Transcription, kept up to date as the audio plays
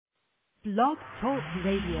Blog Talk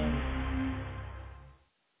Radio.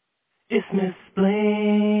 It's Miss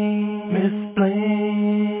Bling, Miss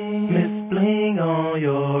Bling, Miss Bling on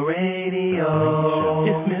your radio.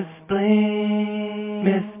 It's Miss Bling,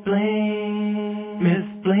 Miss Bling, Miss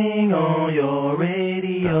Bling on your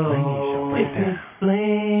radio. It's Miss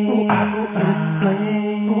Bling, Miss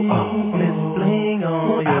Bling, Miss Bling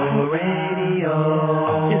on your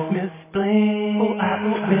radio. It's Miss Bling,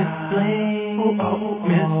 Miss Bling,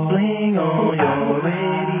 Miss Bling on your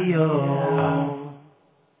radio.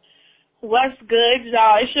 What's good,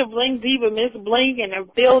 y'all? It's your Bling Diva, Miss Bling, in the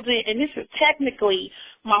building, and this is technically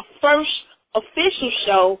my first official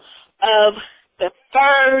show of the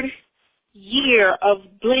third year of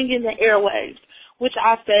Blingin the Airwaves, which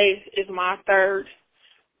I say is my third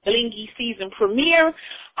Blingy season premiere.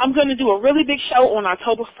 I'm going to do a really big show on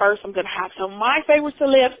October 1st. I'm going to have some of my favorite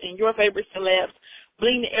celebs and your favorite celebs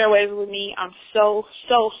Bling the Airwaves with me. I'm so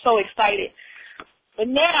excited. But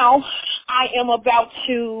now I am about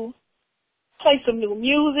to play some new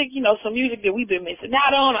music, some music that we've been missing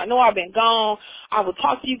out on. I know I've been gone. I will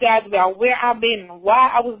talk to you guys about where I've been and why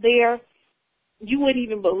I was there. You wouldn't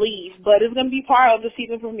even believe, but it's going to be part of the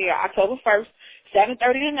season premiere, October 1st, 7:30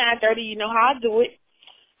 to 9:30. You know how I do it.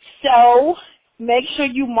 So make sure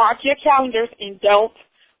you mark your calendars and don't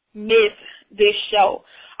miss this show.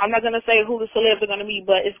 I'm not going to say who the celebs are going to be,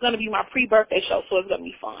 but it's going to be my pre-birthday show, so it's going to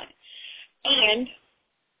be fun. And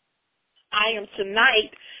I am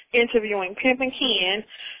tonight interviewing Pimpin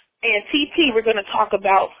and TT. We're going to talk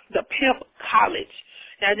about the Pimp College.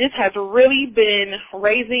 Now, this has really been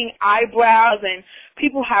raising eyebrows, and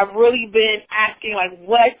people have really been asking,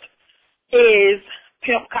 what is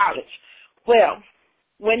Pimp College? Well,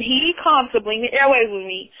 when he comes to Bling the Airways with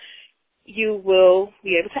me, you will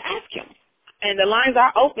be able to ask him. And the lines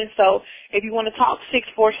are open, so if you want to talk,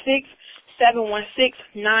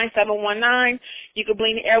 646-716-9719. You can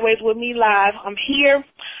Bling the Airways with me live. I'm here.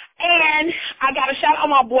 And I got to shout out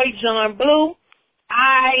my boy John Blue.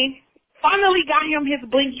 I finally got him his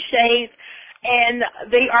blingy shades, and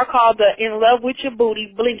they are called the In Love With Your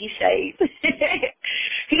Booty blingy shades.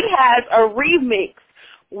 He has a remix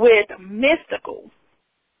with Mystical,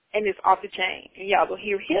 and it's off the chain. And y'all will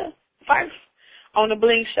hear here first on the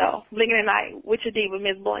Bling Show, Blingin at Night with your diva,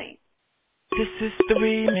 Miss Bling. This is the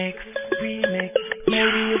remix.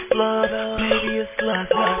 Maybe it's love, maybe it's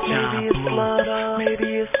lust, maybe it's love,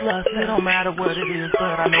 maybe it's lust. It don't matter what it is,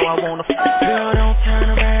 but I know I wanna fuck. Girl, don't turn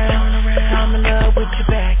around. I'm in love with your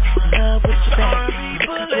back, in love with your back.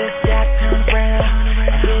 You just got turned around.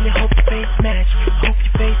 I really hope your face match,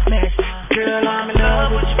 Girl, I'm in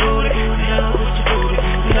love with your booty, love with your booty,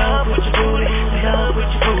 love with your booty, love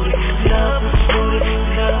with your booty, love with your booty,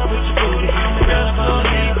 love with your booty. I'm in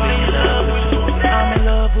love with I'm in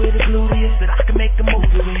love with a gluteus that I can make a move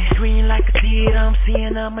with it. Green like a theater, I'm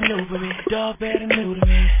seeing I'm maneuvering. Dog better new to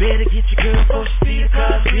me. Better get your girl before she see the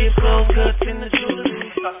cars, see the clothes, cuts, and the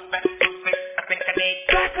jewelry. Suspect, I think I need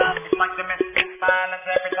back up. It's like domestic violence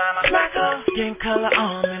every time I smack up. Skin color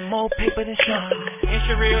on and more paper than Sean. And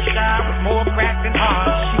she real shy with more crack than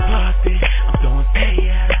hard. She bossy, I'm throwing pay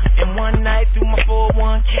at her. And one night through my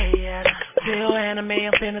 401k at her. Till anime,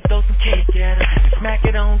 I'm finna throw some cake at her. Smack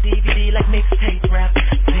it on DVD like mixtape rap.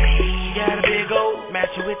 See, got a big old match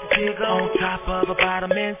it with the jiggle. On top of a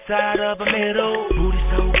bottom, inside of a middle. Booty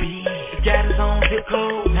so big, he got his own zip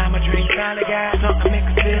code. Now my drink finally got something to make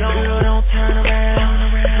a sit on. Girl, don't turn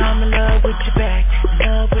around. I'm in love with your back, in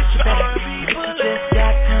love with your back. You just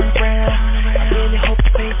got turned around. I really hope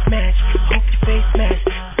your face match,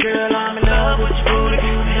 Girl, I'm in love with your booty,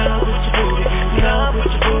 love with your booty, love with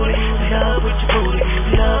your booty, love with your booty,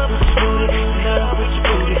 love with your booty, love with your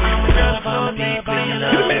booty. I'm in love, I'm in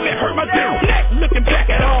love. You made me hurt my damn neck, looking back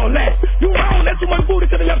at all that. You wrong, that's too much booty,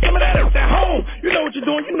 could've left some of that else at home. You know what you're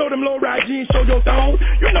doing, you know them low ride jeans show your thong.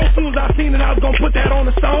 You know as soon as I seen it, I was gonna put that on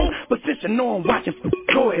the song. But since you know I'm watching,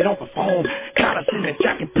 go ahead on the phone. Gotta send that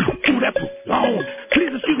jacking, that long. Please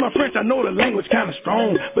excuse my French, I know the language kinda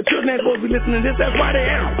strong. But children ain't supposed to be listening to this, that's why they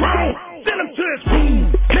act wrong. Send them to this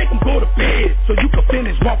room, make them go to bed, so you can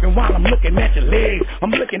finish walking while I'm looking at your legs.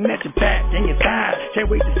 I'm looking at your back and your thighs, can't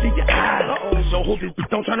wait to see your eyes. So hope this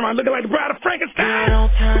don't turn around looking like the bride of Frankenstein. Girl,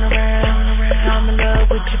 don't turn around, I'm in love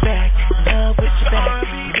with your back, in love with your back.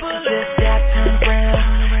 You just got turned around, I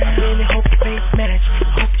really hope your face match,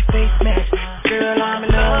 Girl, I'm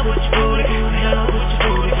in love with your booty, love with your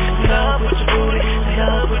booty, love with your booty,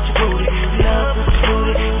 love with your booty, love with your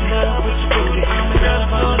booty, love with your booty. I'm in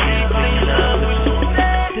love with your booty.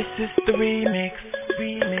 This is the remix.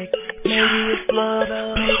 Maybe it's love,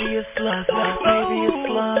 maybe it's lust, maybe it's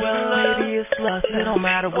love, maybe it's lust. It don't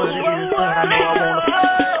matter what it is, but I know I wanna.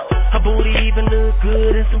 Her booty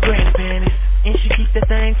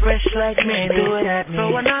like me, do it at me.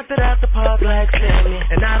 So I knocked it out the park like Sammy.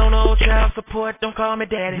 And I don't owe child support, don't call me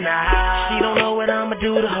daddy. Nah, she don't know what I'ma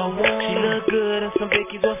do to her womb. She look good and some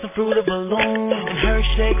Vickies or some fruit of balloon. And her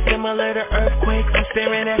shake similar to earthquakes. I'm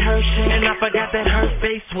staring at her shake and I forgot that her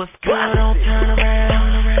face was good. Don't turn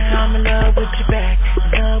around, I'm in love with your back,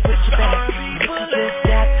 in love with your back. If you just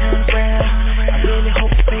got turned around, I really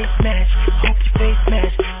hope your face match, hope your face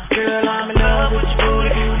match. Girl, I'm in love with your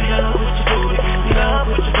booty, love with your booty, love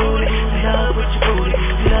with your booty, love with your booty,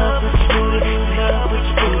 love with your booty, love with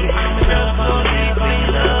your booty. I'm in love so deeply,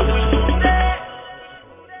 love with your booty.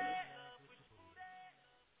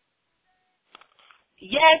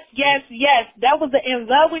 Yes. That was the In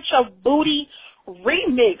Love With Your Booty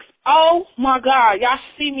remix. Oh my God. Y'all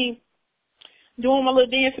see me doing my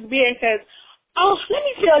little dance in the bed because, let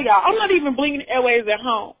me tell y'all, I'm not even blinging airways at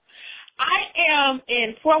home. I am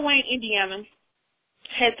in Fort Wayne, Indiana.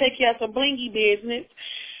 Had to take care of some blingy business.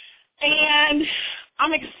 And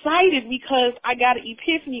I'm excited because I got an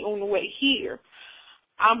epiphany on the way here.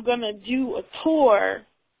 I'm going to do a tour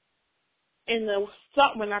in the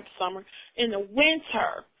summer, not the summer, in the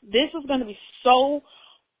winter. This is going to be so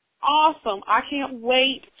awesome. I can't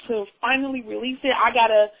wait to finally release it. I got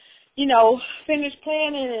to, finish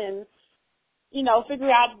planning and, figure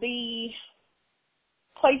out the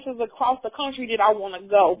places across the country that I want to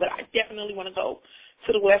go. But I definitely want to go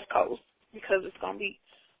to the West Coast because it's going to be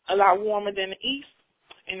a lot warmer than the East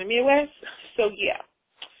and the Midwest. So, yeah,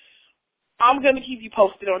 I'm going to keep you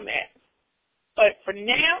posted on that. But for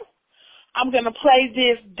now, I'm going to play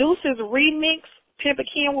this Deuces remix.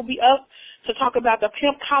 Pimpin will be up to talk about the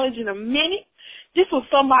Pimp College in a minute. This was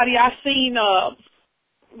somebody I seen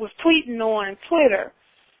was tweeting on Twitter,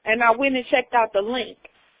 and I went and checked out the link.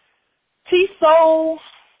 T-Soul,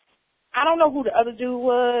 I don't know who the other dude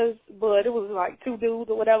was, but it was like two dudes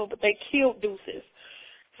or whatever, but they killed Deuces.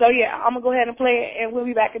 So, yeah, I'm going to go ahead and play it, and we'll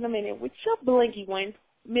be back in a minute with your blinky one,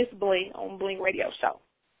 Miss Bling on Bling Radio Show.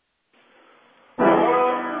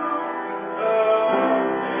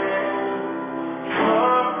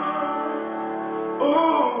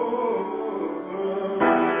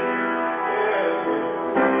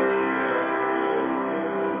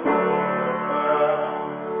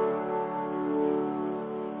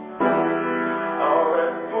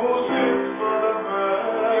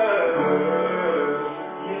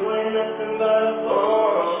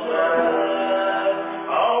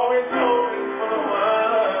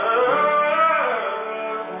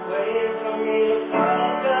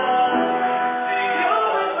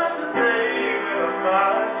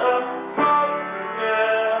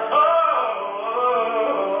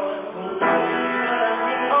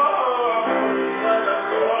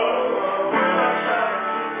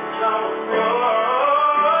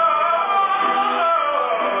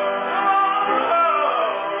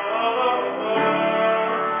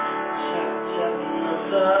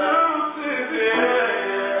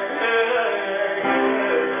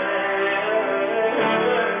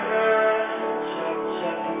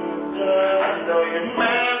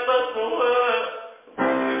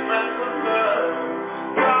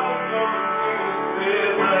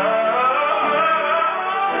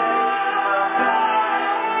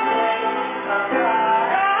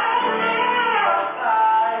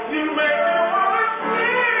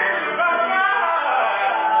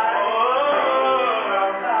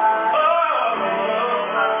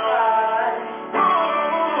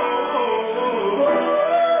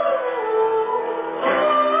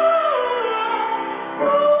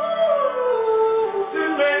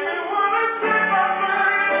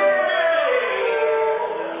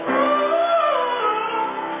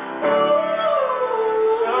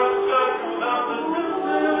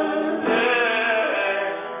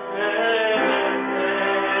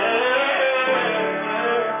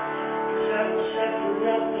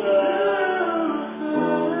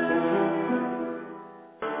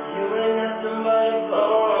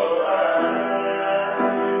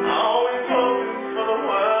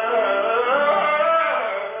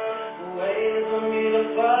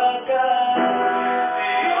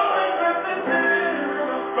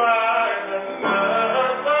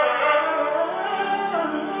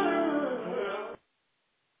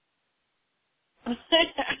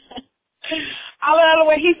 I love the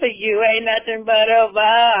way he said, "You ain't nothing but a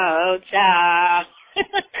vulture."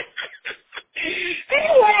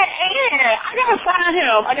 Anyway, I gotta find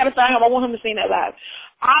him. I want him to sing that live.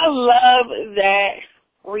 I love that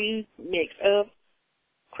remix of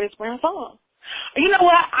Chris Brown's song. You know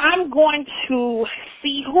what? I'm going to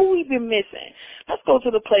see who we've been missing. Let's go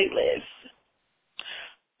to the playlist.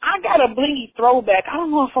 I got a Blingy throwback. I don't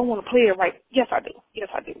know if I want to play it right. Yes, I do.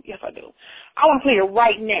 I want to play it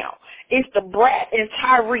right now. It's the Brat and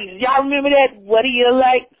Tyrese. Y'all remember that? What do you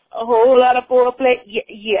like? A whole lot of foreplay?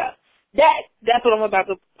 Yeah. That's what I'm about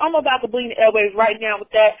to bling the airwaves right now with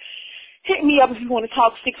that. Hit me up if you want to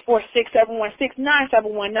talk,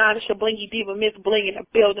 646-716-9719. It's your Blingy Diva, Miss Bling in the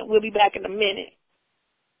building. We'll be back in a minute.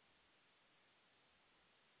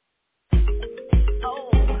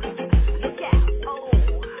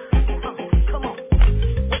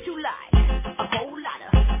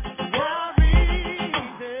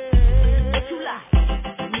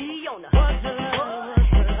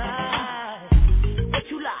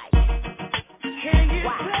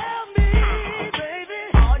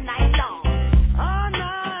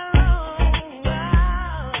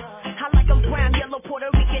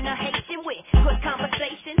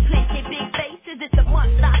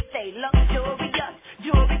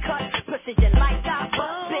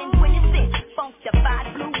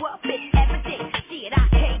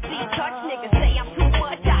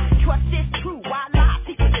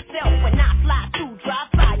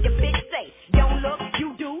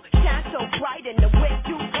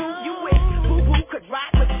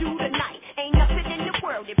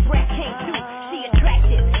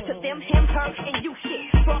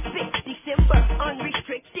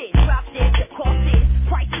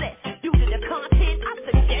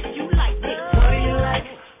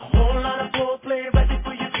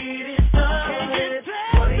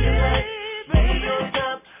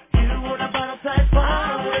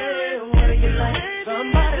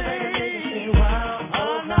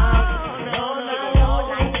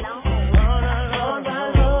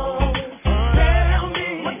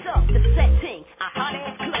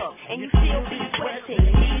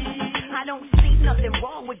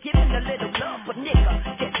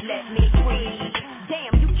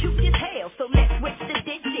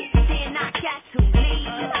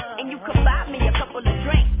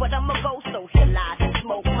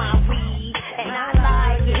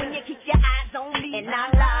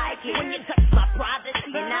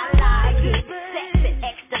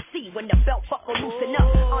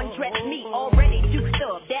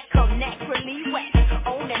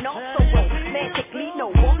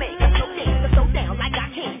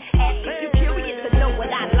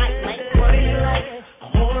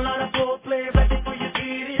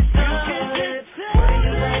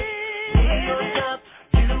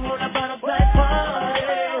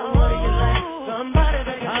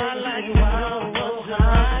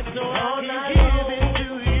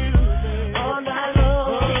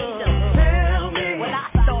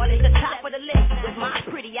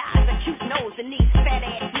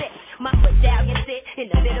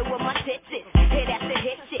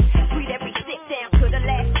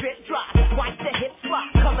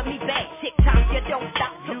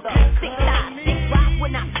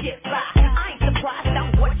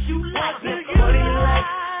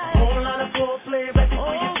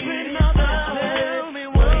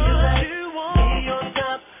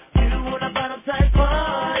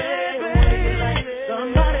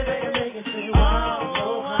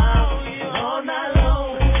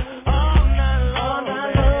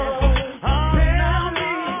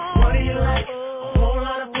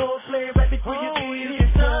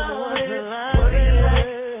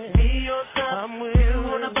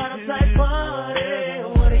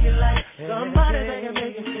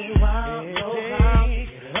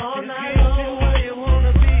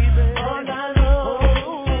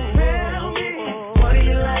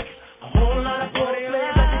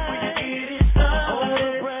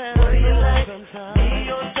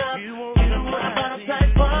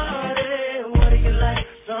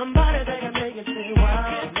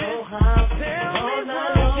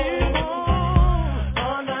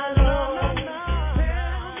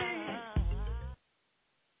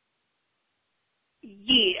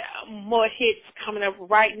 More hits coming up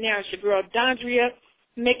right now. It's your girl Dondria,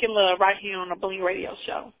 making love right here on the Bling Radio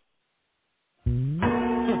Show.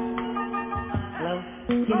 Hello?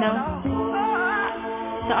 You know,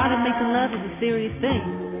 the art of making love is a serious thing.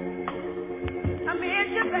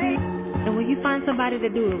 And when you find somebody to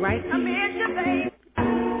do it right to you,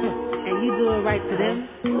 and you do it right to them,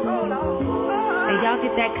 and y'all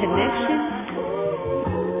get that connection,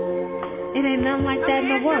 it ain't nothing like that in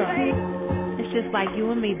the world. It's just like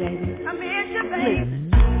you and me, baby. Listen.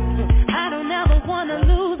 I don't ever want to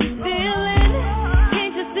lose this feeling.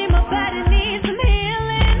 Can't you see my body needs some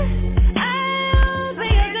healing? I'll be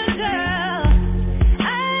a good girl.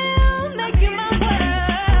 I'll make you my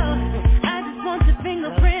world. I just want your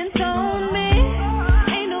fingerprints on me.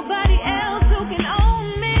 Ain't nobody else who can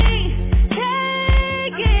own me.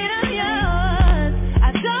 Take it, I'm yours. I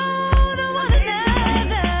don't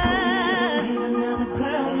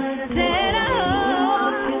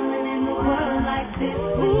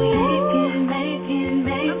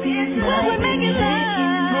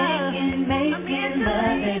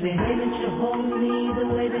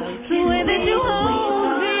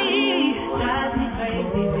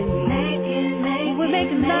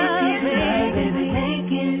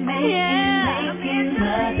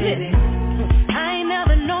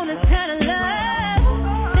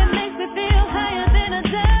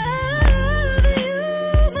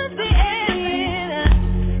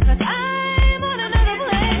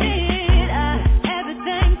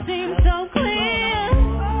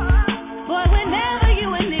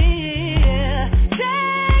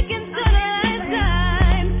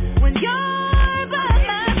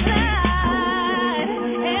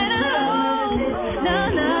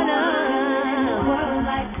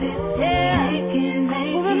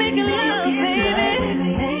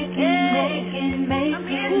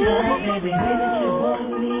baby. The way that you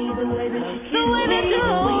hold me, the way that you kiss me, the way that you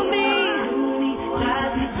hold me,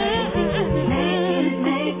 drives me crazy.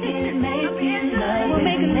 Making love, we're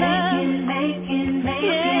making love, making love,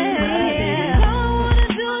 yeah. All I wanna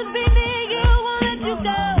do is be near you, won't let you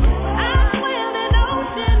go. I swim an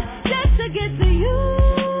ocean just to get to you.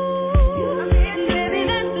 Baby,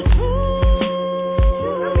 that's the truth.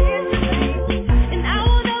 And I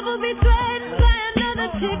will never be threatened by another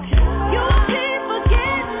chick. You'll keep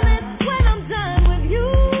forgetting it when I'm done with you.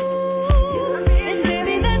 And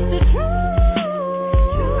baby, that's the truth.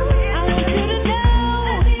 I want you to know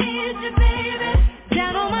I need you, baby.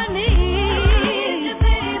 Down on my knees. I need you,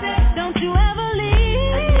 baby. Don't you ever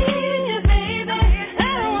leave. I need you, baby. I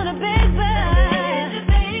don't wanna beg, but I need you,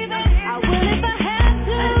 baby. I will if I have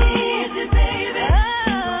to. I need you, baby. Oh,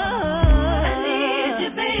 I need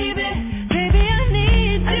you, baby. Baby, I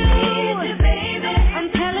need you. I need you, baby. I'm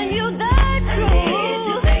telling you the truth. I need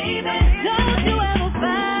you, baby. Don't you ever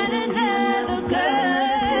find another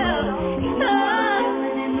girl.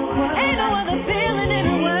 Ain't no other feeling in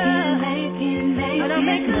the world. But I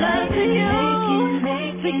make love to you.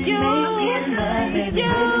 To you. To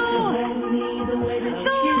you. The way that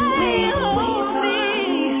you hold me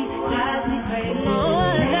drives me crazy.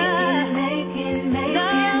 Oh,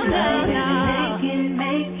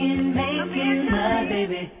 making love,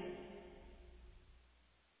 baby.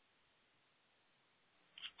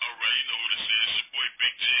 Alright, you know what it is. It's your boy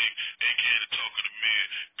Big Jig, aka the Talk of the Man,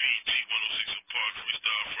 BT 106 and Park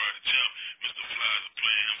Freestyle Friday Champ. Mr. Flies is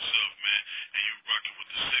playing himself, man. And you rocking with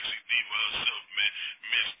the sexy diva herself, man.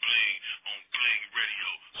 Miss Bling on Bling Radio.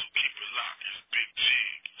 So keep it locked. It's Big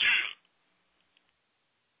Jig. Yeah.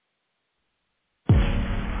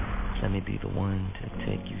 Let me be the one to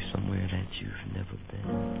take you somewhere that you've never been.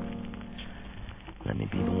 Let me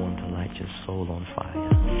be the one to light your soul on fire.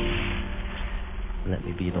 Let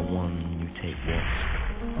me be the one you take walks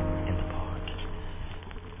in the park.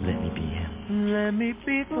 Let me be him. Let me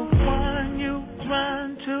be the one you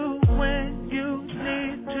run to when you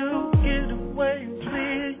need to get away and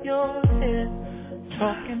clear your head.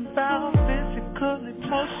 Talking about physical,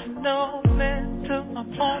 emotional, mental.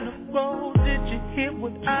 I'm on the road. Did you hear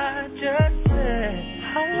what I just said?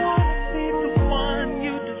 I wanna be the one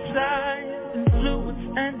you desire, influence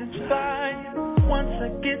and inspire. Once I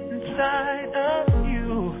get inside of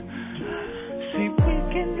you, see, we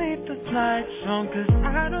can leave the lights on, 'cause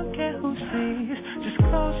I don't care who sees. Just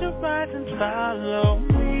close your eyes and follow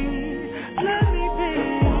me. Let me be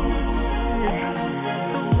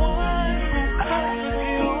the one who covers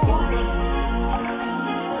you,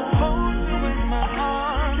 holds you in my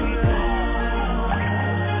arms,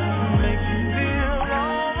 makes you feel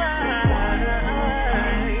alright.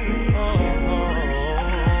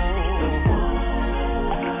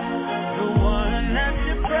 The one that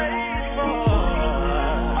you pray for,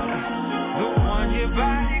 the one your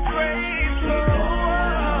body craves for.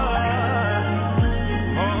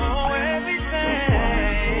 Oh,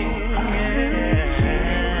 everything.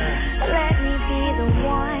 Let me be the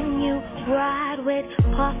one you ride with,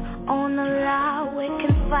 puff on the loud with,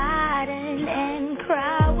 confide in and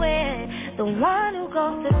cry with. The one who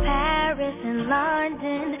goes to Paris and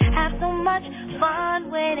London, have so much fun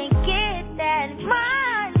with and get that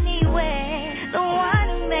money with. The one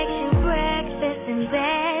who makes you breakfast in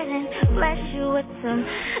bed and bless you with some,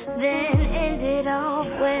 then end it off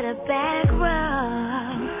with a back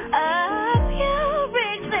rub. A pure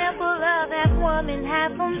example of that woman,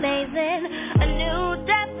 half amazing, a new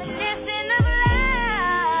definition of love.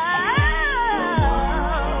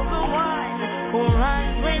 The one who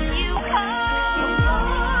runs when you call,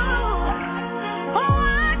 who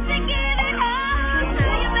wants to give it all to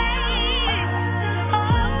you, babe. Oh,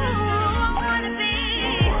 I wanna be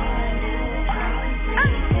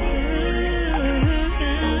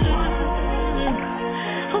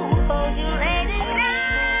who holds you late at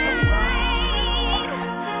night,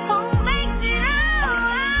 who makes it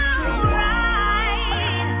all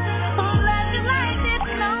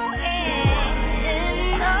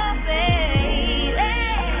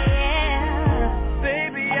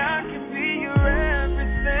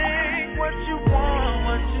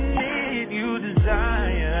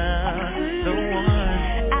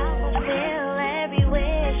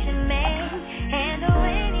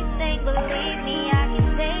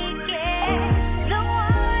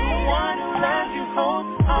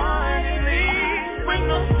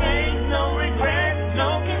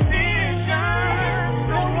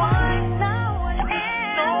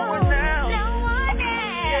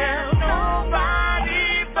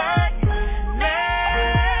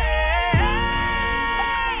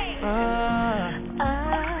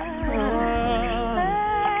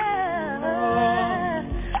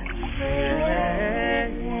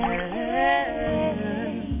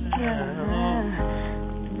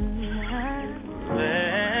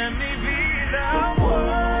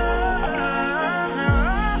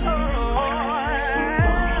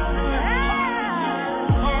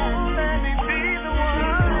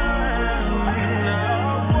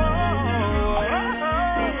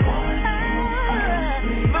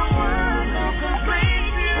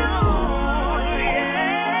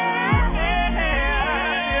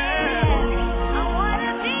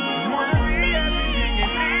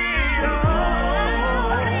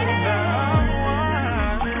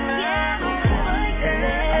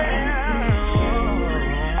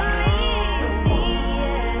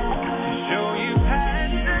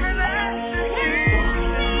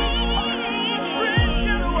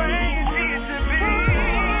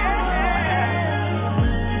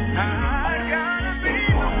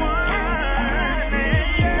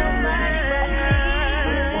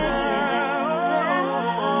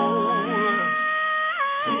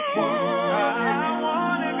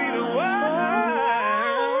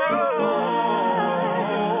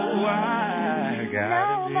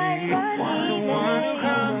The one who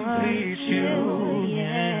completes you,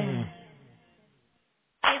 yeah.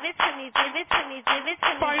 Give it to me, give it to me, give it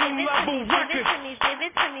to me, Final level records. give it to me, give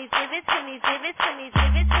it to me, give it to me, give it to me,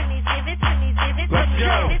 give it to me, give it to me, give it to me, Let's go.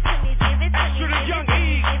 give it to me, give it to me, Extra the young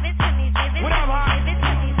E. give it to me, give it What up, Hot? give it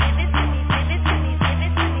to me, give it to me, give it to me, give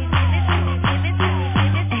it to me, give it to me, give it to me,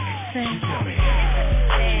 give it to me. Tell me.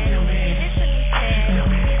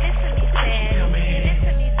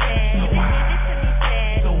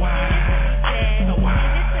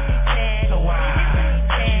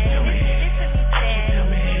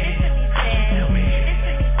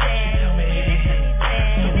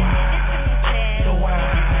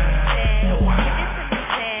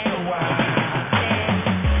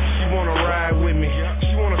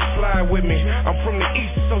 With me, I'm from the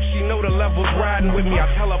east, so she know the levels riding with me.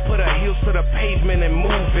 I tell her put her heels to the pavement and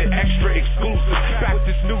move it, extra exclusive. Back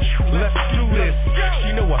this new, let's do this.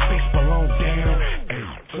 She know her face belong down,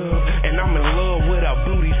 and I'm in love with her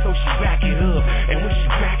booty, so she back it up. And when she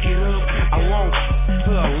back it up, I long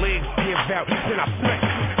till her legs give out, then I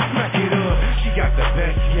smack it up. She got the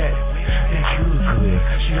best yet, that good.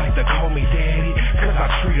 She like to call me daddy, cause I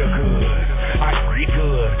treat her good. I treat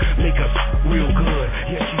good, make her real good.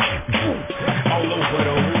 Yeah, she all over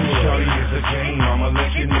the world. Shawty is a game, I'ma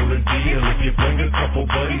let you know the deal. If you bring a couple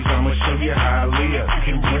buddies, I'ma show you how I live.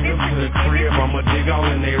 Can bring them to the crib, I'ma dig all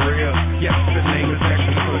in their rear. Yes, the name is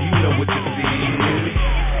action, so you know what this is.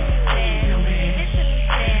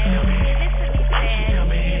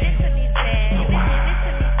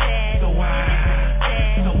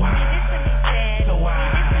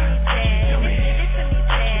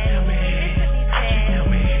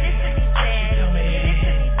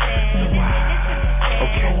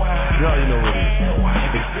 Y'all you know what it is.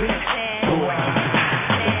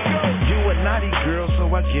 You a naughty girl, so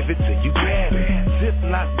I give it to you gladly.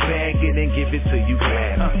 Ziploc bag it and give it to you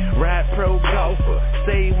gladly. Ride pro golfer,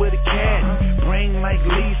 stay with a caddy. Brain like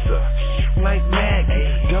Lisa, like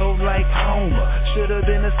Maggie, dough like Homer. Should've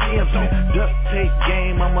been a Simpson. Duct tape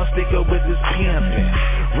game, I'ma stick up with this pimpin'.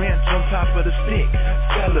 Ranch on top of the stick,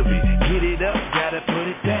 celery. Get it up, gotta put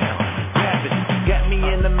it down. Got me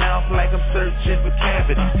in the mouth like I'm searching for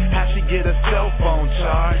cavities. How she get a cell phone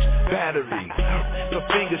charge? Battery. The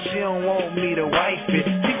finger, she don't want me to wipe it.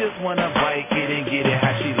 She just wanna bite it and get it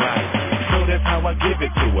how she like it. So that's how I give it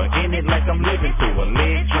to her. In it like I'm living through her.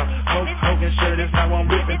 Leg drop, Hulk Hogan shirt, that's how I'm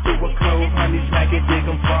ripping through her clothes. Honey smack it, dig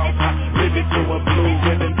 'em fall. Rip it to her blue,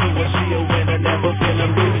 ribbon to her. She a winner, never been a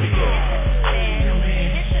loser.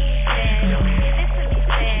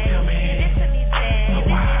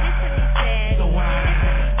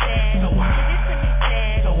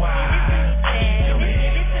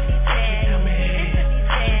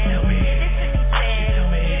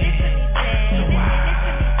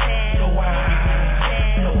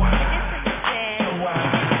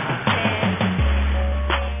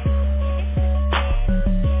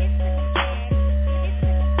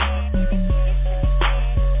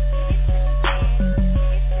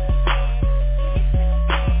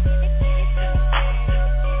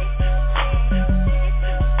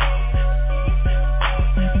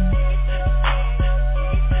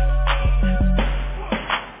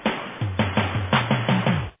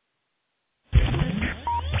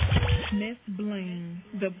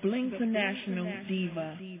 The Blingin International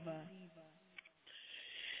Diva.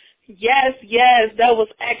 Yes, that was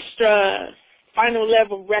extra. Final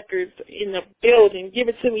Level Records in the building. Give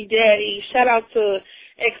it to me, Daddy. Shout out to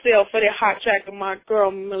XL for that hot track of my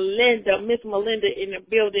girl Melinda, Miss Melinda in the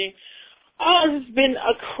building. Oh, it's been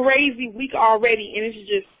a crazy week already, and it's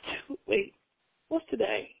just, wait, what's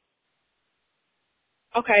today?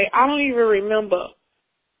 Okay, I don't even remember.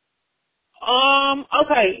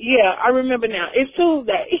 Okay, yeah, I remember now. It's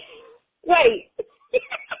Tuesday. Wait.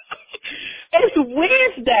 It's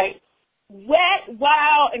Wednesday. Wet,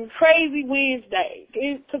 wild, and crazy Wednesday.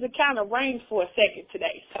 Because it kind of rained for a second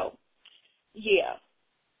today. So, yeah.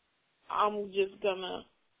 We just going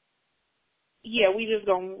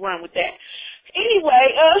to run with that.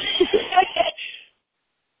 Anyway,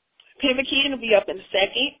 Pimpin will be up in a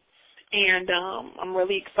second. And I'm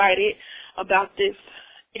really excited about this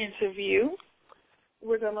interview.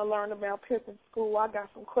 We're going to learn about Pimp in school. I got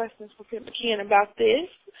some questions for Pimpin about this.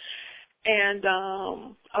 And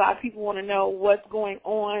a lot of people want to know what's going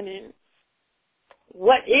on and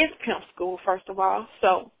what is Pimp School, first of all.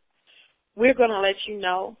 So we're going to let you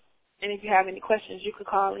know. And if you have any questions, you could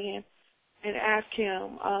call in and ask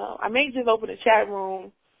him. I may just open a chat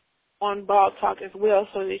room on Blog Talk as well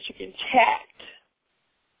so that you can chat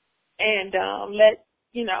and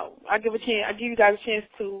I give you guys a chance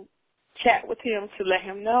to chat with him to let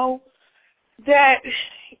him know that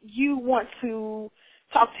you want to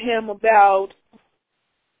talk to him about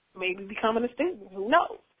maybe becoming a student. Who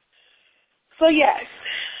knows? So, yes,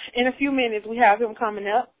 in a few minutes we have him coming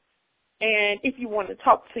up. And if you want to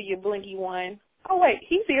talk to your blingy one, oh, wait,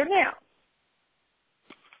 he's here now.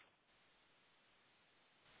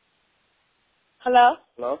 Hello?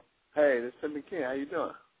 Hello? Hey, this is Pimpin. How you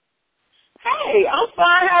doing? Hey, I'm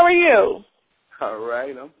fine. How are you? All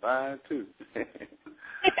right, I'm fine, too.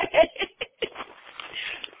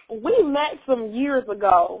 We met some years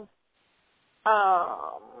ago.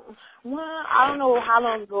 Well, I don't know how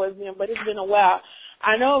long ago it's been, but it's been a while.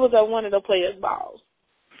 I know it was at one of the Players' Balls.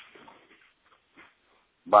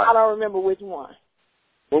 Bye. I don't remember which one.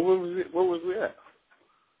 What was we at?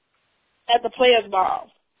 At the Players' Ball.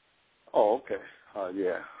 Oh, okay.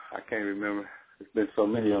 Yeah, I can't remember. There's been so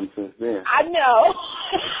many of them since then. I know.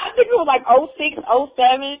 I think it was like 06,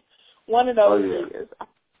 07, one of those years.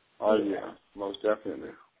 Oh, yeah, most definitely.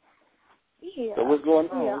 Yeah. So what's going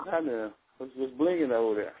on? Yeah. What's happening? What's blinging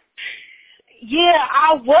over there? Yeah,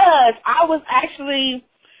 I was actually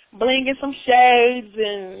blinging some shades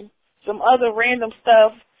and some other random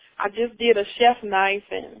stuff. I just did a chef knife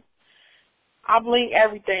and I bling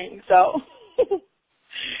everything, so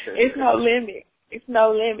it's no limit. It's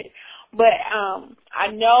no limit. But I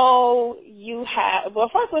know you have, well,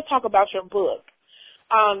 first let's talk about your book.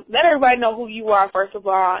 Let everybody know who you are, first of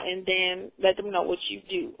all, and then let them know what you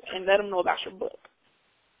do, and let them know about your book.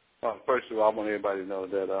 First of all, I want everybody to know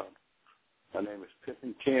that my name is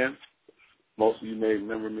Pimpin. Most of you may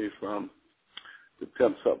remember me from the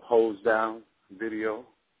Pimp Up, Holds Down video,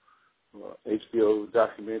 HBO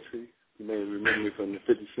documentary. You may remember me from the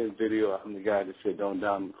 50 Cent video. I'm the guy that said don't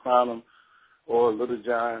down and crown him. Or Little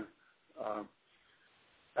John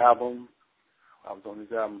album. I was on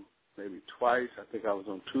his album maybe twice. I think I was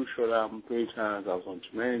on 2 Short album 3 times. I was on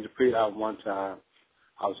Jermaine Dupri album 1 time.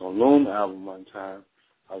 I was on Loon album 1 time.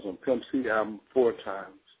 I was on Pimp C album 4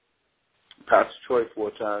 times. Pastor Troy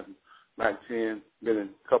 4 times. Mac 10. Been in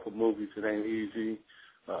a couple movies. It Ain't Easy.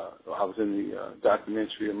 I was in the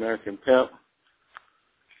documentary American Pimp.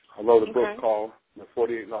 I wrote a book called The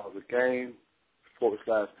 48 Laws of Game,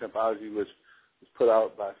 /Pimpology, which was put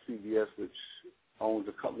out by CBS, which owns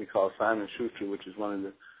a company called Simon & Schuster, which is one of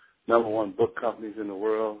the #1 book companies in the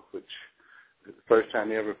world, which is the first time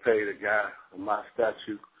they ever paid a guy of my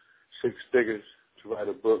stature 6 figures to write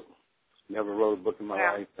a book. Never wrote a book in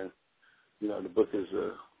my life, and, you know, the book is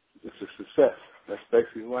it's a success. That's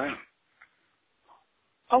basically who I am.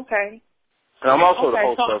 Okay. And I'm also the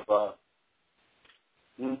host of...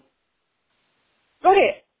 Go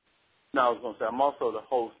ahead. No, I was going to say, I'm also the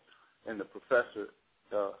host and the professor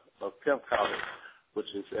of Pimp College,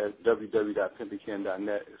 which is at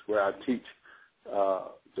www.pimpincan.net. It's where I teach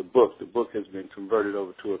the book. The book has been converted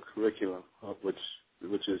over to a curriculum, which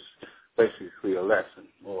is basically a lesson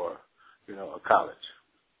or, you know, a college.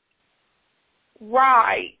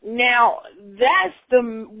 Right. Now, that's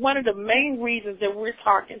one of the main reasons that we're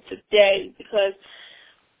talking today, because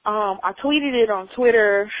I tweeted it on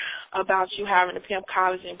Twitter about you having a Pimp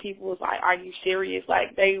College, and people was like, are you serious?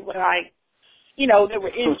 Like, they were like, you know, they were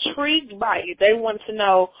intrigued by it. They wanted to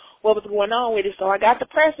know what was going on with it. So I got the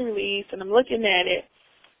press release, and I'm looking at it.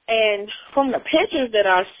 And from the pictures that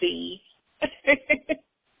I see,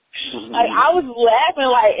 like, I was laughing,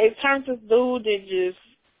 like, it turned this dude that just,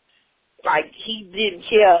 like, he didn't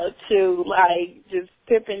care to, like, just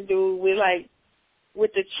pimping dude with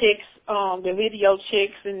the chicks, the video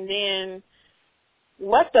chicks, and then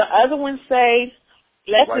what the other one say?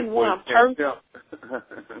 Lesson 1 person.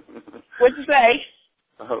 What'd you say?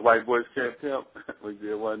 White Boys Can't Pimp. We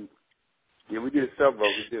did one. Yeah, we did several.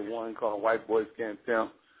 We did one called White Boys Can't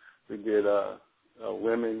Pimp. We did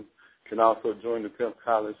Women Can Also Join the Pimp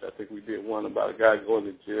College. I think we did one about a guy going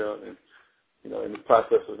to jail, and, you know, in the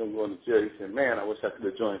process of him going to jail, he said, man, I wish I could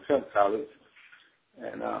have joined Pimp College.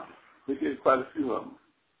 And we did quite a few of them.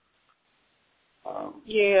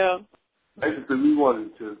 Yeah. Basically, we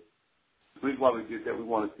wanted to get that. We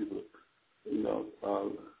wanted people to, you know,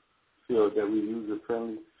 feel that we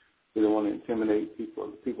user-friendly. We don't want to intimidate people.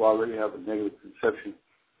 People already have a negative conception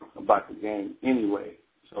about the game anyway.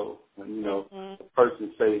 So when, you know, a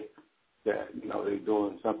person say that, you know, they're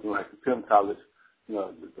doing something like the Pimp College, you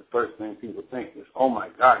know, the first thing people think is, oh, my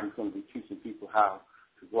God, he's going to be teaching people how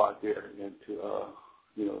to go out there and to,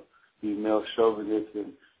 you know, be male chauvinist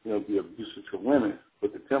and, you know, be abusive to women.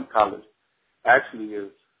 But the Pimp College actually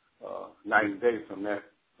is night and day from that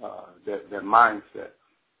mindset.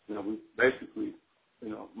 You know, we basically, you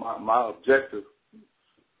know, my objective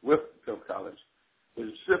with Pimp College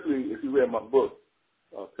is simply, if you read my book,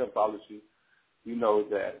 Pimpology, you know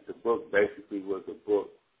that the book basically was a book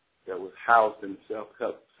that was housed in the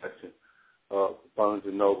self-help section of Barnes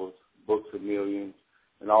 & Noble's, Books A Million,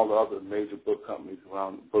 and all the other major book companies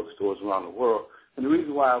around, bookstores around the world. And the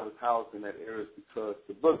reason why I was housed in that area is because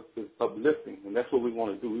the book is uplifting, and that's what we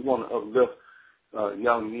want to do. We want to uplift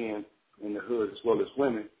young men in the hood as well as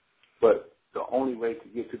women, but the only way to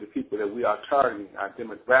get to the people that we are targeting, our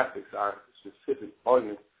demographics, our specific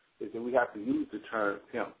audience, is that we have to use the term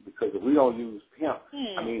pimp, because if we don't use pimp,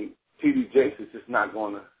 I mean, T.D. Jakes is just not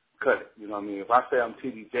going to cut it. You know what I mean? If I say I'm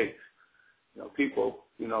T.D. Jakes, you know, people,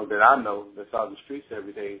 you know, that I know that's out in the streets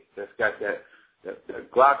every day that's got that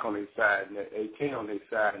Glock on their side and that AK on their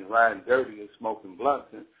side and riding dirty and smoking blunts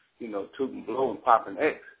and, you know, tooting blow and popping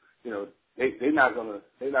X, you know, they're not gonna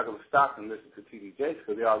stop and listen to T.D. Jakes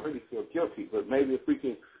because they already feel guilty. But maybe if we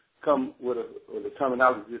can come with a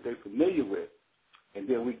terminology that they're familiar with, and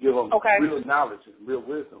then we give them real knowledge and real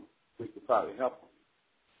wisdom, we could probably help them.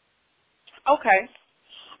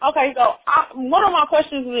 Okay, so one of my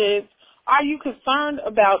questions is, are you concerned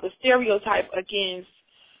about the stereotype against,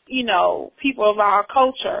 you know, people of our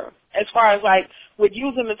culture as far as, like, with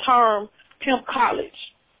using the term pimp college?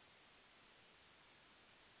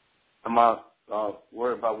 Am I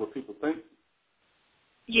worried about what people think?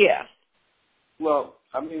 Yeah. Well,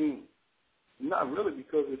 I mean, not really,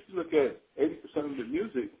 because if you look at 80% of the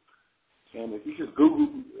music, and if you just Google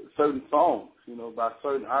certain songs, you know, by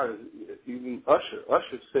certain artists, even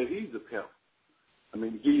Usher said he's a pimp. I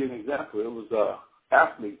mean, to give you an example, it was an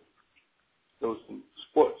athlete, there was some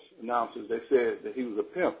sports announcers, they said that he was a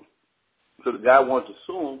pimp. So the guy wanted to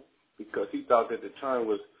sue him because he thought that the term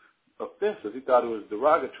was offensive. He thought it was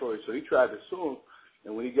derogatory, so he tried to sue him.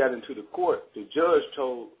 And when he got into the court, the judge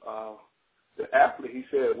told the athlete, he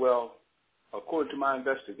said, well, according to my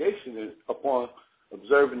investigation and upon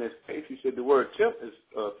observing this case, he said the word pimp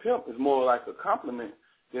is more like a compliment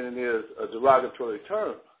than it is a derogatory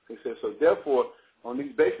term. He said, so therefore, on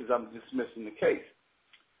these bases, I'm dismissing the case.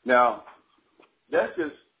 Now, that's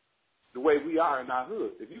just the way we are in our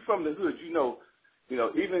hood. If you're from the hood, you know,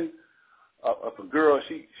 even if a girl,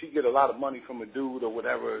 she get a lot of money from a dude or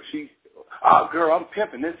whatever, girl, I'm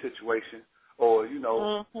pimping this situation. Or, you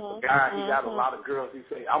know, a guy, he got a lot of girls, he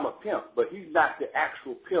say, I'm a pimp. But he's not the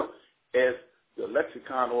actual pimp as the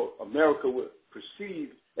lexicon or America would perceive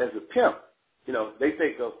as a pimp. You know, they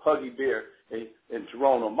think of Huggy Bear and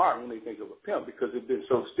Jerome or Martin when they think of a pimp because it's been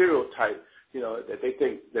so stereotyped, you know, that they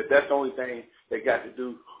think that that's the only thing they got to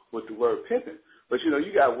do with the word pimping. But, you know,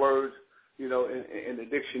 you got words, you know, in the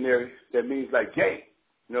dictionary that means like gay.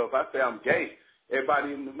 You know, if I say I'm gay,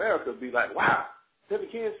 everybody in America would be like, wow,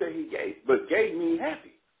 Pimpin' can't say he gay, but gay mean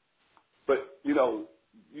happy. But, you know,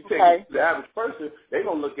 you take the average person, they're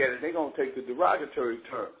going to look at it, they're going to take the derogatory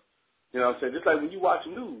term. You know what I'm saying? Just like when you watch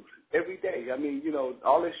news every day. I mean, you know,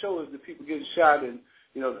 all they show is the people getting shot and,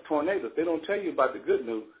 you know, the tornadoes. They don't tell you about the good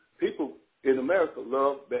news. People in America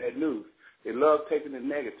love bad news. They love taking the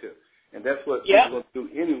negative. And that's what people are going to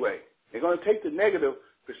do anyway. They're going to take the negative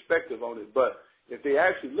perspective on it. But if they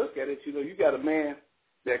actually look at it, you know, you got a man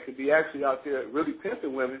that could be actually out there really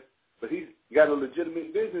pimping women, but he's got a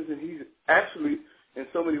legitimate business, and he's actually, in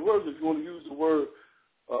so many words, if you want to use the word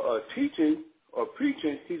teaching or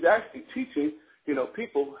preaching, he's actually teaching, you know,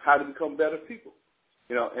 people how to become better people.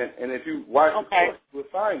 You know, and if you watch the course, you'll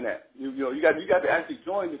find that. You know, you got to actually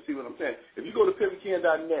join to see what I'm saying. If you go to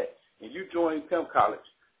pimpin.net and you join Pimp College,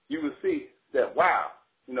 you will see that, wow,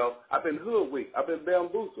 you know, I've been hoodwinked, I've been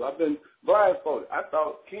bamboozled, I've been blindfolded. I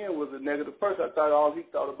thought Ken was a negative person. I thought all he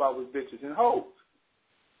thought about was bitches and hoes.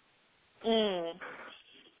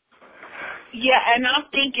 Yeah, and I'm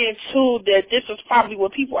thinking, too, that this is probably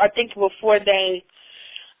what people are thinking before they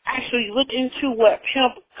actually look into what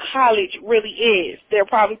Pimp College really is. They're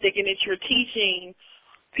probably thinking that you're teaching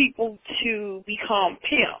people to become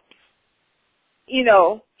pimps. You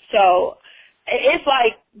know, so it's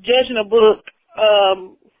like judging a book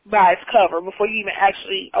by its cover before you even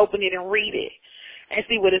actually open it and read it and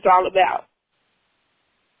see what it's all about.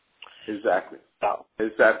 Exactly. So,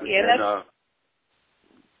 exactly. Yeah, and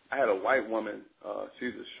I had a white woman,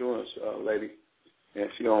 she's an insurance lady, and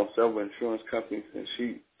she owns several insurance companies, and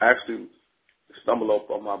she actually stumbled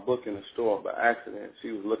upon my book in the store by accident.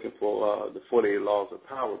 She was looking for the 48 Laws of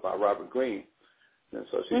Power by Robert Greene. And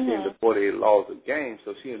so she came to 48 Laws of Game,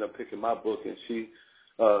 so she ended up picking my book, and she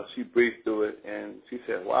briefed through it, and she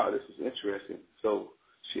said, wow, this is interesting. So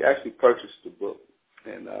she actually purchased the book,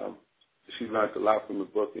 and she learned a lot from the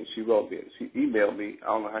book, and she wrote me. She emailed me. I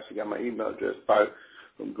don't know how she got my email address, probably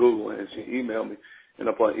from Google, and she emailed me. And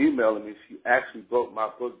upon emailing me, she actually broke my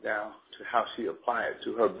book down to how she applied it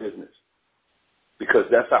to her business, because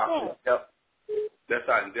that's how That's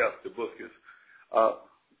how in depth the book is.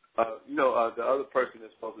 The other person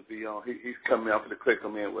that's supposed to be on, he's coming out to click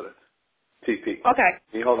him in with us. TP. Okay.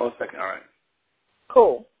 Can you hold on a second? All right.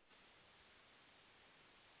 Cool.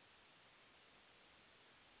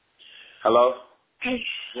 Hello?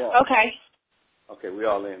 Yeah. Okay. Okay, we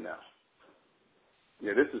all in now.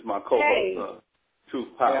 Yeah, this is my co-host, Truth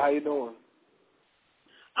Power. Hey, how you doing?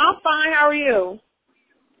 I'm fine. How are you?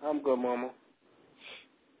 I'm good, Mama.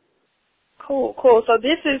 Cool. So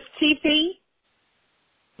this is TP?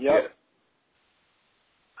 Yep.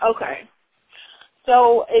 Okay.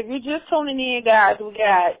 So if you're just tuning in, guys, we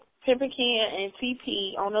got Pimpin and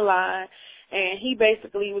TP on the line, and he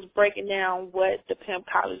basically was breaking down what the Pimp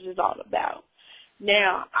College is all about.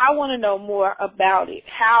 Now, I want to know more about it.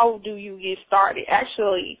 How do you get started?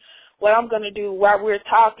 Actually, what I'm going to do while we're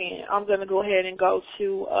talking, I'm going to go ahead and go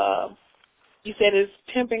to, you said it's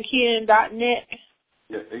pimpinkin.net?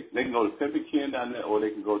 Yeah, they can go to pimpinkin.net or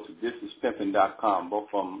they can go to thisispimpin.com.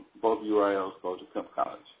 Both URLs go to Pimp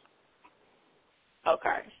College.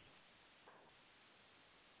 Okay.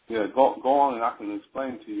 Yeah, go on and I can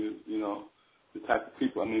explain to you, the type of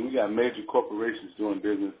people. I mean, we got major corporations doing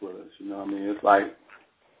business with us. It's like,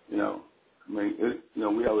 we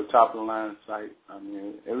have a top of the line site. I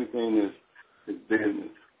mean, everything is business.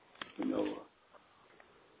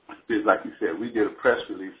 It's like you said, we did a press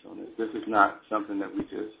release on this. This is not something that we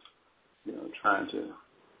just, trying to,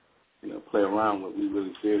 play around with. We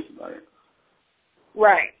really serious about it.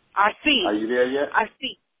 Right. I see. Are you there yet? I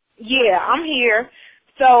see. Yeah, I'm here.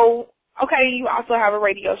 So, okay, you also have a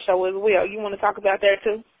radio show as well. You want to talk about that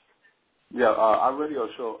too? Yeah, our radio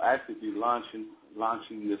show actually be launching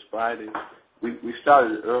this Friday. We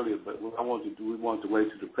started it earlier, but what we wanted to wait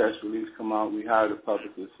till the press release come out. We hired a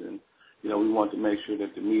publicist, and we wanted to make sure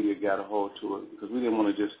that the media got a hold to it because we didn't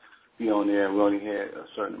want to just be on there and we only had a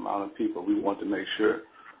certain amount of people. We wanted to make sure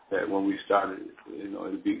that when we started,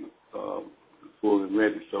 it'd be full and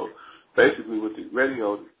ready. So basically, what the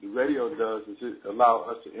radio does is it allow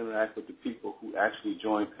us to interact with the people who actually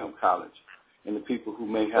join Pimp College and the people who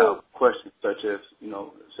may have questions such as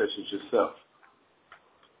yourself.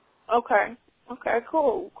 Okay. Okay.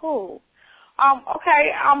 Cool.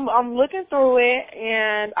 Okay. I'm looking through it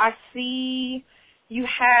and I see you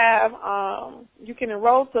have you can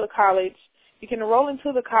enroll to the college. You can enroll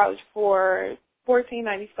into the college for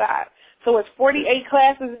 $14.95. So it's 48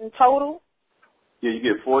 classes in total. Yeah, you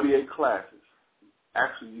get 48 classes.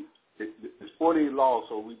 Actually, it's 48 laws,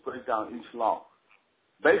 so we break down each law.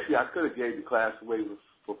 Basically, I could have gave the class away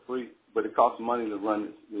for free, but it costs money to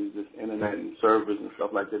run this internet and servers and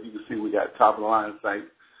stuff like that. You can see we got top-of-the-line sites,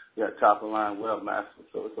 we got top-of-the-line webmasters,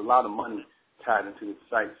 so it's a lot of money tied into the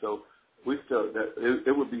site. So we feel that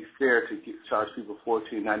it would be fair to charge people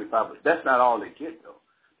 $14.95, but that's not all they get, though.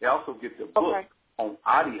 They also get the book on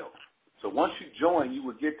audio. So once you join, you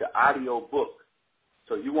will get the audio book.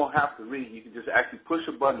 So you won't have to read. You can just actually push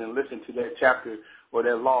a button and listen to that chapter or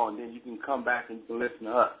that law, and then you can come back and you can listen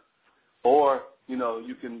to us. Or, you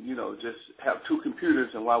can, just have two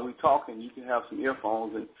computers, and while we're talking, you can have some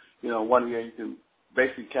earphones, and, one ear you can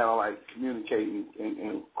basically kind of like communicate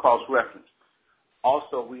and cross-reference.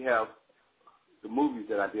 Also, we have the movies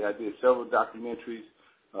that I did. I did several documentaries,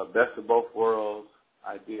 Best of Both Worlds.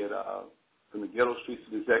 I did From the Ghetto Streets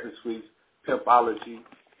to the Executive Suites, Pimpology.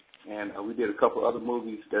 And we did a couple other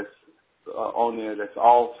movies that's on there that's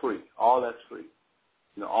all free. All that's free.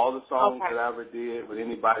 All the songs that I ever did with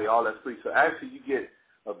anybody, all that's free. So actually you get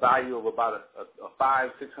a value of about a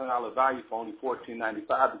 $500-$600 value for only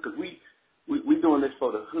 $14.95 because we doing this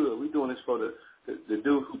for the hood. We doing this for the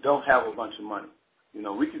dude who don't have a bunch of money. I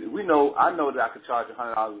know that I could charge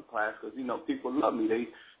 $100 a class because, people love me.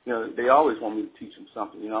 They always want me to teach them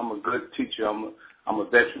something. I'm a good teacher. I'm a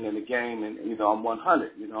veteran in the game, and, I'm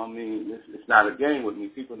 100. It's not a game with me.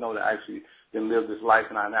 People know that I actually didn't live this life,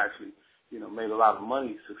 and I actually, made a lot of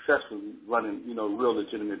money successfully running, real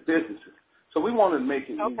legitimate businesses. So we wanted to make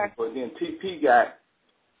it easy. But then TP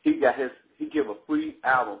he give a free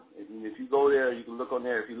album. And if you go there, you can look on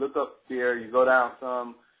there. If you look up there, you go down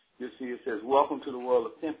some, you'll see it says, Welcome to the World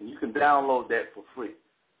of Pimpin'. You can download that for free.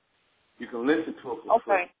 You can listen to it for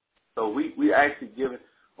free. So we actually giving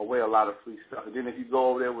away a lot of free stuff. And then if you go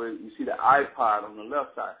over there where you see the iPod on the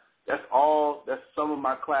left side, that's some of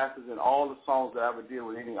my classes and all the songs that I ever did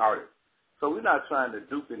with any artist. So we're not trying to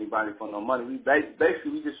dupe anybody for no money. We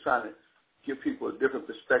just trying to give people a different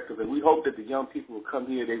perspective. And we hope that the young people will come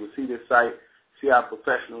here, they will see this site, see how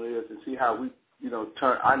professional it is, and see how we,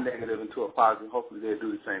 turn our negative into a positive. Hopefully they'll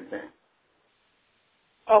do the same thing.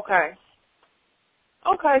 Okay,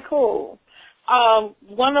 cool.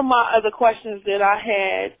 One of my other questions that I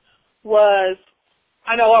had was,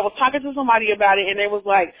 I know I was talking to somebody about it, and they was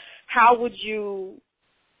like, how would you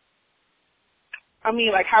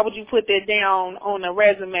put that down on a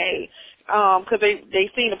resume? Because they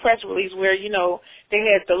seen the press release where, you know, they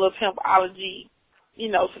had the little Pimpology, you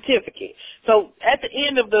know, certificate. So at the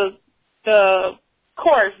end of the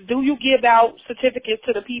course, do you give out certificates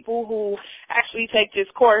to the people who actually take this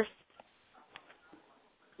course?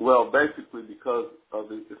 Well, basically, because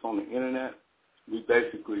of it's on the internet, we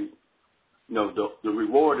basically, you know, the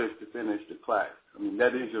reward is to finish the class. I mean,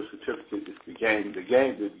 that is your certificate. It's the game. The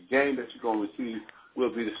game that you're going to receive will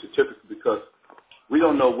be the certificate, because we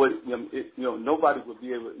don't know what, nobody will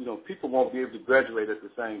be able, people won't be able to graduate at the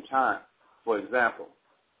same time. For example,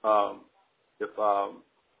 now I'm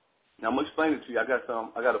going to explain it to you. I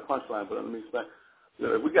got a punchline, but let me explain.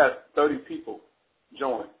 If we got 30 people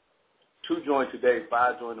join, 2 join today,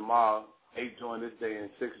 5 join tomorrow, 8 join this day, and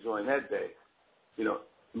 6 join that day,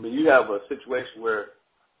 you have a situation where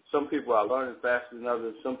some people are learning faster than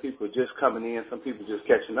others, some people are just coming in, some people are just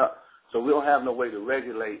catching up. So we don't have no way to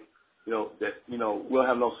regulate, we'll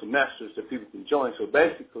have no semesters that people can join. So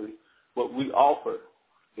basically what we offer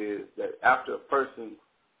is that after a person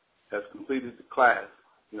has completed the class,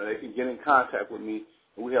 they can get in contact with me,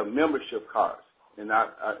 and we have membership cards. And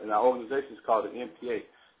our organization is called the NPA,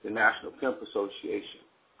 the National Pimp Association.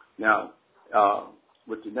 Now,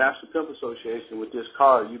 with the National Pimp Association, with this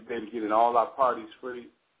card, you'll be able to get in all our parties free.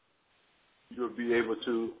 You'll be able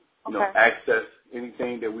to, access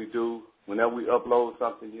anything that we do. Whenever we upload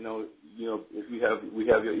something, if we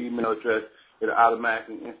have your email address, it'll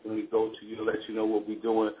automatically instantly go to you, let you know what we're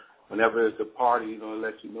doing. Whenever it's a party, it'll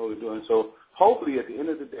let you know what we're doing. So hopefully at the end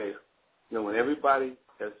of the day, when everybody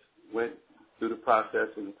has went through the process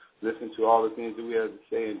and listened to all the things that we have to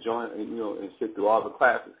say and join, and sit through all the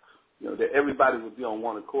classes, that everybody will be on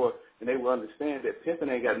one accord, and they will understand that pimping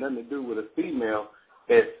ain't got nothing to do with a female,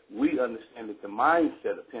 as we understand that the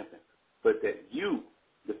mindset of pimping, but that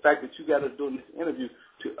the fact that you got us doing this interview,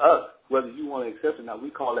 to us, whether you want to accept it or not, we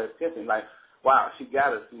call that pimping. Like, wow, she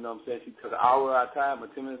got us, she took an hour of our time or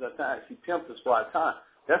 10 minutes of our time. She pimped us for our time.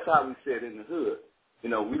 That's how we say it in the hood.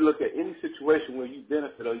 We look at any situation where you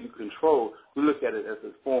benefit or you control, we look at it as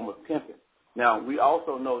a form of pimping. Now, we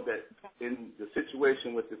also know that in the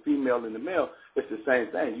situation with the female and the male, it's the same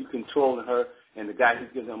thing. You controlling her, and the guy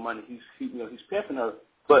who's giving her money, he's pimping her.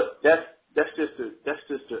 But that's just the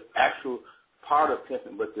actual part of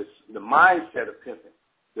pimping. But the mindset of pimping,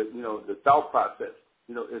 the thought process,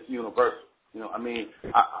 is universal. In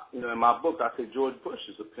my book, I say George Bush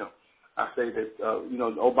is a pimp. I say that,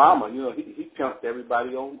 Obama, he pimped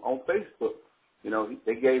everybody on Facebook.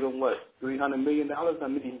 They gave him, $300 million? I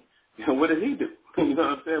mean, what did he do? You know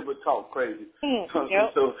what I'm saying? But talk crazy.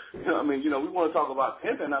 Yep. So, we want to talk about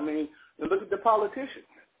pimping. Look at the politicians.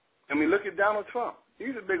 Look at Donald Trump.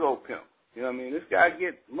 He's a big old pimp. This guy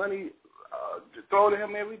gets money thrown at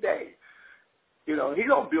him every day. He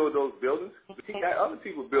don't build those buildings. He got other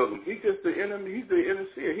people build them. He's just the enemy. He's the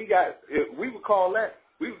interseer. We would call that,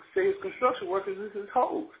 we would say his construction workers is his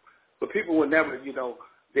hoes. But people would never,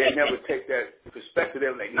 they'd never take that perspective.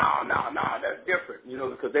 They're like, no, that's different,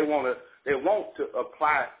 because they want to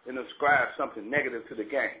apply and ascribe something negative to the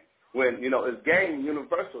game. When, it's game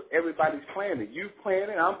universal. Everybody's playing it. You playing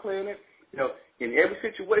it, I'm playing it. In every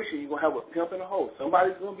situation, you're going to have a pimp and a hoe.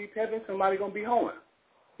 Somebody's going to be pimping, somebody's going to be hoeing.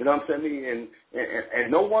 You know what I'm saying? And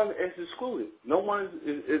no one is excluded. No one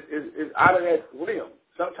is out of that realm.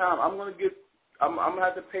 Sometimes I'm going to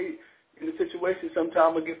have to pay in the situation. Sometimes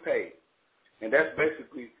I'm going to get paid. And that's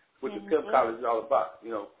basically what the Pimp College is all about.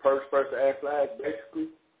 First to ask last, basically,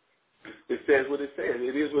 it says what it says.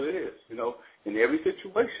 It is what it is, in every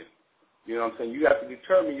situation. You know what I'm saying? You have to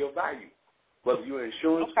determine your value, whether you're an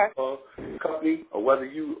insurance company or whether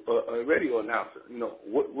you are a radio announcer.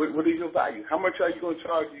 What is your value? How much are you going to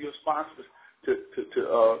charge your sponsors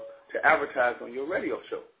to advertise on your radio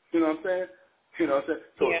show? You know what I'm saying?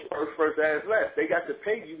 So first to ask last. They got to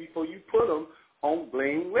pay you before you put them on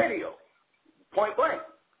Bling Radio. Point blank.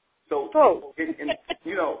 So, it's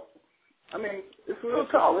real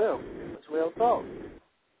talk. It's real talk.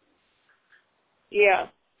 Yeah.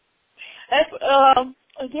 That's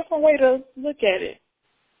a different way to look at it.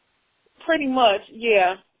 Pretty much,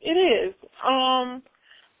 yeah. It is.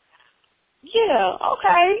 Yeah,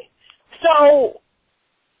 okay. So,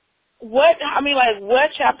 what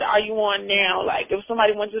chapter are you on now? Like, if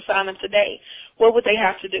somebody wants to sign up today, what would they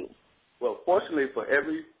have to do? Well, fortunately for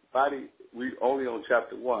everybody, we only on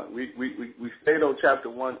chapter 1. We stayed on chapter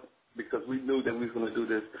 1 because we knew that we were going to do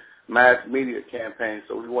this mass media campaign,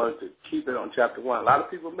 so we wanted to keep it on chapter 1. A lot of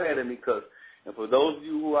people mad at me because And for those of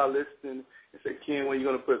you who are listening and say, Ken, when are you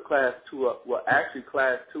going to put class 2 up? Well, actually,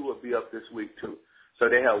 class 2 will be up this week, too. So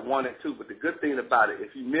they have 1 and 2. But the good thing about it,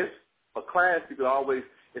 if you miss a class, you can always,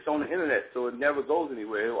 it's on the internet, so it never goes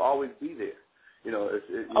anywhere. It will always be there.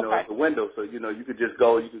 It's a window, so, you could just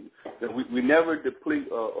go. We never deplete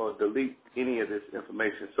or delete any of this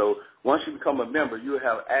information. So once you become a member, you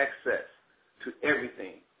have access to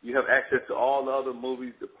everything. You have access to all the other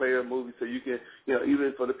movies, the player movies, so you can,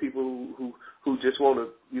 even for the people who just want to,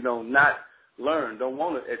 not learn, don't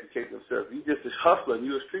want to educate themselves. You just a hustler,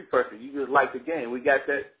 you're a street person. You just like the game. We got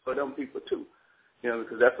that for them people too,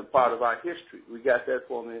 because that's a part of our history. We got that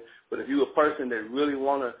for them. But if you're a person that really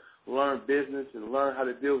want to learn business and learn how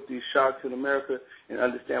to deal with these sharks in America and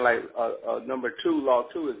understand, like number 2, law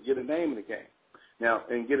 2 is get a name in the game. Now,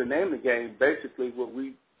 and get a name in the game, basically what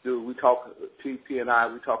we do, we talk, TP and I,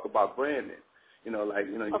 we talk about branding. You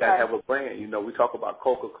got to have a brand. We talk about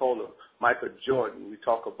Coca-Cola, Michael Jordan. We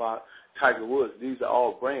talk about Tiger Woods. These are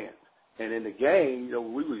all brands. And in the game,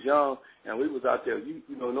 when we was young and we was out there,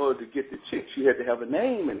 in order to get the chicks, you had to have a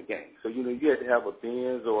name in the game. So, you had to have a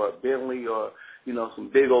Benz or a Bentley or, some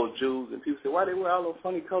big old jewels. And people say, why they wear all those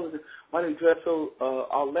funny colors? Why they dress so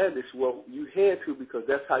outlandish? Well, you had to, because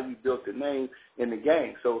that's how you built the name in the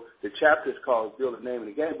game. So the chapter is called Build a Name in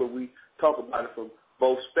the Game, but we talk about it from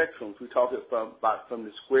both spectrums. We talk it from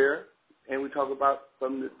the square, and we talk about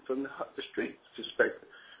from the street perspective.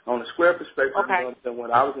 On the square perspective,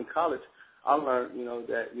 when I was in college, I learned,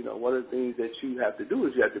 that one of the things that you have to do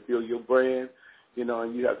is you have to build your brand,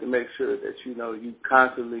 and you have to make sure that you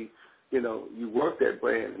constantly, you work that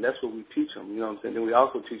brand, and that's what we teach them. Then we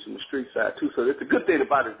also teach them the street side too. So it's a good thing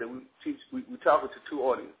about it that we talk to 2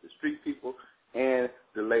 audiences: the street people and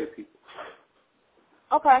the lay people.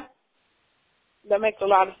 Okay. That makes a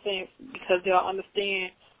lot of sense because they'll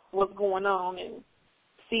understand what's going on and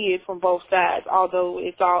see it from both sides, although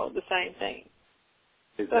it's all the same thing.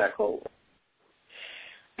 Exactly.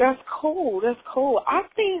 That's cool. I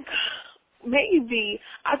think maybe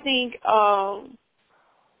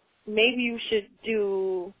you should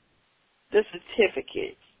do the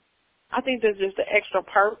certificates. I think there's just an extra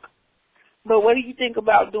perk. But what do you think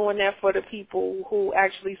about doing that for the people who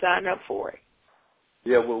actually sign up for it?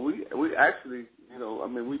 Yeah, well, we actually,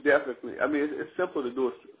 we definitely, it's simple to do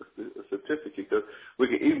a certificate because we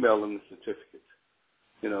can email them the certificates.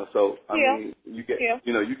 You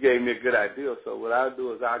gave me a good idea. So what I'll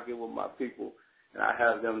do is I'll get with my people and I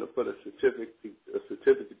have them to put a certificate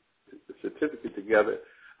together.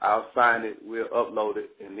 I'll sign it, we'll upload it,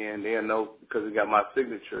 and then they'll know because it got my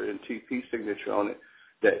signature and TP signature on it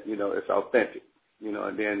that, it's authentic.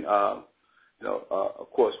 And then, of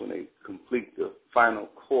course, when they complete the final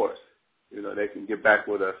course, they can get back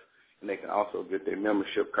with us and they can also get their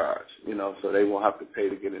membership cards, so they won't have to pay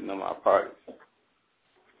to get in on our parties.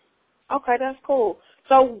 Okay, that's cool.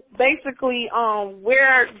 So basically,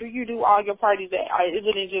 where do you do all your parties at? Is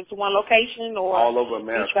it in just one location or all over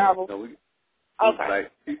America? You travel? Okay.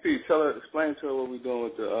 Like, TP, explain to her what we're doing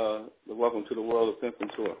with the Welcome to the World of Pimpin'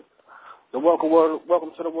 tour. The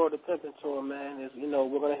Welcome to the World of Pimpin' tour, man, is,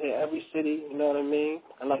 we're going to hit every city, you know what I mean?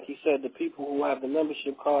 And like you said, the people who have the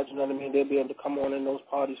membership cards, you know what I mean, they'll be able to come on in those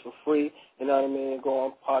parties for free, you know what I mean, and go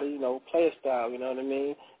on party, player style, you know what I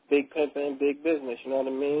mean? Big pimpin', big business, you know what I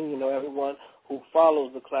mean? Everyone who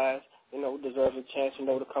follows the class, deserves a chance,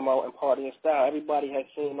 to come out and party in style. Everybody has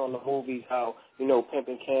seen on the movies how,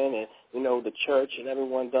 Pimpin' can and, the church and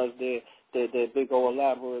everyone does their big old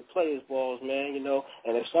elaborate players balls, man,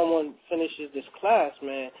 And if someone finishes this class,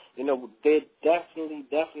 man, they definitely,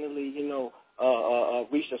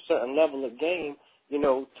 reach a certain level of game,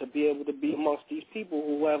 to be able to be amongst these people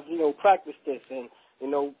who have, practiced this. And,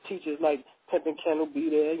 teachers like Pimpin' Ken will be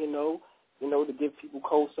there, to give people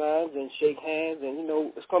cosigns and shake hands. And,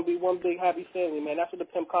 it's going to be one big happy family, man. That's what the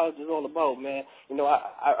Pimp College is all about, man.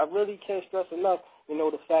 I really can't stress enough,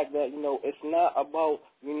 the fact that, it's not about,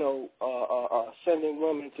 sending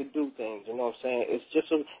women to do things, you know what I'm saying? It's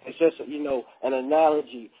just an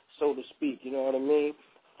analogy, so to speak, you know what I mean?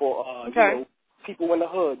 For, people in the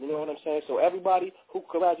hood, you know what I'm saying? So everybody who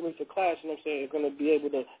graduates the class, you know what I'm saying, is going to be able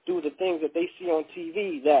to do the things that they see on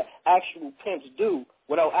TV that actual pimps do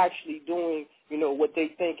without actually doing, what they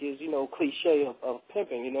think is, cliche of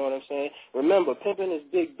pimping, you know what I'm saying? Remember, pimping is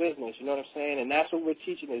big business, you know what I'm saying? And that's what we're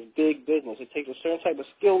teaching is big business. It takes a certain type of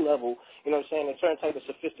skill level, you know what I'm saying, a certain type of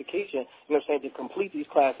sophistication, you know what I'm saying, to complete these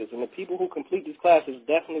classes. And the people who complete these classes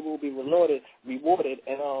definitely will be rewarded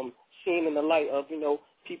and seen in the light of,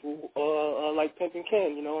 people like Pimpin'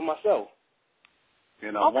 Ken, and myself.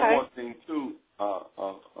 And one more thing, too,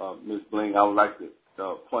 Ms. Bling, I would like to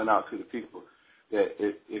point out to the people. that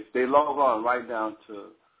if they log on right down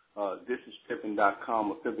to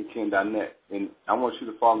thisispimpin.com or pimpinkin.net, and I want you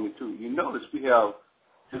to follow me too. You notice we have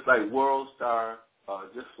just like World Star,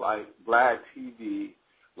 just like Black TV,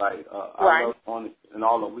 like I Love On It, and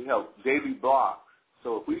all of. We have daily blogs.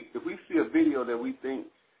 So if we see a video that we think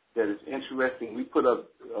that is interesting, we put up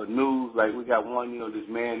news. Like we got one,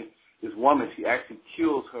 this woman, she actually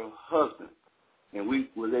kills her husband. And we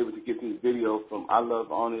was able to get this video from I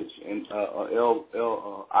Love On It and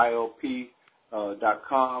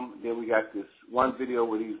ILP.com. Then we got this one video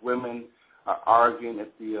where these women are arguing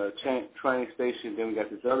at the train station. Then we got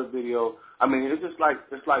this other video. I mean, it's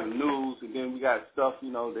like news. And then we got stuff,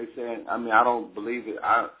 they saying, I mean, I don't believe it.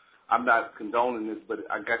 I'm not condoning this, but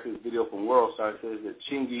I got this video from World Star. It says that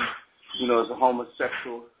Chingy, is a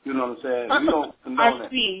homosexual. You know what I'm saying? We don't condone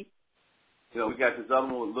that. We got this other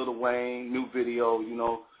one with Lil Wayne, new video,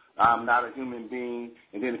 I'm not a human being.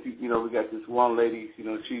 And then we got this one lady,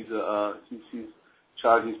 she's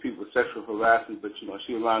charging these people with sexual harassment, but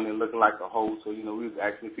she around there looking like a hoe. So we was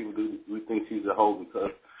asking people, do we think she's a hoe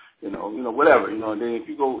because whatever, And then if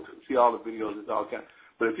you go see all the videos, it's all kind.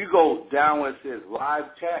 But if you go down where it says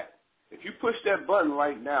live chat, if you push that button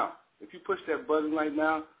right now,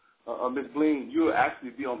 Ms. Bling, you'll actually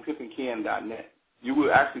be on pimpinkin.net. You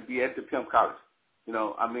will actually be at the Pimp College.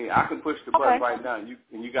 I can push the button right now, and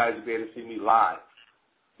you guys will be able to see me live.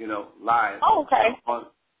 Live. Oh, okay.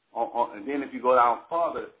 And then if you go down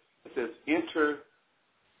farther, it says enter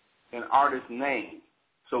an artist's name.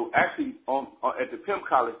 So actually, at the Pimp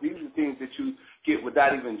College, these are the things that you get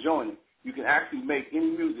without even joining. You can actually make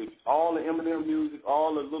any music, all the Eminem music,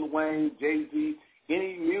 all the Lil Wayne, Jay-Z,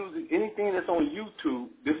 any music, anything that's on YouTube.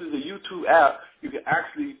 This is a YouTube app. You can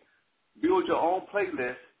actually build your own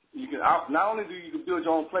playlist. You can not only do you can build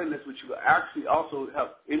your own playlist, but you can actually also have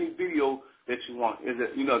any video that you want.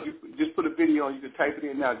 If you just put a video on, you can type it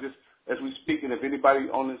in now. Just as we speak, and if anybody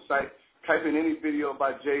on this site type in any video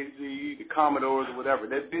by Jay-Z, the Commodores, or whatever,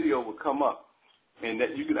 that video will come up, and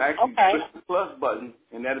that you can actually push the plus button,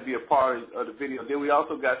 and that'll be a part of the video. Then we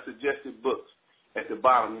also got suggested books at the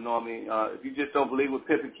bottom. If you just don't believe what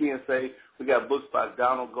Pimp and Ken say, we got books by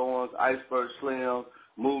Donald Goins, Iceberg Slim.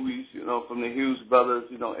 Movies, from the Hughes brothers,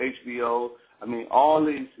 HBO. I mean, all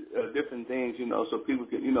these different things, so people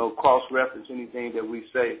can, cross-reference anything that we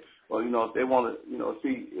say. Or, if they want to,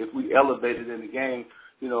 see if we elevated in the game,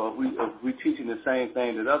 if we teaching the same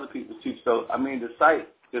thing that other people teach. So, I mean, the site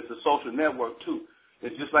is a social network, too.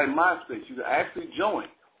 It's just like MySpace. You can actually join.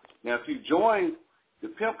 Now, if you join the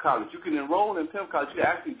Pimp College, you can enroll in Pimp College. You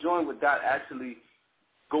can actually join without actually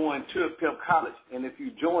going to a Pimp College. And if you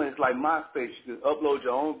join, it's like MySpace. You can upload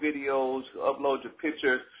your own videos, upload your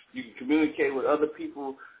pictures. You can communicate with other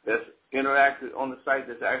people that's interacted on the site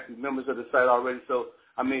that's actually members of the site already. So,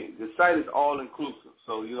 I mean, the site is all-inclusive.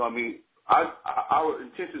 So, our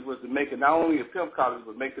intention was to make it not only a Pimp College,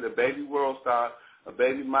 but make it a baby World Star, a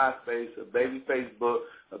baby MySpace, a baby Facebook,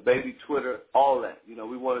 a baby Twitter, all that.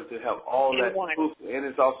 We wanted to have all that inclusive. And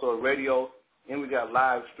it's also a radio. And we got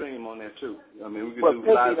live stream on there, too. I mean, we can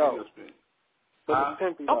do live video stream. But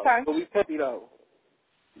we pimpy, though.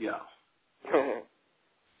 Yeah.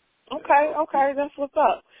 Okay, that's what's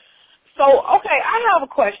up. So, I have a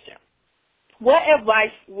question. What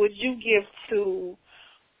advice would you give to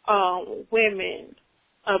women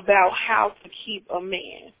about how to keep a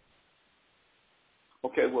man?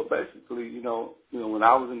 Okay, well, basically, when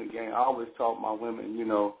I was in the game, I always taught my women,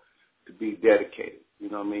 to be dedicated.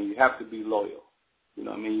 You have to be loyal.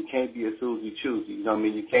 You can't be a Susie choosy.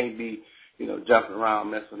 You can't be, jumping around,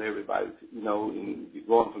 messing with everybody, and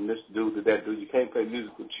going from this dude to that dude. You can't play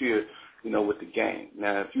musical cheer, with the game.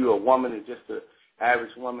 Now, if you're a woman and just an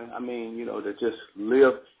average woman, that just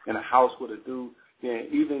live in a house with a dude, then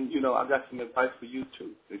even, I got some advice for you,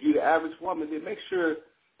 too. If you're the average woman, then make sure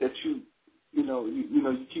that you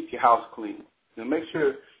keep your house clean. Make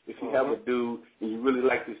sure if you have a dude and you really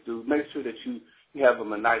like this dude, make sure that you have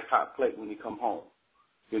him a nice hot plate when he come home,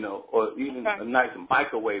 or even a nice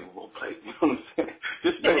microwavable plate. You know what I'm saying?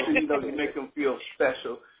 Just make sure you make him feel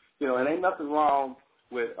special. And ain't nothing wrong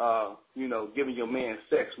with giving your man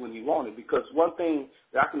sex when you want it, because one thing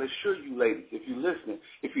that I can assure you, ladies, if you're listening,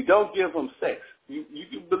 if you don't give him sex, you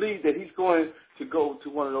can believe that he's going to go to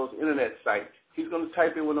one of those internet sites. He's going to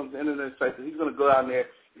type in one of those internet sites, and he's going to go out there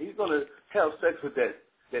and he's going to have sex with that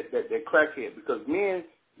crackhead, because men,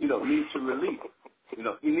 need to release.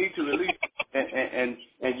 He needs to release, and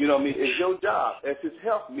it's your job. That's his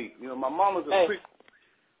health meet. My mama's a freak.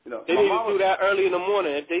 You know, they need to do that early in the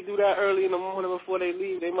morning. If they do that early in the morning before they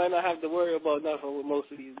leave, they might not have to worry about nothing with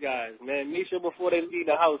most of these guys, man. Make sure before they leave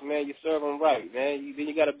the house, man, you serve them right, man. Then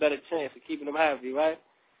you got a better chance of keeping them happy, right?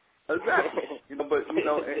 Exactly. You know, but you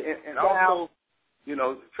know, and also, you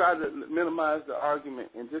know, try to minimize the argument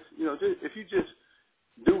and just, you know, if you just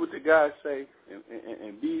do what the guys say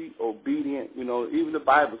and be obedient. You know, even the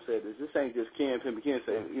Bible said this. This ain't just Pimp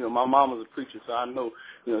say. You know, my mom was a preacher, so I know.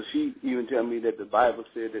 You know, she even tell me that the Bible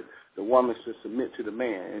said that the woman should submit to the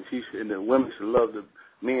man, and the women should love the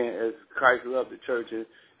men as Christ loved the church,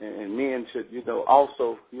 and men should, you know,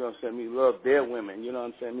 also, you know what I'm saying, love their women. You know what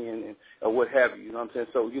I'm saying, and or what have you. You know what I'm saying.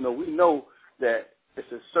 So, you know, we know that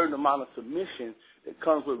it's a certain amount of submission that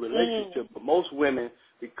comes with relationship, but most women,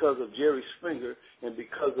 because of Jerry Springer and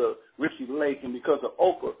because of Ricky Lake and because of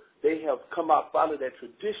Oprah, they have come out of that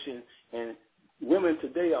tradition, and women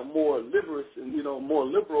today are more liberal and, you know, more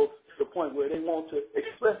liberal to the point where they want to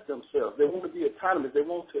express themselves. They want to be autonomous. They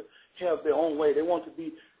want to have their own way. They want to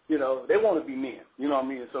be, you know, they want to be men, you know what I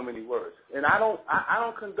mean, in so many words. And I don't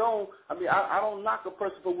condone, I don't knock a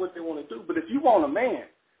person for what they want to do, but if you want a man,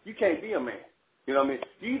 you can't be a man. You know what I mean?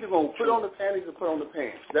 You either going to put on the panties or put on the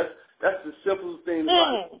pants. That's the simplest thing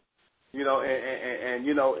about it. You know, and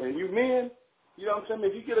you know, and you men, you know what I'm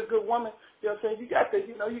saying? If you get a good woman, you know what I'm saying, you got to,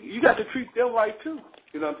 you know, you got to treat them right too.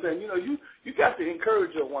 You know what I'm saying? You know, you got to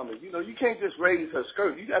encourage your woman. You know, you can't just raise her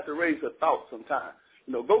skirt. You got to raise her thoughts sometimes.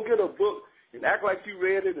 You know, go get a book and act like you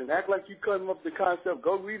read it and act like you cutting up the concept.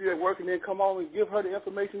 Go read it at work and then come on and give her the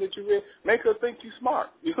information that you read. Make her think you smart.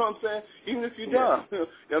 You know what I'm saying? Even if you're dumb.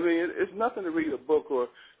 I mean, it's nothing to read a book or,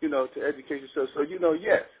 you know, to educate yourself. So, you know,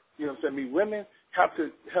 yes, you know what I'm saying? Women have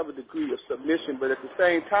to have a degree of submission, but at the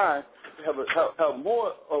same time, have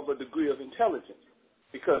more of a degree of intelligence,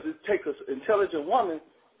 because it takes an intelligent woman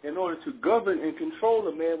in order to govern and control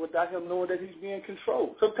a man without him knowing that he's being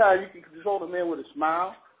controlled. Sometimes you can control a man with a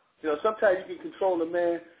smile. You know, sometimes you can control a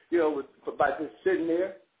man, you know, by just sitting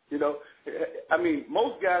there. You know, I mean,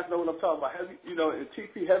 most guys know what I'm talking about. You know, in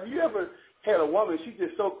TP, have you ever had a woman, she's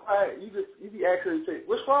just so quiet, you be asking her and say,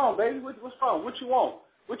 "What's wrong, baby? What's wrong? What you want?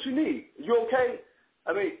 What you need? You okay?"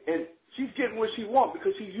 I mean, and she's getting what she wants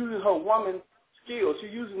because she's using her woman skills.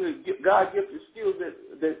 She's using the God-gifted skills that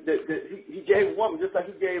he gave a woman, just like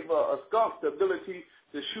he gave a skunk the ability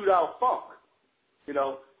to shoot out funk. You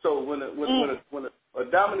know, so when a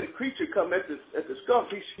dominant creature come at the skunk,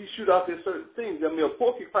 he shoot out these certain things. I mean, a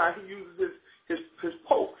porcupine, he uses his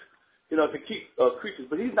pokes, you know, to keep creatures.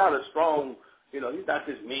 But he's not a strong, you know, he's not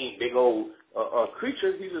this mean, big old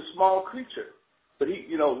creature. He's a small creature. But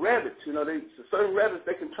you know, rabbits, you know, certain rabbits,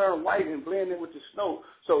 they can turn white and blend in with the snow.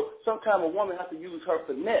 So sometimes a woman has to use her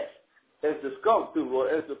finesse, as the skunk do, or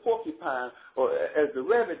as the porcupine, or as the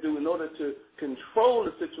rabbit do, in order to control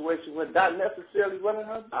the situation without necessarily running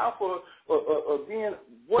her mouth or being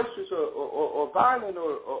boisterous or violent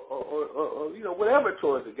or you know, whatever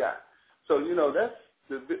towards the guy. So, you know, that's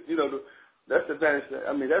the advantage.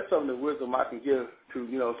 I mean, that's some of the wisdom I can give to,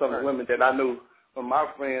 you know, some of the women that I knew from my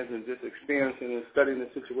friends and just experiencing and studying the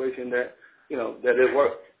situation, that, you know, that it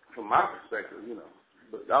worked from my perspective, you know.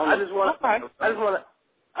 But I just want to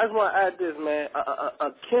add this, man.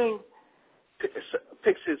 A king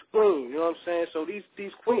picks his queen. You know what I'm saying? So these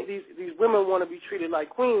women want to be treated like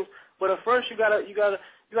queens, but at first you gotta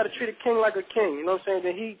treat a king like a king. You know what I'm saying?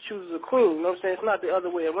 Then he chooses a queen. You know what I'm saying? It's not the other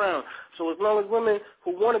way around. So as long as women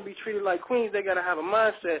who want to be treated like queens, they gotta have a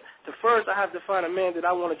mindset to first, I have to find a man that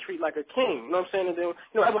I want to treat like a king. You know what I'm saying? And then,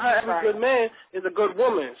 you know, every good man is a good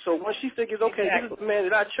woman. So when she figures, okay, this is the man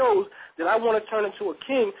that I chose, that I want to turn into a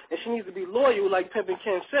king, and she needs to be loyal, like Pimpin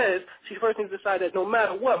says, she first needs to decide that no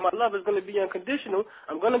matter what, my love is going to be unconditional.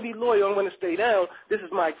 I'm going to be loyal. I'm going to stay down. This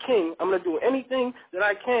is my king. I'm going to do anything that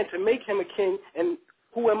I can to make him a king, and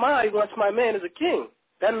who am I once my man is a king?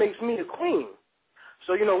 That makes me a queen.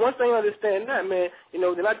 So, you know, once they understand that, man, you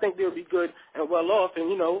know, then I think they'll be good and well off. And,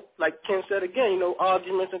 you know, like Ken said again, you know,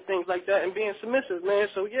 arguments and things like that and being submissive, man.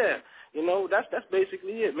 So, yeah, you know, that's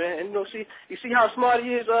basically it, man. And, you know, you see how smart he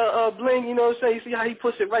is, Bling, you know what I'm saying? You see how he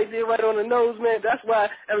puts it right there, right on the nose, man? That's why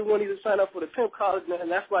everyone needs to sign up for the Pimp College, man.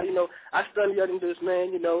 And that's why, you know, I study under this,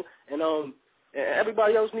 man, you know, and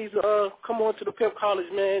everybody else needs to come on to the Pimp College,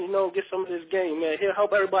 man, you know, get some of this game, man. He'll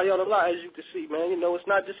help everybody out a lot, as you can see, man. You know, it's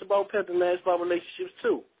not just about pimping, man. It's about relationships,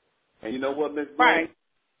 too. And you know what, Ms. Green?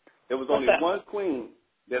 There was only one queen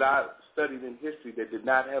that I studied in history that did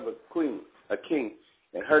not have a king,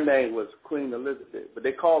 and her name was Queen Elizabeth. But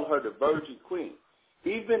they called her the Virgin Queen.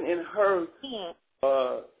 Even in her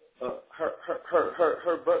her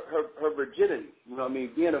virginity, you know what I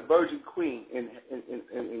mean, being a virgin queen and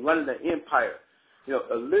running an empire,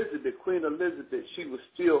 Elizabeth, Queen Elizabeth, she was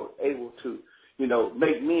still able to,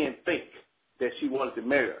 make men think that she wanted to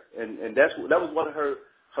marry her. And that was one of her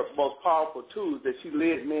most powerful tools, that she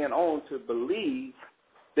led men on to believe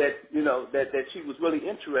that, that she was really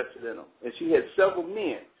interested in them. And she had several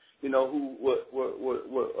men, who were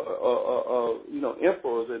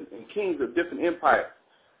emperors and kings of different empires,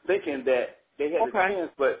 thinking that they had a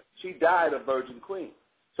chance, but she died a virgin queen.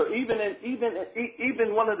 So even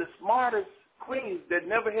one of the smartest queens that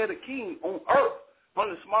never had a king on earth, one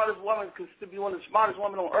of the smartest women, considered to be one of the smartest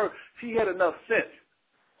women on earth, she had enough sense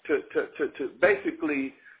to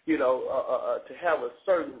basically, to have a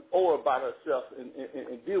certain aura about herself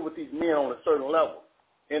and deal with these men on a certain level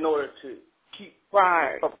in order to keep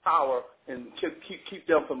her power and keep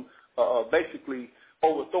them from basically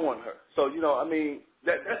overthrowing her. So,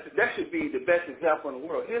 that should be the best example in the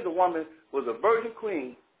world. Here's a woman was a virgin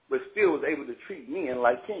queen, but still was able to treat men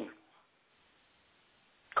like kings.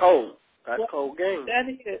 Cold. That's cold game. That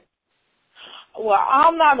is. Well,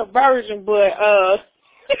 I'm not a virgin, but that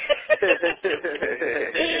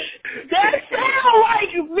sounds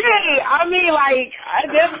like me. I mean, like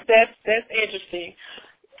that's interesting.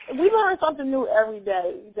 We learn something new every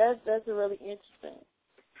day. That's really interesting.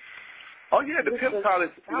 Oh yeah, the Pimp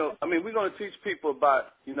College. We're going to teach people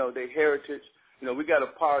about their heritage. We got a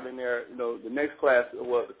part in there. The next class,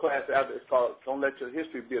 the class after, it's called "Don't Let Your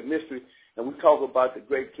History Be a Mystery," and we talk about the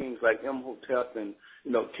great kings like Imhotep and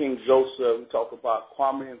King Joseph. We talk about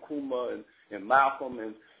Kwame Nkrumah and Malcolm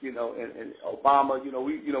and and Obama.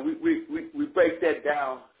 We break that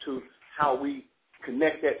down to how we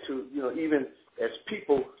connect that to even as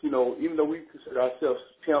people. Even though we consider ourselves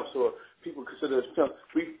pimps or people consider us pimps,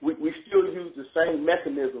 we still use the same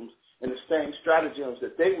mechanisms and the same stratagems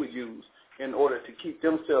that they would use in order to keep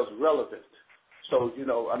themselves relevant. So,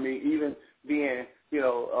 even being,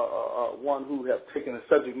 one who have taken a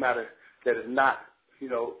subject matter that is not,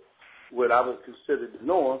 what I would consider the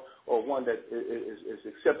norm or one that is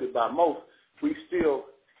accepted by most, we still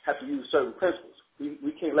have to use certain principles.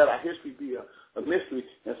 We can't let our history be a mystery.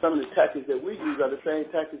 And some of the tactics that we use are the same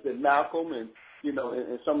tactics that Malcolm and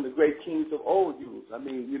some of the great kings of old used.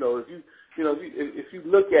 If you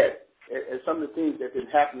look at some of the things that have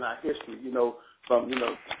happened in our history, from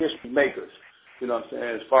history makers,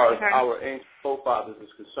 as far as our ancient forefathers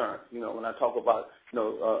is concerned. When I talk about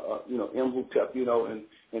Imhotep,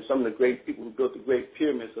 and some of the great people who built the great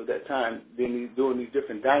pyramids of that time, during these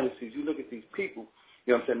different dynasties, you look at these people,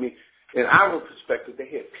 in our perspective, they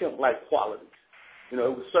had pimp-like qualities. It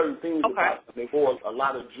was certain things about them. They wore a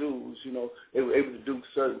lot of jewels, they were able to do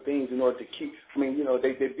certain things in order to keep,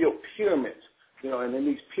 they built pyramids, and in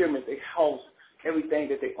these pyramids they housed everything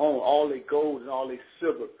that they own, all their gold and all their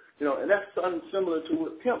silver, and that's something similar to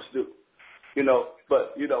what pimps do,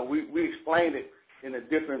 but, we explain it in a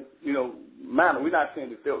different, manner. We're not saying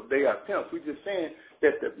that they are pimps. We're just saying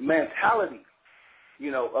that the mentality,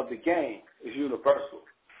 of the game is universal,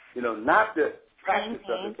 not the practice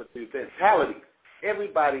of it, but the mentality.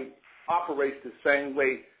 Everybody operates the same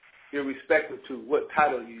way, irrespective to what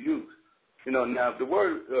title you use. Now if the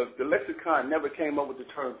word, the lexicon never came up with the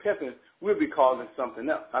term pimping, we'd be calling it something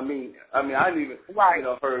else. I even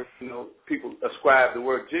heard people ascribe the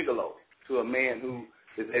word gigolo to a man who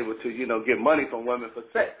is able to get money from women for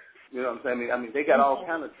sex. You know what I'm saying? They got all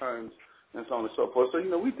kind of terms and so on and so forth. So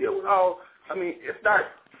we deal with all. It's not.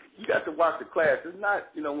 You got to watch the class. It's not.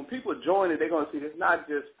 When people join it, they're gonna see it's not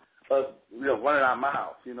just us, running our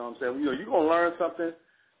mouths. You know what I'm saying? You're gonna learn something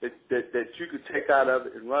that you could take out of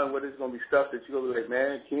it and run with it. It's gonna be stuff that you're gonna be like,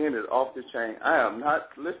 man, Ken is off the chain. I am not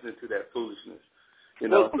listening to that foolishness.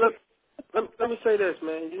 Well, let me say this,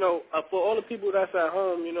 man. For all the people that's at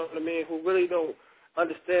home, who really don't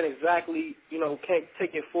understand exactly, can't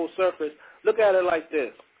take it full surface. Look at it like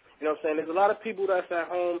this. You know what I'm saying? There's a lot of people that's at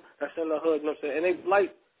home, that's in the hood, you know what I'm saying, and they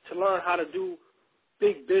like to learn how to do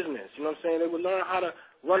big business. You know what I'm saying? They would learn how to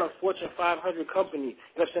run a Fortune 500 company.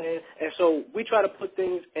 You know what I'm saying? And so we try to put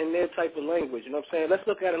things in their type of language. You know what I'm saying? Let's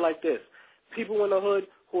look at it like this. People in the hood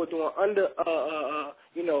who are doing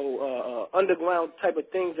underground type of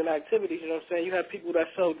things and activities, you know what I'm saying? You have people that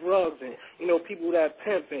sell drugs and, people that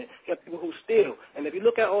pimp and you have people who steal. And if you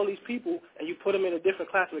look at all these people and you put them in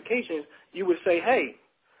different classifications, you would say, hey,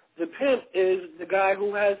 the pimp is the guy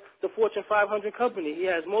who has the Fortune 500 company. He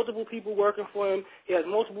has multiple people working for him. He has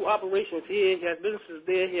multiple operations here. He has businesses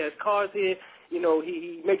there. He has cars here.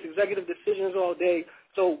 He makes executive decisions all day.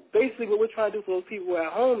 So basically what we're trying to do for those people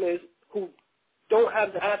at home is who don't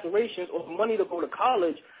have the aspirations or money to go to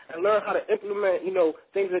college and learn how to implement,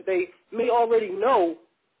 things that they may already know,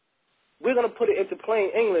 we're going to put it into plain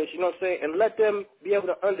English, you know what I'm saying, and let them be able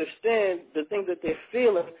to understand the things that they're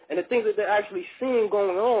feeling and the things that they're actually seeing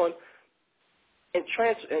going on and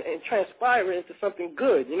transpire it into something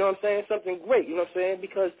good, you know what I'm saying, something great, you know what I'm saying,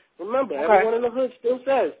 because remember, everyone in the hood still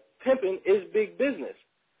says pimping is big business,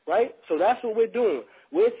 right? So that's what we're doing.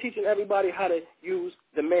 We're teaching everybody how to use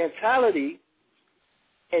the mentality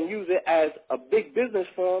and use it as a big business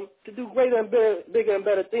form to do greater and bigger and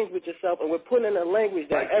better things with yourself, and we're putting in a language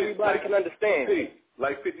that everybody can understand.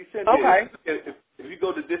 Like 50 Cent did. If you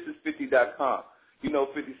go to thisis50.com, you know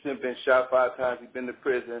 50 Cent been shot 5 times, he's been to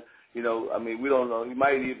prison. You know, I mean, we don't know. He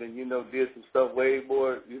might even, did some stuff way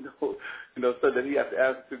more, stuff that he has to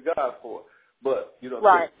answer to God for. But,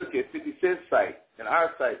 look at 50 Cent's site and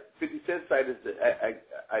our site. 50 Cent's site is the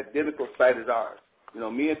identical site as ours.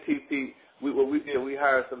 Me and TP, what we did, we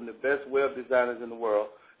hired some of the best web designers in the world.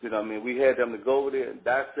 We had them to go over there and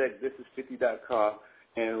dissect thisis50.com,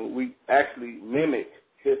 and we actually mimic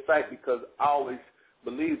his site because I always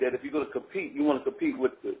believe that if you're going to compete, you want to compete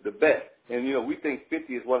with the best. And, we think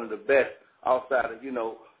 50 is one of the best outside of,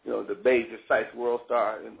 the major sites, World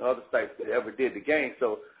Star, and other sites that ever did the game.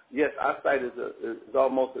 So, yes, our site is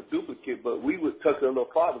almost a duplicate, but we would touch it a little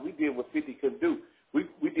farther. We did what 50 couldn't do.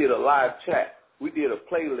 We did a live chat. We did a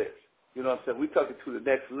playlist. You know what I'm saying? We took it to the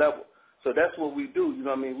next level. So that's what we do. You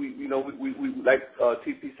know what I mean? We like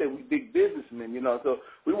TP said, we big businessmen. So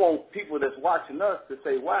we want people that's watching us to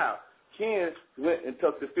say, wow, Ken went and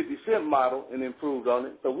took the 50 Cent model and improved on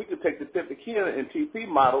it. So we could take the Pimpin Ken and TP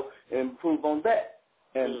model and improve on that.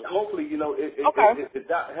 And hopefully, it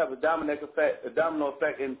have a domino effect.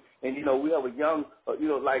 And we have a young,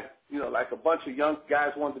 like a bunch of young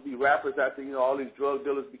guys wanted to be rappers after, all these drug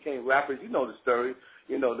dealers became rappers. You know the story.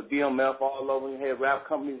 The BMF all over, had rap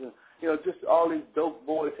companies and, just all these dope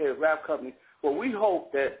boys had rap companies. Well, we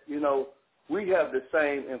hope that, we have the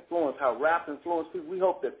same influence, how rap influenced people. We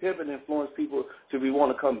hope that Pimpin influenced people to want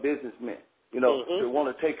to become businessmen, to want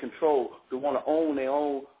to take control, to want to own their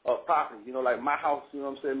own property. Like my house, you know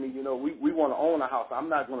what I'm saying? We want to own a house. I'm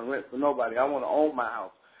not going to rent for nobody. I want to own my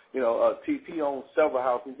house. TP owns several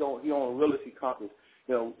houses. He owns a real estate company.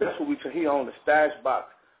 That's what he owns a stash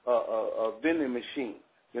box, a vending machine.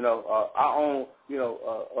 I own,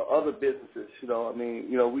 other businesses, we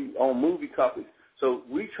own movie companies. So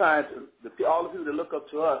we try to, all the people that look up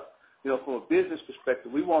to us, from a business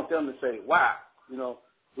perspective, we want them to say, wow,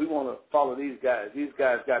 we want to follow these guys. These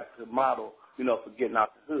guys got the model, for getting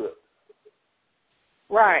out the hood.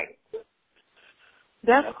 Right.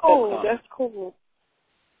 That's cool. That's cool.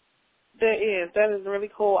 That is really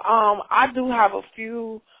cool. I do have a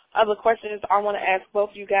few other questions I want to ask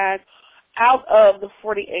both of you guys. Out of the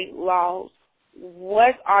 48 laws,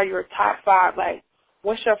 what are your top 5? Like,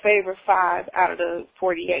 what's your favorite 5 out of the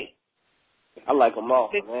 48? I like them all,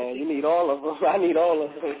 man. You need all of them. I need all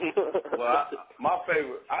of them. Well, my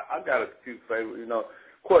favorite, I got a few favorites. Of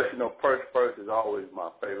course, first is always my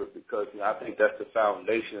favorite because I think that's the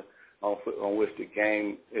foundation on which the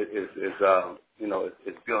game is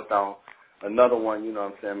it's built on. Another one,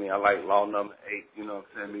 I like law number 8.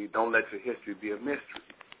 Don't let your history be a mystery.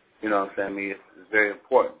 It's very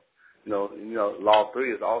important. Law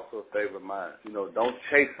 3 is also a favorite of mine. Don't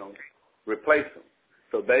chase them, replace them.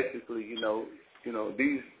 So basically,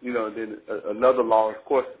 these, then another law, of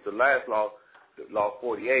course, is the last law, law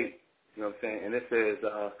 48, and it says,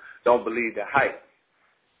 don't believe the hype.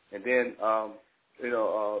 And then,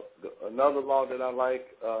 another law that I like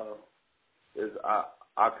is,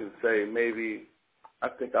 I could say maybe, I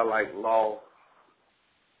think I like law,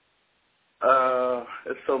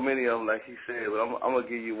 there's so many of them, like he said, but I'm going to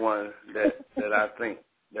give you one that I think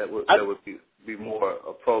that would be more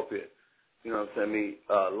appropriate. Law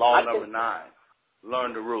number 9,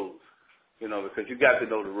 learn the rules, because you got to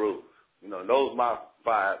know the rules. Those my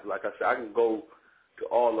 5. Like I said, I can go to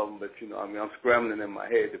all of them, but, I'm scrambling in my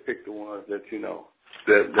head to pick the ones that,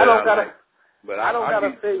 that I like. But I don't got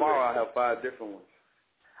a favorite. Tomorrow I have 5 different ones.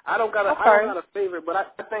 I don't got a favorite, but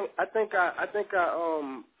I think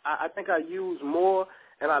I use more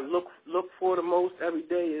and I look for the most every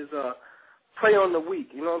day is pray on the weak,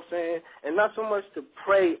 you know what I'm saying? And not so much to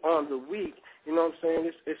pray on the weak, you know what I'm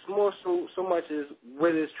saying? It's more so much as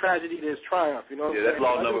where there's tragedy, there's triumph, you know what I'm saying? Yeah, that's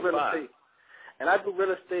law number 5. And I do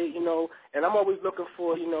real estate, and I'm always looking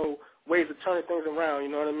for, ways of turning things around, you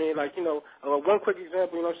know what I mean? Like, one quick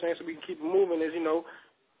example, you know what I'm saying, so we can keep it moving is,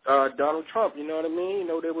 Donald Trump, you know what I mean?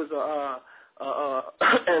 There was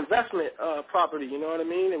an investment property, you know what I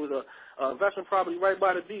mean? It was a investment property right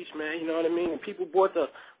by the beach, man, you know what I mean? And people bought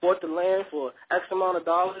the land for X amount of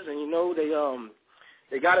dollars, and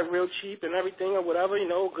they got it real cheap and everything or whatever,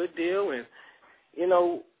 good deal, and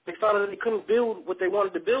they found out that they couldn't build what they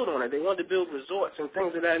wanted to build on it. They wanted to build resorts and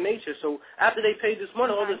things of that nature. So after they paid this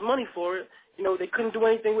money, all this money for it, they couldn't do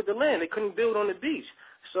anything with the land. They couldn't build on the beach.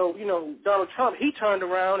 So, Donald Trump, he turned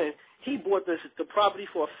around and he bought the property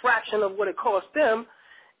for a fraction of what it cost them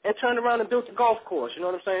and turned around and built a golf course, you know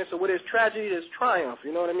what I'm saying? So where there's tragedy, there's triumph,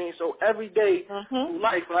 you know what I mean? So every day in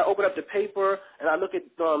life, when I open up the paper and I look at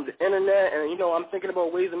the internet and, I'm thinking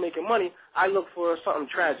about ways of making money, I look for something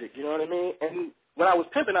tragic, you know what I mean? And when I was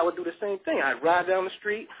pimping, I would do the same thing. I'd ride down the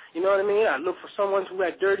street, you know what I mean? I'd look for someone who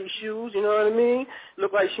had dirty shoes, you know what I mean?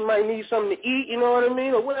 Look like she might need something to eat, you know what I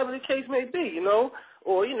mean? Or whatever the case may be,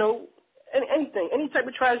 or, anything, any type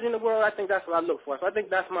of tragedy in the world, I think that's what I look for. So I think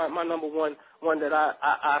that's my number one that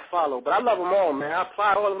I follow. But I love them all, man. I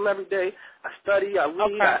apply all of them every day. I study, I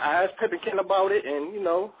read, I ask Pimp and Ken about it, and,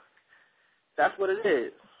 that's what it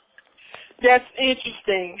is. That's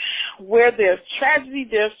interesting. Where there's tragedy,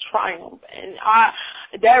 there's triumph. And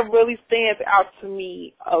that really stands out to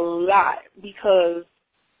me a lot because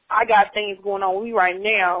I got things going on with me right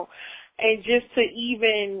now. And just to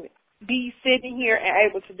even be sitting here and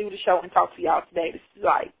able to do the show and talk to y'all today, this is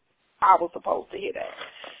like I was supposed to hear that.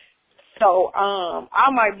 So I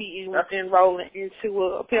might be enrolling into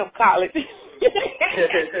a Pimp college. But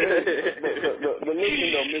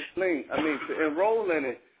listen though, Miss Bling, to enroll in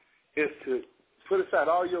it is to put aside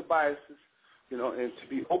all your biases, and to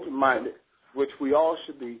be open-minded, which we all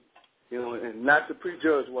should be, and not to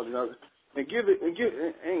prejudge one another, and give it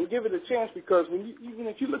a chance because even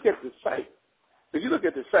if you look at the site,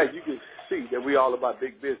 you can see that we're all about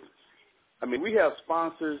big business. We have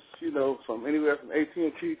sponsors, from anywhere from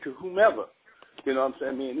AT&T to whomever. You know what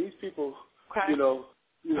I'm saying? These people, they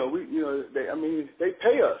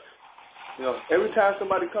pay us. Every time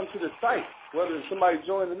somebody comes to the site, whether somebody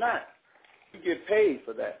joins or not, we get paid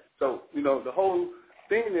for that. So, the whole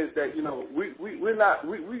thing is that, we're not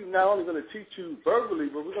only going to teach you verbally,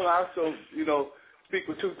 but we're going to also, speak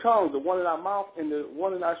with two tongues, the one in our mouth and the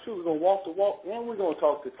one in our shoe. We're going to walk the walk and we're going to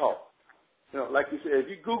talk the talk. Like you said, if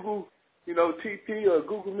you Google, TP or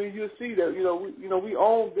Google me, you'll see that, we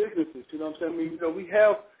own businesses, you know what I'm saying? We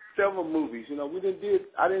have several movies, me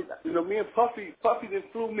and Puffy done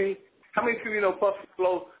flew me. How many people Puffy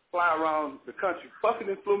fly around the country? Puffy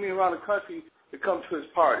done flew me around the country to come to his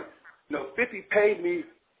party. 50 paid me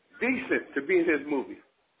decent to be in his movie.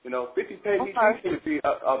 50 paid me decent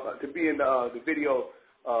to be in the video,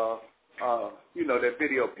 that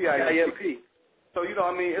video, PIMP. So,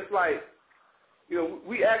 it's like,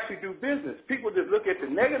 we actually do business. People just look at the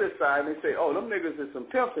negative side and they say, oh, them niggas is some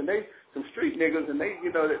pimps and they some street niggas and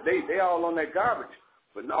they all on that garbage.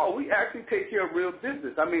 But no, we actually take care of real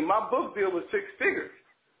business. My book deal was 6 figures.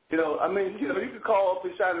 You could call up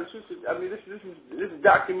and shout and shoot. This is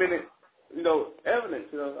documented, evidence.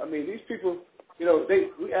 These people,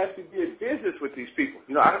 we actually did business with these people.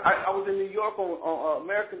 I was in New York on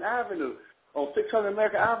American Avenue, on 600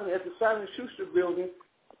 American Avenue at the Simon Schuster building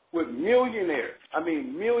with millionaires.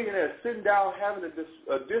 Millionaires sitting down having a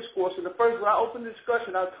discourse. And the first, when I opened the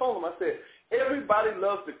discussion, I told them, I said, everybody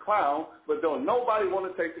loves the clown, but don't nobody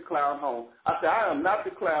want to take the clown home. I said, I am not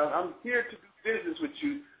the clown. I'm here to do business with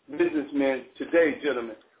you, businessmen, today,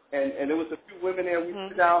 gentlemen. And there was a few women there. We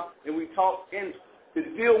sit down and we talked, and the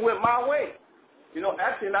deal went my way.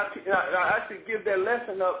 Actually, I actually give that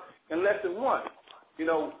lesson up in lesson 1.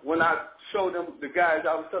 When I showed them the guys,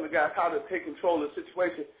 I was telling the guys how to take control of the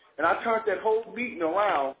situation, and I turned that whole meeting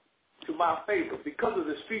around to my favor because of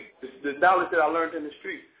the street, the knowledge that I learned in the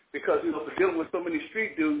street. Because, for dealing with so many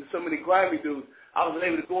street dudes, so many grimy dudes, I was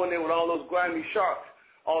able to go in there with all those grimy sharks,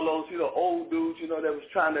 all those, old dudes, that was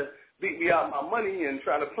trying to beat me out of my money and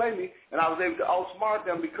trying to play me, and I was able to outsmart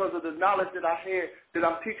them because of the knowledge that I had that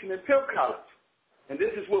I'm teaching in Pimp College. And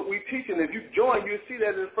this is what we teach, and if you join, you'll see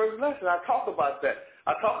that in the first lesson. I talk about that.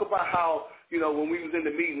 I talk about how, when we was in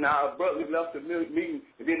the meeting, I abruptly left the meeting,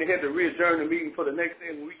 and then they had to re-adjourn the meeting for the next day,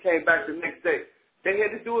 and when we came back the next day, they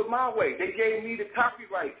had to do it my way. They gave me the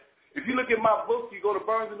copyrights. If you look at my book, you go to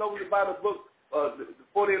Barnes & Noble to buy the book, the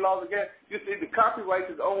 48 Laws of Gas, you see the copyright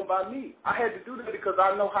is owned by me. I had to do that because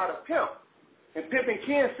I know how to pimp. And pimping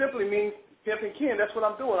Ken simply means pimping Ken. That's what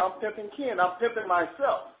I'm doing. I'm pimping Ken. I'm pimping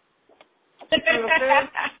myself. You know what I'm saying?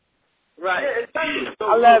 Right. Yeah, exactly.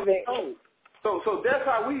 I love it. So that's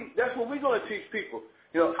what we're going to teach people.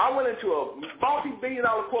 I went into a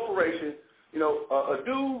multi-billion-dollar corporation, a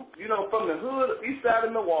dude, from the hood, east side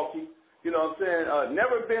of Milwaukee,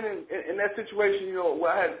 never been in that situation,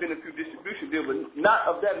 where I had been in a few distribution deals, but not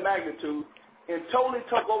of that magnitude, and totally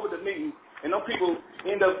took over the meeting, and those people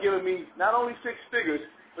end up giving me not only 6 figures,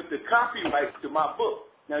 but the copyright to my book.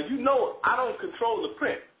 Now, I don't control the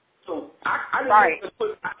print. So I Right.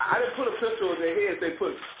 I didn't put a pistol in their head. They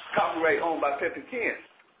put copyright owned by Pimpin Ken,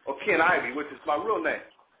 or Ken Ivy, which is my real name.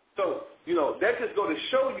 So, that just going to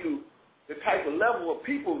show you the type of level of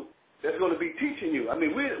people that's going to be teaching you. I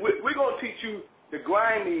mean, we're going to teach you the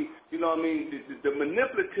grimy, the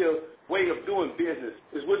manipulative way of doing business,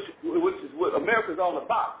 which is what America's all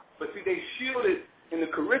about. But see, they shield it in the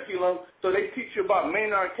curriculum, so they teach you about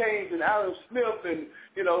Maynard Keynes and Adam Smith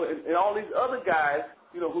and all these other guys,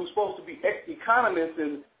 who's supposed to be economists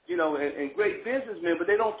and great businessmen, but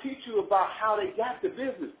they don't teach you about how they got the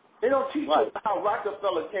business. They don't teach you about how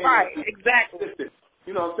Rockefeller came. Right, exactly.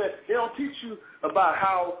 You know what I'm saying? They don't teach you about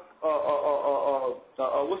how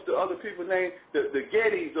what's the other people's name? The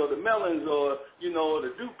Gettys or the Mellons or the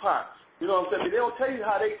DuPonts. You know what I'm saying? But they don't tell you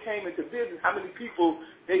how they came into business, how many people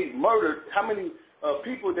they murdered, how many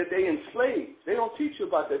people that they enslaved. They don't teach you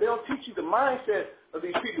about that. They don't teach you the mindset of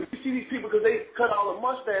these people. You see these people because they cut all the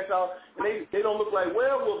mustache off and they don't look like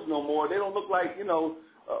werewolves no more. They don't look like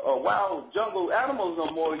wild jungle animals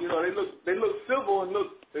no more. They look civil and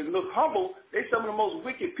they look humble. They're some of the most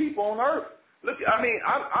wicked people on earth. Look, I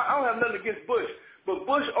don't have nothing against Bush, but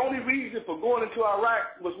Bush's only reason for going into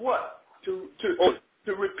Iraq was what?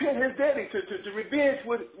 To repent his daddy, to revenge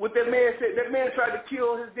what that man said. That man tried to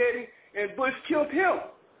kill his daddy, and Bush killed him.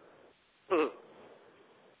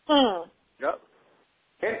 Yep.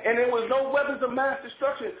 And there was no weapons of mass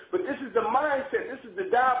destruction, but this is the mindset. This is the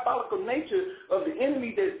diabolical nature of the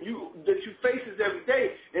enemy that you faces every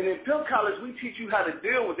day. And in Pimp College, we teach you how to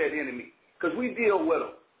deal with that enemy because we deal with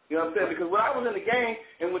them. You know what I'm saying? Because when I was in the game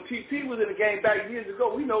and when TP was in the game back years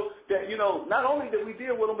ago, we know that, not only did we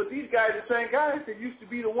deal with them, but these guys, the same guys that used to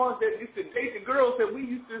be the ones that used to date the girls that we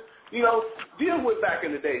used to, deal with back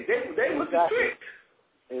in the day. They was the trick.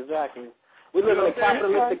 Exactly. We live in a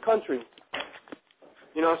capitalistic country.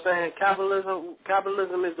 You know what I'm saying?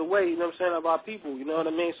 Capitalism is the way, you know what I'm saying, of our people, you know what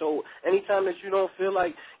I mean? So anytime that you don't feel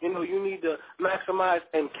like, you need to maximize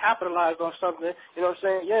and capitalize on something, you know what I'm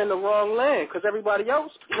saying, you're in the wrong land because everybody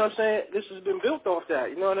else, you know what I'm saying, this has been built off that,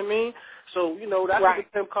 you know what I mean? So, that's what the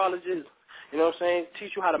Pimp College is. You know what I'm saying?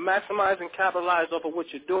 Teach you how to maximize and capitalize off of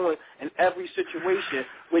what you're doing in every situation,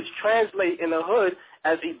 which translate in the hood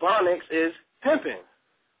as Ebonics is pimping.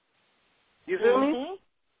 You feel me?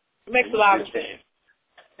 Makes a lot of sense.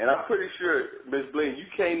 And I'm pretty sure, Ms. Bling, you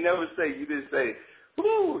can't never say, you didn't say,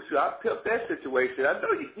 ooh, so I pimped that situation. I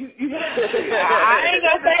know you had to say it. I ain't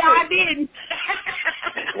going to say I didn't.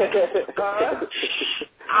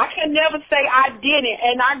 I can never say I didn't.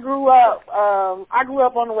 And I grew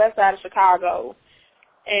up on the west side of Chicago.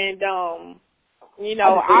 And,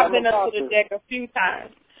 I've been up to the deck a few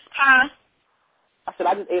times. Huh? I said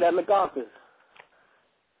I just ate at McDonald's.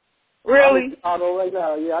 Really? I'm in Chicago right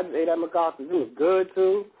now. Yeah, I just ate at McDonald's. It was good,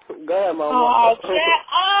 too. Go ahead, Mama. Oh, shut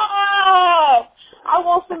up. I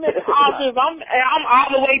want some McDonald's. I'm all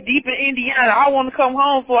the way deep in Indiana. I want to come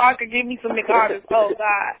home so I could get me some McDonald's. Oh,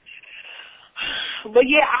 God. But,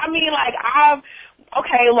 yeah, I mean,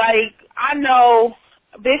 I know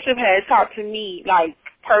Bishop had talked to me,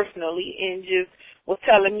 personally, and just was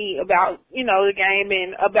telling me about, the game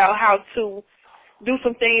and about how to do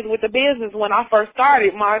some things with the business when I first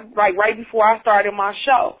started right before I started my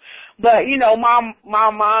show. But,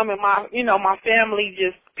 my mom and my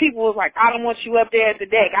family people was like, I don't want you up there at the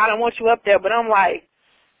deck. I don't want you up there. But I'm like,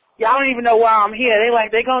 y'all don't even know why I'm here.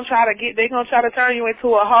 They're going to try to turn you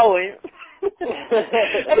into a hoe. And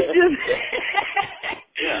it's just,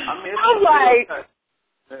 yeah, I mean, I'm like,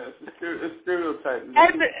 it's a stereotype.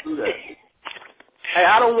 Do that. Hey,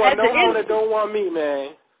 I don't want no one that don't want me,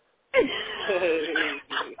 man.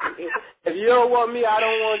 If you don't want me, I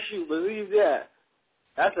don't want you. Believe that.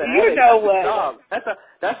 That's a headache. That's a job.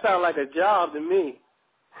 That sounds like a job to me.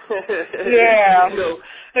 Yeah.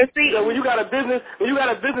 When you got a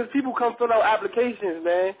business, people come fill out applications,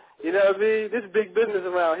 man. You know what I mean? This is big business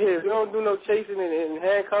around here. We don't do no chasing and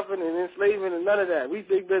handcuffing and enslaving and none of that. We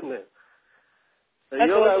big business. So you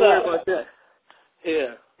don't got to worry about that.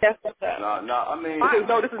 Yeah. That's what's up. No, I mean,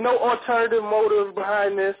 this is no alternative motive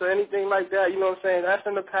behind this or anything like that. You know what I'm saying? That's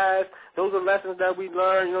in the past. Those are lessons that we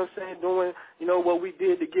learned. You know what I'm saying? Doing, what we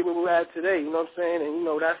did to get what we had today. You know what I'm saying?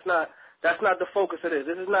 And that's not the focus of this.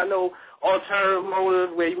 This is not no alternative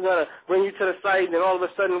motive where you're gonna bring you to the site and all of a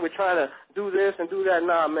sudden we're trying to do this and do that.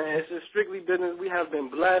 Nah, man. It's just strictly business. We have been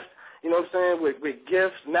blessed. You know what I'm saying, with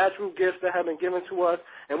gifts, natural gifts that have been given to us,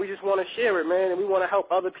 and we just want to share it, man, and we want to help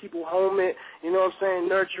other people home it, you know what I'm saying,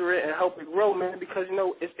 nurture it and help it grow, man, because,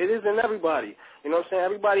 it is in everybody. You know what I'm saying?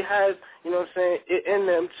 Everybody has, you know what I'm saying, it in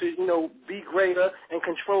them to, be greater and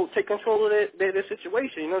take control of their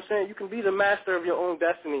situation. You know what I'm saying? You can be the master of your own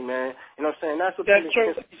destiny, man. You know what I'm saying? That's what Pimp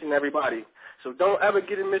is teaching everybody. So don't ever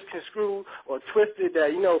get it misconstrued or twisted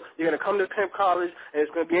that, you're going to come to Pimp College and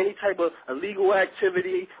it's going to be any type of illegal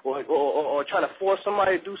activity or trying to force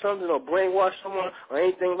somebody to do something or brainwash someone or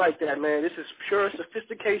anything like that, man. This is pure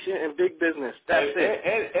sophistication and big business. That's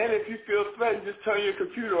it. And if you feel threatened, just turn your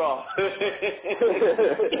computer off.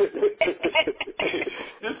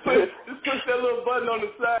 Just push that little button on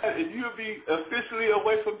the side and you'll be officially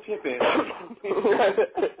away from tipping.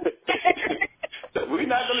 We're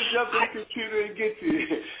not going to jump in the computer and get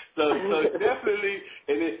you. So definitely,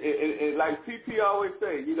 and like PP always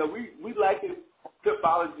say, we liken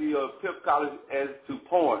Pimpology or Pimp College as to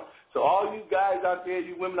porn. So all you guys out there,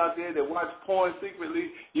 you women out there that watch porn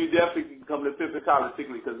secretly, you definitely can come to Pimp College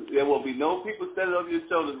secretly because there will be no people standing over your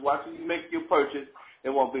shoulders watching you make your purchase.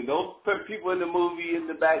 There won't be no people in the movie in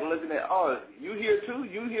the back looking at, oh, you here too?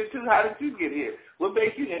 How did you get here? What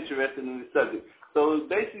makes you interested in the subject? So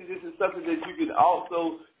basically this is something that you can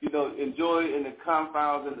also, enjoy in the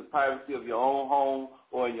confounds and the privacy of your own home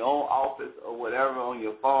or in your own office or whatever, on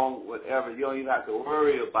your phone, whatever. You don't even have to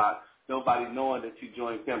worry about nobody knowing that you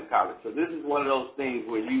joined Pimp College. So this is one of those things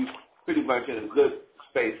where you pretty much in a good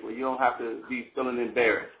space where you don't have to be feeling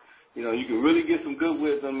embarrassed. You can really get some good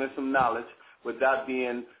wisdom and some knowledge without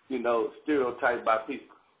being, stereotyped by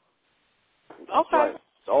people. Okay. Right.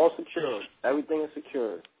 It's all secure. Everything is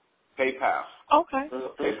secure. PayPal. Okay.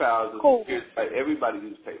 PayPal is cool. Everybody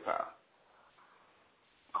uses PayPal.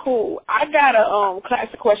 Cool. I got a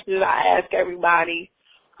classic question that I ask everybody,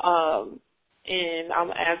 and I'm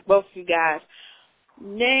gonna ask both of you guys.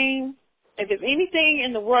 Name, if there's anything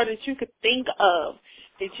in the world that you could think of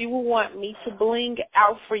that you would want me to bling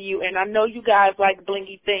out for you, and I know you guys like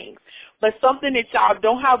blingy things, but something that y'all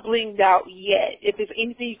don't have blinged out yet. If there's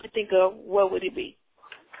anything you could think of, what would it be?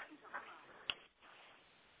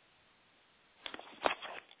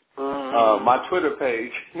 My Twitter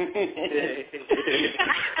page.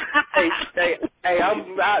 Hey,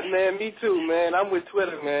 I'm not, man. Me too, man. I'm with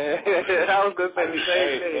Twitter, man. I was gonna say the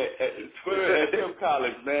same thing. Twitter at Pimp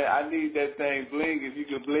College, man. I need that thing bling. If you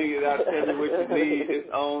can bling it out, tell me what you need. It's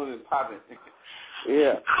on and popping.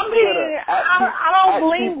 Yeah. I mean, I don't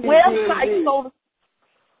bling websites, so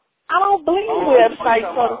I don't bling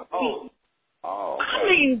websites, so to speak. Oh, okay. I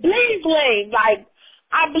mean, bling. Like,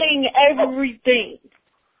 I bling everything.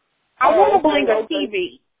 I want to bling a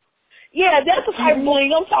TV. Yeah, that's the type of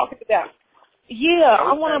bling I'm talking about. Yeah,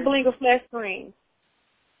 I want to bling a flat screen.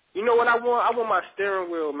 You know what I want? I want my steering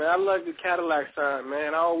wheel, man. I love the Cadillac sign,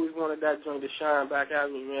 man. I always wanted that joint to shine back at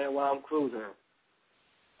me, man, while I'm cruising.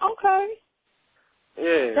 Okay.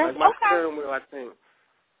 Yeah, that's like my steering wheel, I think.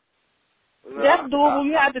 No, that's doable.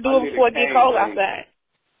 You have to do it before it gets cold outside.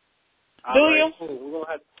 Do you? We're going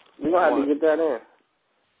to have to get that in.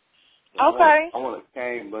 Okay. I want a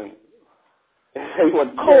cane bling.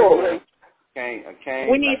 Cool. A cane.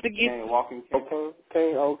 We need to get a walking cane.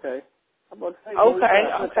 Okay. Okay. How about that?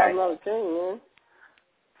 Okay. Another cane, man.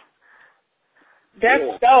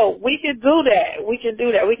 That's dope. We can do that. We can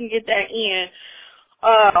get that in.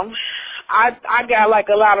 I got like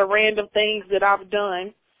a lot of random things that I've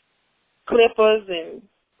done. Clippers and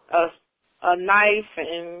a knife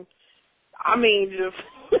and I mean just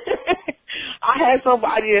I had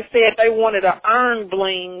somebody that said they wanted an urn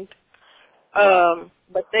blinged.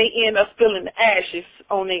 But they end up spilling the ashes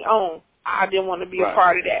on their own. I didn't want to be a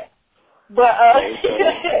part of that. But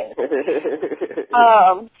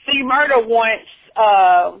C Murder wants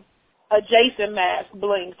a Jason mask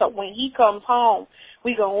bling. So when he comes home,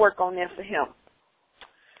 we gonna work on that for him.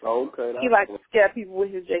 Okay. He likes to scare people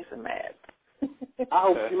with his Jason mask. I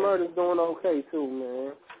hope C Murder's doing okay too,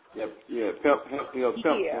 man. Yeah. Pimp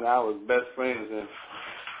and I was best friends, and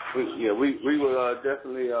we were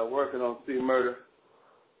definitely working on C Murder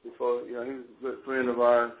before. He was a good friend of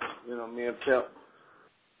ours. Me and Pimp.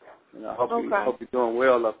 And I hope you're doing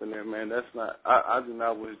well up in there, man. That's not. I do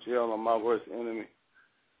not wish jail on my worst enemy.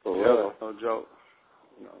 For real, no joke.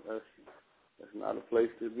 That's not a place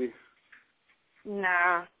to be.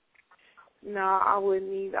 Nah. No, I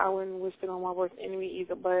wouldn't wish it on my worst enemy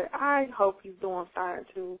either, but I hope he's doing fine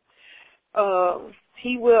too.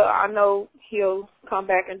 He will. I know he'll come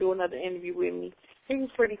back and do another interview with me. He was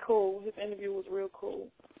pretty cool. His interview was real cool.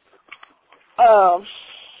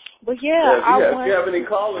 But if you have any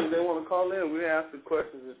callers, they want to call in. We answer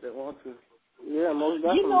questions if they want to. Yeah, most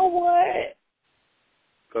definitely. You know what?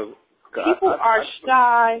 Cause people are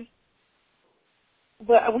shy,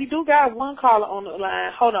 but we do got one caller on the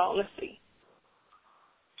line. Hold on, let's see.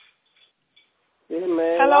 Yeah,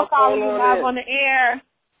 man. Hello, caller. You live on the air.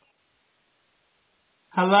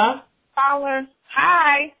 Hello? Caller.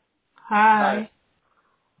 Hi. Hi.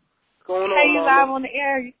 What's going on, Hey, you Mama? live on the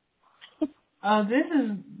air. Oh, this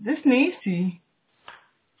Niecy.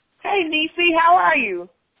 Hey, Niecy, how are you?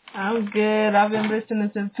 I'm good. I've been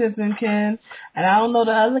listening to Pimpin, and I don't know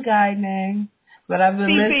the other guy's name, but I've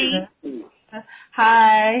been listening.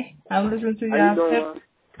 Hi, I'm listening to y'all. How you doing?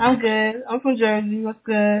 I'm good. I'm from Jersey. What's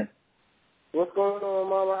good? What's going on,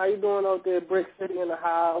 Mama? How you doing out there, Brick City in the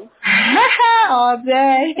house? All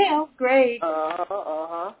day. I'm great.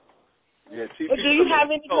 Yeah, do you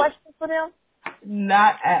have any questions for them?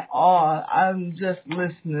 Not at all. I'm just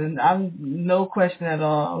listening. I'm no question at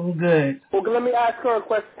all. I'm good. Well, let me ask her a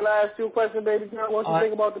question. Can I ask you a question, baby girl? What do you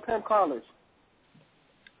think about the Pimp College?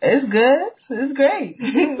 It's good. It's great.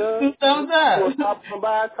 Two thumbs up. You gonna stop on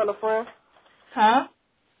by and tell a friend? Huh?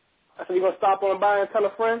 I said you gonna stop on by and tell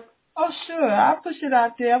a friend? Oh, sure. I'll push it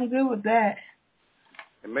out there. I'm good with that.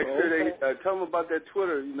 And make sure they tell them about that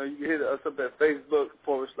Twitter. You know, you can hit us up at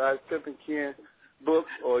Facebook.com/PimpinKenBook,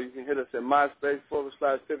 or you can hit us at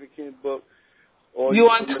MySpace.com/PimpinKenBook. You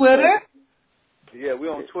on Twitter? Yeah, we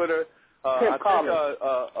on Twitter. Pimp College.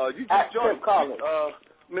 You just joined.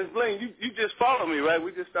 Ms. Bling, you just followed me, right?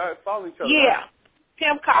 We just started following each other. Yeah.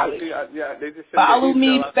 Pimp College. Yeah, they just follow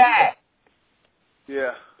me back.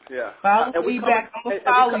 Yeah. Follow me back. I'm gonna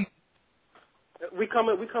follow you. We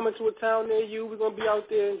coming to a town near you. We're gonna be out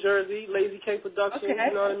there in Jersey. Lazy K Productions. Okay.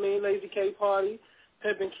 You know what I mean? Lazy K Party.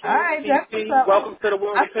 Pimpin' King. All right, that's what's up. Welcome to the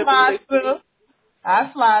world of Pimpin'.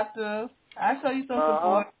 I slide through. I'll show you some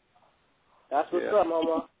support. That's what's up, Mama.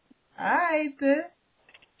 All right, then.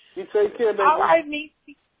 You take care, baby. All right, me.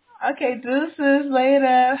 Okay, deuces,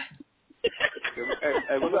 later.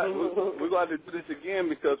 Hey, we're going to do this again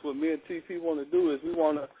because what me and TP want to do is we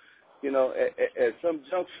want to, you know, at some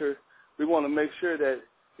juncture, we want to make sure that,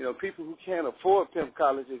 you know, people who can't afford Pimp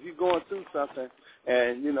College, if you're going through something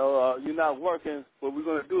and, you know, you're not working, what we're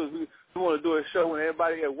going to do is we want to do a show when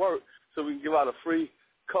everybody at work so we can give out a free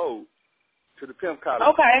code to the Pimp College.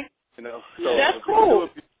 Okay. You know, so that's cool.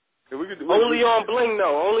 Only on Bling,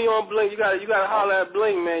 though. Only on Bling. You got to holler at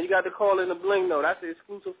Bling, man. You got to call in the Bling, though. That's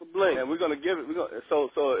exclusive for Bling. And we're gonna give it. So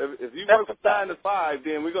if you work from 9 to 5,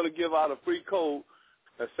 then we're gonna give out a free code.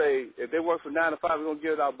 Let's say if they work from 9 to 5, we're gonna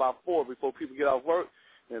give it out by 4 before people get off work.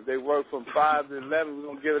 And if they work from 5 to 11, we're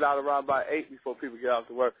gonna give it out around by 8 before people get off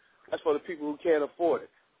to work. That's for the people who can't afford it.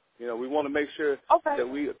 You know, we want to make sure that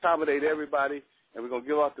we accommodate everybody, and we're gonna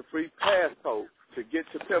give out the free pass code to get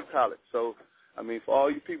to Pimp College. So. I mean, for all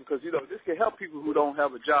you people, because, you know, this can help people who don't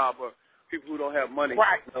have a job or people who don't have money,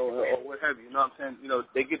 right. You know, or what have you. You know what I'm saying? You know,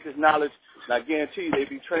 they get this knowledge, and I guarantee you they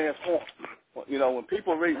be transformed. You know, when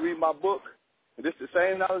people read my book, and this is the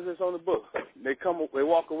same knowledge that's on the book, they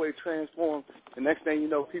walk away transformed. The next thing you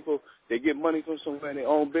know, people, they get money from somewhere, and they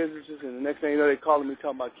own businesses, and the next thing you know, they calling me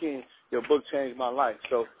talking about, Ken, your book changed my life.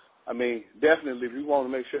 So, I mean, definitely we want to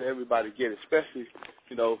make sure everybody get it, especially,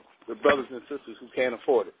 you know, the brothers and sisters who can't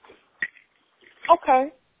afford it.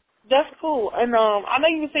 Okay, that's cool. And I know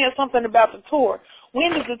you were saying something about the tour.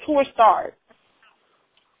 When does the tour start?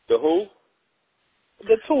 The who?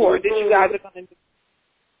 The tour that you guys are going to do.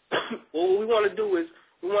 Well, what we want to do is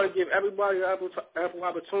we want to give everybody an ample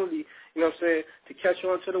opportunity, you know what I'm saying, to catch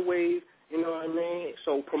on to the wave, you know what I mean?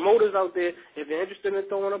 So promoters out there, if you're interested in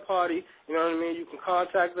throwing a party, you know what I mean, you can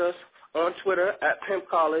contact us on Twitter at Pimp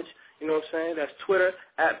College. You know what I'm saying? That's Twitter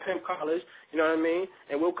at Pimp College, you know what I mean?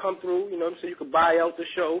 And we'll come through, you know what I'm saying? You can buy out the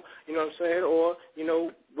show, you know what I'm saying? Or, you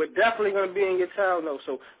know, we're definitely going to be in your town, though.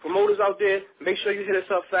 So promoters out there, make sure you hit us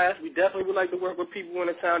up fast. We definitely would like to work with people in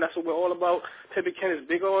the town. That's what we're all about. Pimpin' Ken is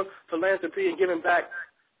big on philanthropy and giving back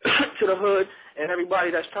to the hood and everybody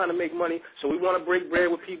that's trying to make money. So we want to break bread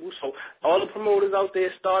with people. So all the promoters out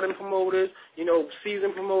there, starting promoters, you know,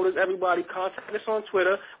 seasoned promoters, everybody, contact us on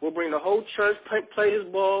Twitter. We'll bring the whole church, play his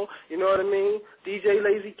ball, you know what I mean? DJ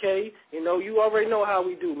Lazy K, you know, you already know how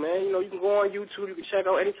we do, man. You know, you can go on YouTube, you can check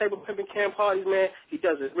out any type of Pimpin' Ken parties, man. He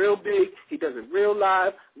does it real big, he does it real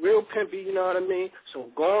live, real pimpy, you know what I mean? So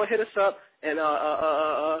go on, hit us up. And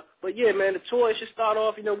but yeah, man, the tour should start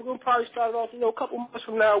off. You know, we're gonna probably start off. You know, a couple months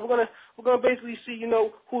from now, we're gonna basically see, you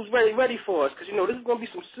know, who's ready for us, because you know this is gonna be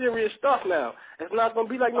some serious stuff now. It's not gonna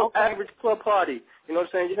be like no average club party. You know what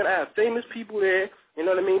I'm saying? You're gonna have famous people there. You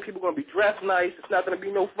know what I mean? People gonna be dressed nice. It's not gonna be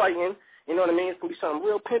no fighting. You know what I mean? It's gonna be something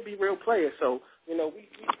real pimpy, real player. So you know,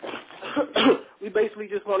 we basically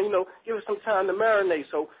just want to, you know, give it some time to marinate.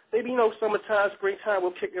 So maybe, you know, summertime, springtime,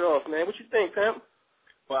 we'll kick it off, man. What you think, Pimp?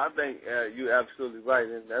 Well, I think you're absolutely right,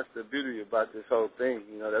 and that's the beauty about this whole thing.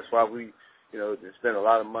 You know, that's why we, you know, spend a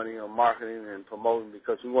lot of money on marketing and promoting,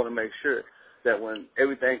 because we want to make sure that when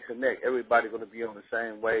everything connects, everybody's going to be on the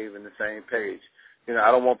same wave and the same page. You know,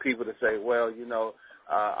 I don't want people to say, well, you know,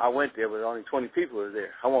 I went there, but only 20 people were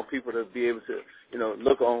there. I want people to be able to,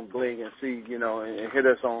 look on Bling and see, and hit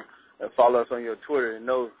us on, follow us on your Twitter and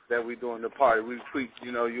know that we're doing the party. We tweet,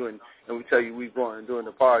 you and we tell you we're going and doing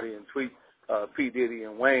the party and tweet P. Diddy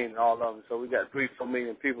and Wayne and all of them. So we got 3-4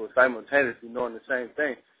 million people simultaneously knowing the same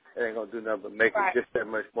thing. It ain't going to do nothing but make it just that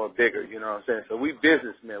much more bigger, you know what I'm saying? So we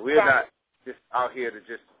businessmen. We're not just out here to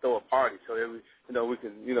just throw a party so that we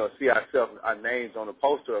can, see ourselves, our names on a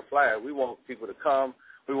poster or flyer. We want people to come.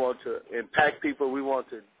 We want to impact people. We want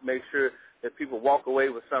to make sure that people walk away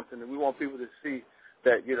with something, and we want people to see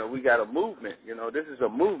that, we got a movement. This is a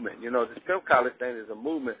movement. This Pimp College thing is a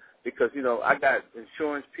movement because, I got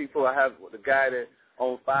insurance people. I have the guy that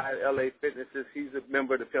owns 5 LA Fitnesses. He's a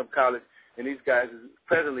member of the Pimp College, and these guys are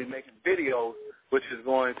presently making videos, which is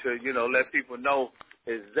going to, let people know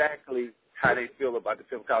exactly how they feel about the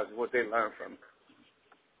Pimp College and what they learn from it.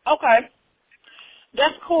 Okay.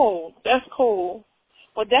 That's cool.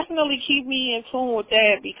 Well, definitely keep me in tune with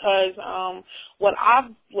that because what I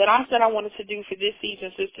said I wanted to do for this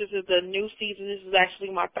season, since this is the new season, this is actually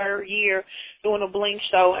my 3rd year doing a Bling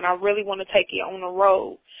show, and I really want to take it on the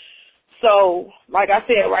road. So, like I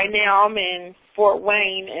said, right now I'm in Fort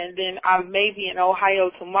Wayne, and then I may be in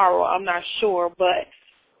Ohio tomorrow. I'm not sure, but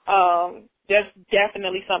that's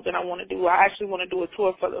definitely something I want to do. I actually want to do a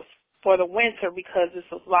tour for the winter because this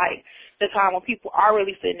is like the time when people are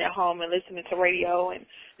really sitting at home and listening to radio and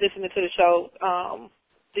listening to the show.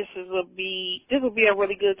 This will be a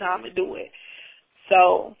really good time to do it.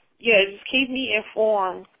 So, yeah, just keep me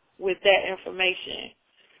informed with that information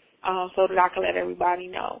so that I can let everybody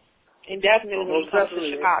know. And definitely when it comes to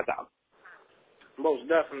Chicago. Most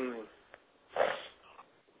definitely.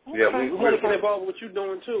 Okay. Yeah, we want to get involved with what you're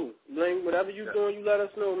doing too. Bling, whatever you're doing, you let us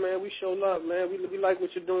know, man. We show love, man. We like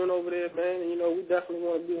what you're doing over there, man. And, we definitely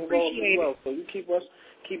want to be involved as well. So you keep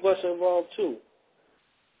us involved too.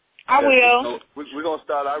 I will. We're gonna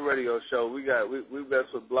start our radio show. We mess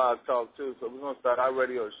with Blog Talk too, so we're gonna start our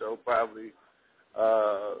radio show probably,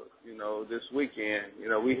 this weekend.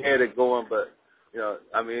 We had it going, but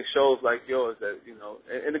shows like yours that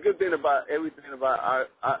and the good thing about everything about our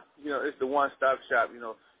it's the one-stop shop.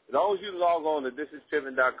 As long as you log on to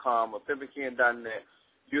thisispimpin.com or pimpinkin.net,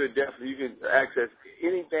 you can access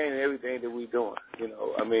anything and everything that we're doing.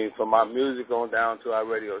 From our music on down to our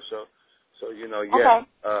radio show. So we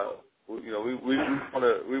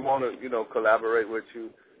want to collaborate with you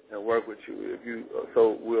and work with you. If you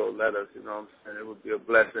so will let us, and it would be a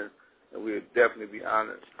blessing, and we would definitely be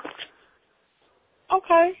honored.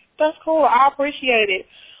 Okay, that's cool. I appreciate it.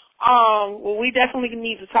 Well, we definitely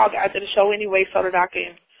need to talk after the show anyway, so that I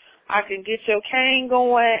can get your cane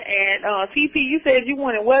going. And TP, you said you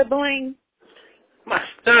wanted what, Bling? My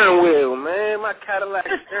steering wheel, man. My Cadillac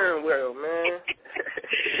steering wheel, man.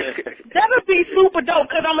 That would be super dope,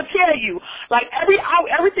 because I'm going to tell you, like,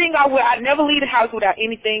 everything I wear, I never leave the house without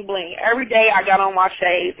anything Bling. Every day I got on my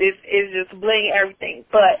shades. It's just Bling everything.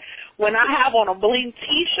 But when I have on a Bling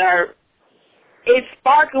T-shirt, it's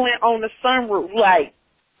sparkling on the sunroof. Like,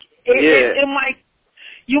 it might,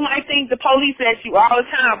 you might think the police at you all the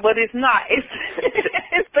time, but it's not.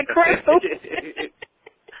 It's the crystal.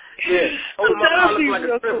 Yeah. Oh, my car looking like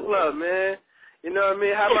a strip club, man. You know what I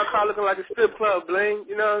mean? How my car looking like a strip club, Bling?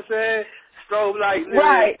 You know what I'm saying? Strobe light,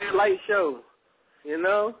 light show.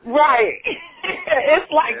 Right.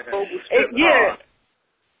 It's like,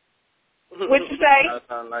 What you say?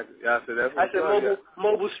 I said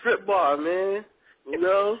mobile strip bar, man.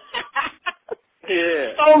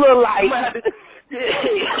 Yeah. Solar light.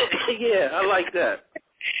 Yeah, I like that.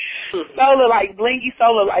 Solar light, blinky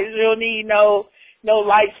solar lights. You don't need no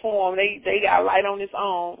lights for them. They got light on its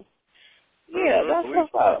own. Yeah, that's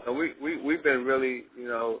what's up. We've been really,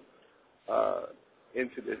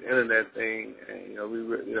 into this internet thing, and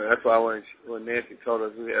that's why when Nancy told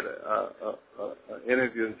us we had an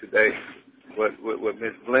interview today with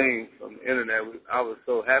Miss Bling from the internet, I was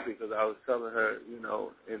so happy because I was telling her,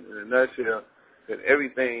 in a nutshell, that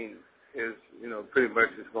everything is, pretty much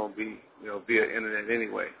is going to be, via internet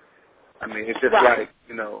anyway. It's just like,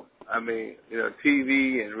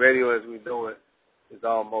 TV and radio as we know it is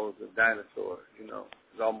almost a dinosaur,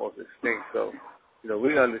 it's almost extinct. So,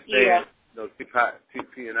 we understand,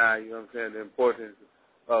 TP and I, the importance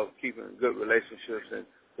of keeping good relationships. And,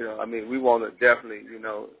 we want to definitely,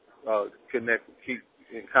 connect, keep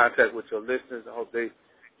in contact with your listeners. I hope they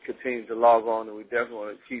continue to log on, and we definitely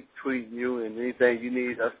want to keep tweeting you, and anything you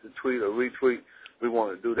need us to tweet or retweet, we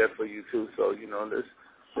want to do that for you too. So,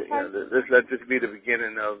 let's let this be the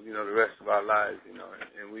beginning of, the rest of our lives,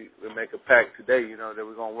 and we make a pact today, that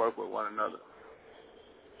we're going to work with one another.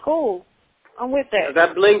 Cool. I'm with that.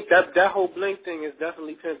 That whole Blink thing is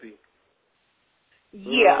definitely pimpy.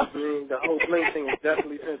 Yeah. You know, the whole Blink thing is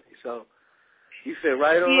definitely pimpy. So you fit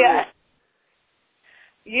right on yeah. it.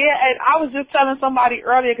 Yeah, and I was just telling somebody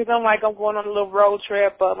earlier because I'm going on a little road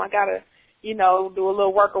trip. I gotta, do a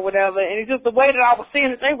little work or whatever. And it's just the way that I was seeing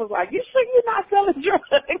it. They was like, "You sure you're not selling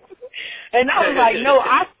drugs?" And I was like, "No,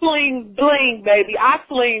 I sling bling, baby. I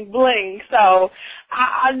sling bling." So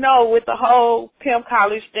I know with the whole Pimp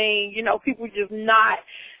College thing, people just not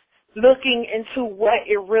looking into what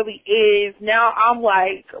it really is. Now I'm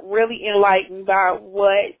like really enlightened by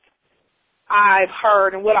what I've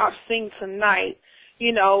heard and what I've seen tonight.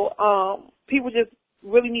 People just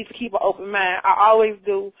really need to keep an open mind. I always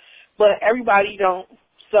do, but everybody don't.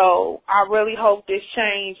 So I really hope this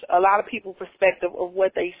changed a lot of people's perspective of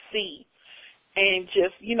what they see and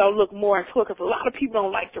just, look more into it because a lot of people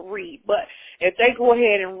don't like to read. But if they go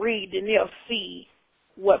ahead and read, then they'll see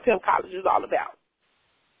what Pimp College is all about.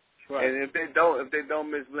 Right. And if they don't,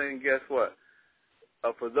 Ms. Bling, guess what?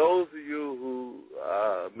 For those of you who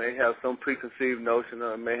may have some preconceived notion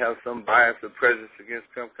or may have some bias or prejudice against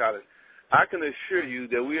Pimp College, I can assure you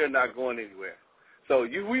that we are not going anywhere. So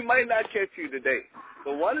we might not catch you today,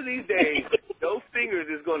 but one of these days, those fingers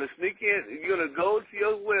is going to sneak in. You're going to go to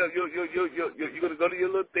your web. You're going to go to your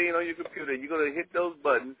little thing on your computer. You're going to hit those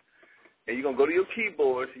buttons, and you're going to go to your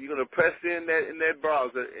keyboard. So you're going to press in that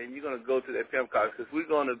browser, and you're going to go to that Pimp College because we're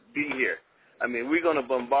going to be here. I mean, we're going to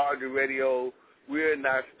bombard the radio. We're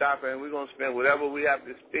not stopping. We're going to spend whatever we have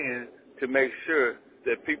to spend to make sure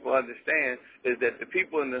that people understand is that the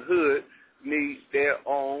people in the hood need their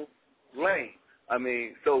own lane. I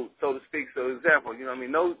mean, so to speak. So, example,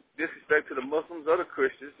 no disrespect to the Muslims or the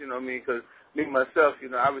Christians, because me, myself,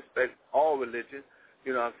 I respect all religion.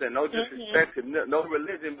 I'm saying? No disrespect to no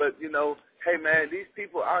religion, but, hey, man, these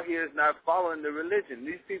people out here is not following the religion.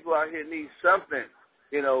 These people out here need something,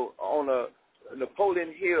 on a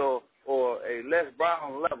Napoleon Hill or a Les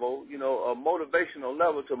Brown level, a motivational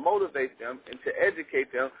level to motivate them and to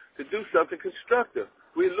educate them to do something constructive.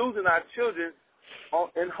 We're losing our children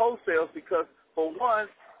in wholesale because, for one,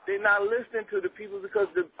 they're not listening to the people because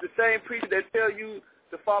the same preacher that tell you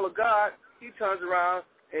to follow God, he turns around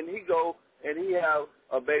and he go and he have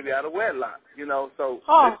a baby out of wedlock, So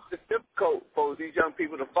it's difficult for these young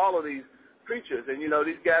people to follow these preachers. And,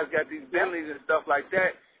 these guys got these Bentleys and stuff like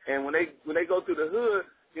that. And when they go through the hood,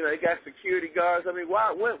 they got security guards. I mean, in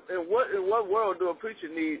what world do a preacher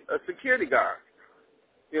need a security guard?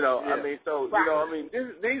 I mean, so,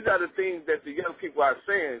 these are the things that the young people are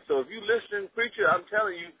saying. So if you listen, preacher, I'm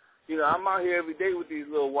telling you, I'm out here every day with these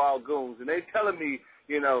little wild goons, and they telling me,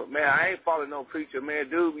 man, I ain't following no preacher, man.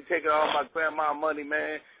 Dude, we taking all my grandma money,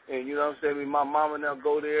 man, and, my mama and them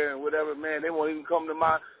go there and whatever, man. They won't even come to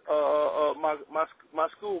my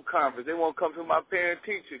school conference. They won't come to my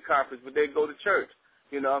parent-teacher conference, but they go to church.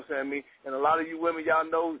 And a lot of you women, y'all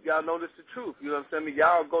know this the truth.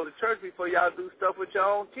 Y'all go to church before y'all do stuff with your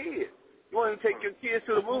own kids. You won't even take your kids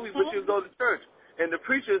to the movies, but you go to church. And the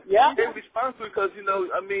preachers, they're responsible because the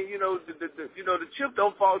chip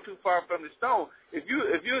don't fall too far from the stone. If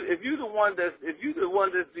you're the one that's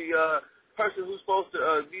the person who's supposed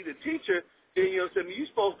to be the teacher, then you're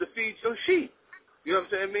supposed to feed your sheep. You know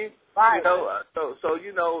what I'm saying? Right.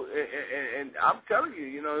 And I'm telling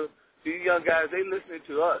you, these young guys, they listening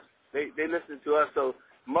to us. They listening to us. So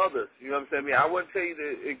mothers, you know what I'm saying? I wouldn't tell you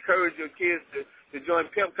to encourage your kids to join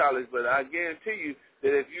Pimp College, but I guarantee you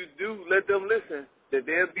that if you do let them listen, that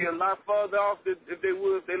they'll be a lot farther off than if they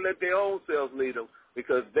would if they let their own selves lead them,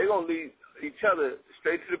 because they're going to lead each other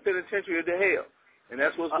straight to the penitentiary or to hell. And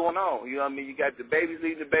that's what's going on. You know what I mean? You got the babies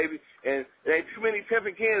leading the baby, and there ain't too many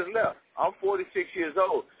pimping kids left. I'm 46 years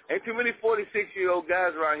old. Ain't too many 46-year-old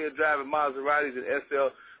guys around here driving Maseratis and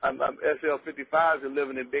SL55s and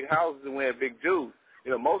living in big houses and wearing big jewels.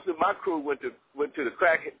 Most of my crew went to the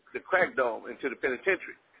crack dome and to the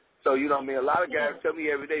penitentiary. So, a lot of guys tell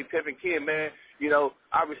me every day, Pimpin' Kid, man,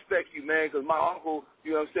 I respect you, man, because my uncle,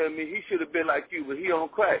 he should have been like you, but he on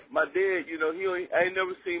crack. My dad, I ain't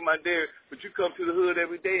never seen my dad, but you come to the hood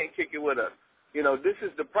every day and kick it with us. This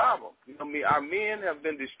is the problem. Our men have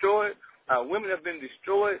been destroyed. Our women have been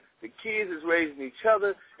destroyed. The kids is raising each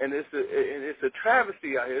other, and it's a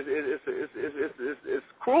travesty out here. It's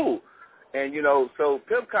cruel. And, so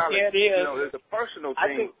Pimp College, is a personal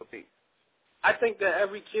thing for me. I think that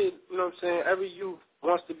every kid, every youth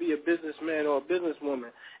wants to be a businessman or a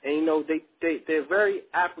businesswoman. And, they're very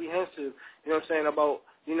apprehensive, about,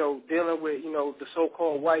 dealing with, the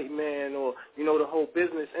so-called white man or, the whole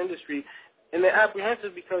business industry. And they're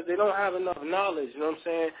apprehensive because they don't have enough knowledge, you know what I'm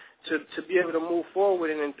saying, to be able to move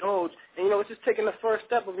forward and indulge. And, it's just taking the first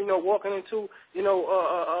step of, walking into,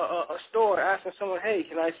 a store, asking someone, hey,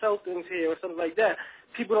 can I sell things here or something like that.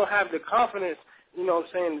 People don't have the confidence,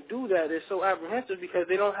 to do that. They're so apprehensive because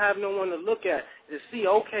they don't have no one to look at, to see,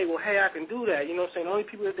 okay, well, hey, I can do that. The only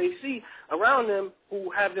people that they see around them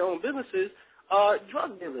who have their own businesses are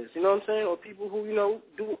drug dealers, or people who,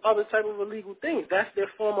 do other type of illegal things. That's their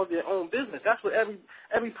form of their own business. That's what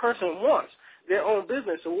every person wants, their own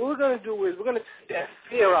business. So what we're going to do is we're going to take that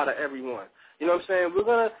fear out of everyone. We're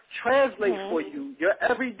going to translate for you your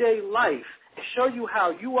everyday life and show you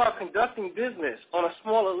how you are conducting business on a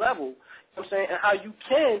smaller level, and how you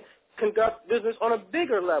can conduct business on a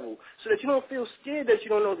bigger level so that you don't feel scared that you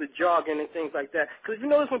don't know the jargon and things like that. Because if you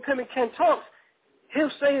notice when Pimp Ken talks, he'll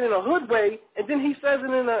say it in a hood way, and then he says it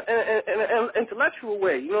in an intellectual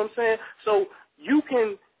way, So you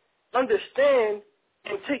can understand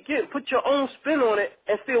and take it, put your own spin on it,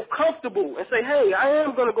 and feel comfortable and say, hey, I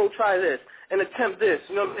am going to go try this and attempt this.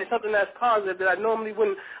 Something that's positive that I normally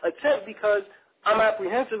wouldn't attempt because I'm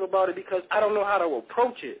apprehensive about it because I don't know how to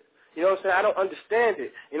approach it. I don't understand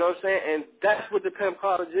it. And that's what the Pimp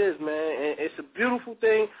College is, man. And it's a beautiful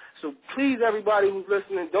thing. So please, everybody who's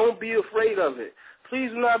listening, don't be afraid of it. Please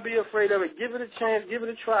do not be afraid of it. Give it a chance. Give it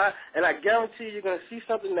a try. And I guarantee you're going to see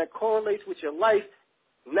something that correlates with your life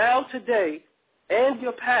now, today, and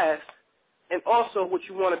your past, and also what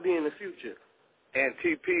you want to be in the future. And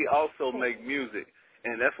TP also make music.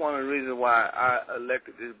 And that's one of the reasons why I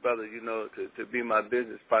elected this brother, to be my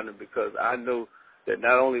business partner, because I know that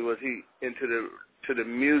not only was he into the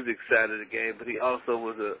music side of the game, but he also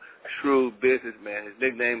was a shrewd businessman. His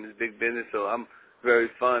nickname is Big Business, so I'm very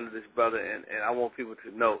fond of this brother, and I want people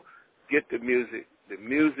to know, get the music. The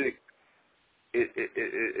music is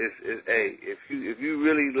if you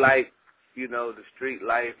really like, the street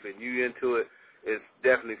life and you into it, it's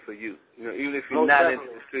definitely for you. Even if you're not into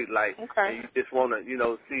the street life and you just want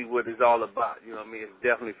to, see what it's all about, it's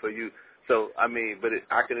definitely for you. So, but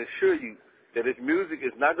I can assure you that his music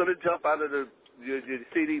is not going to jump out of your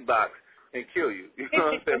CD box and kill you. You know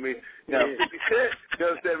what I'm saying? Now, 50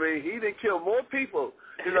 Cent, he didn't kill more people.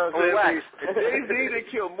 You know what I'm saying? Jay-Z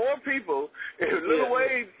didn't kill more people. If Lil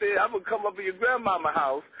Wayne said, I'm going to come up in your grandmama's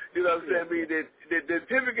house, you know what I'm saying, that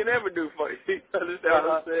Pimpin can ever do for you. You understand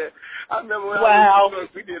what I'm saying? I remember when I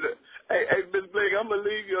was in New York, we did hey, Ms. Blake, I'm going to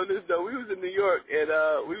leave you on this, though. We was in New York, and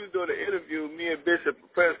we was doing an interview, me and Bishop, a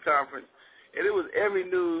press conference, and it was every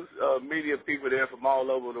news media people there from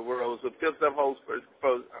all over the world. So Pimp Stuff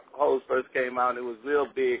Hoes first came out, and it was real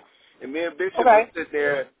big. And me and Bishop was sitting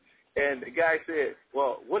there, and the guy said,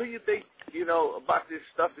 well, what do you think, about this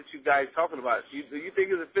stuff that you guys talking about? Do you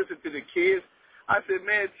think it's offensive to the kids? I said,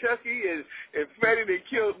 man, Chucky and Freddie, they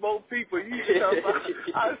killed more people.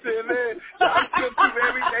 I said, man, y'all kill people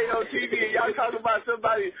every day on TV, and y'all talking about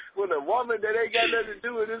somebody with a woman that ain't got nothing to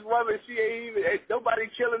do with this woman. She ain't nobody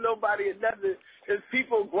killing nobody and nothing. It's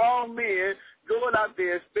people, grown men, going out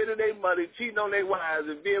there, spending their money, cheating on their wives,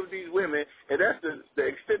 and being with these women, and that's the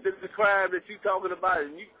extent of the crime that you talking about,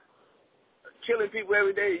 and you killing people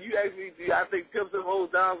every day. You ask me, I think Pimp Some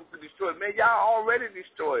Hoes Down to destroy. Man, y'all already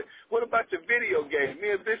destroyed. What about your video game?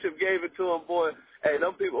 Me and Bishop gave it to him, boy. Hey,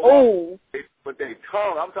 them people, but they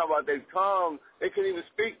tongue, I'm talking about their tongue, they couldn't even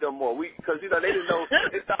speak no more. Because, they didn't know,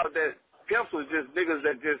 they thought that Pimps was just niggas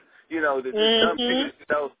that just, the dumb niggas,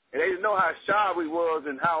 and they didn't know how shy we was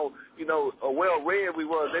and how, well-read we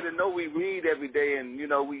was. They didn't know we read every day and,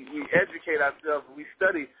 we educate ourselves, we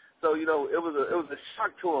study. So, it was a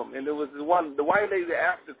shock to him. And there was the white lady that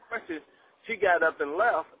asked the question, she got up and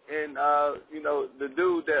left. And, the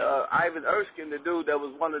dude that, Ivan Erskine, the dude that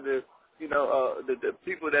was one of the, the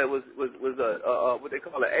people that was what they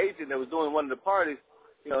call an agent that was doing one of the parties,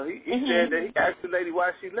 he said that he asked the lady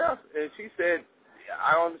why she left. And she said,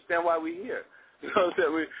 I don't understand why we're here.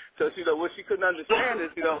 So, what she couldn't understand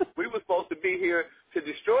is, we were supposed to be here to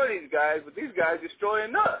destroy these guys, but these guys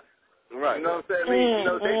destroying us. Right. You know what I'm saying?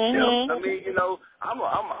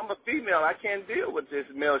 I'm a female. I can't deal with this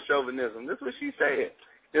male chauvinism. That's what she said.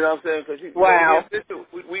 You know what I'm saying? Cause we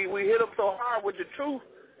hit them so hard with the truth.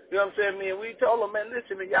 You know what I'm saying, man? We told them, man,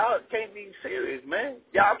 listen, man, y'all can't be serious, man.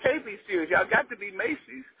 Y'all can't be serious. Y'all got to be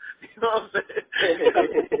Macy's. You know what I'm saying?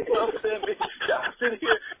 You know what I'm saying, man? Y'all sitting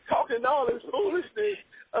here talking all this foolishness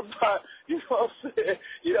about, what I'm saying,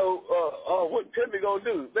 what Pimp gonna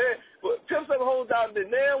do. Man, Pimp Some Hoes Down, then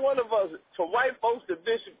one of us, from white folks to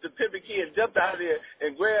Bishop to Pimpin' Kid, jumped out there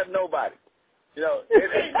and grabbed nobody. It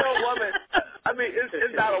ain't no woman,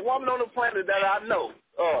 it's not a woman on the planet that I know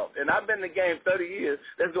and I've been in the game 30 years,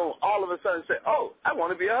 that's going to all of a sudden say, oh, I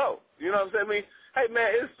want to be a hoe. You know what I'm saying? I mean, hey,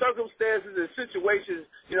 man, it's circumstances and situations.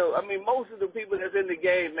 You know, I mean, most of the people that's in the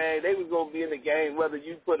game, man, they was going to be in the game whether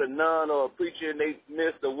you put a nun or a preacher and they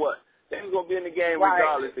missed or what. They was going to be in the game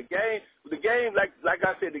regardless. The game, like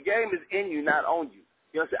I said, the game is in you, not on you.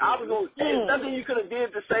 You know what I'm saying? I was going. There's nothing you could have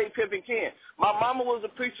did to save Pimpin' Ken. My mama was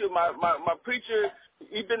a preacher. My preacher,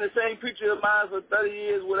 he's been the same preacher of mine for 30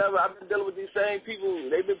 years, whatever. I've been dealing with these same people.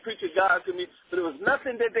 They've been preaching God to me, but there was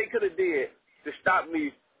nothing that they could have did to stop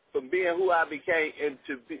me from being who I became and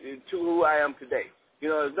to who I am today.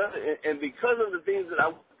 You know, and because of the things that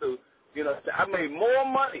I went through, you know, I made more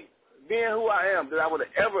money being who I am than I would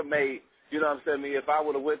have ever made. You know what I'm saying? If I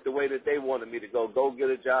would have went the way that they wanted me to go get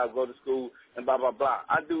a job, go to school, and blah, blah, blah.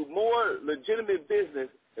 I do more legitimate business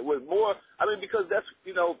with more, I mean, because that's,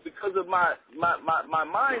 you know, because of my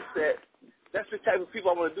mindset, that's the type of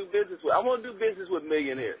people I want to do business with. I want to do business with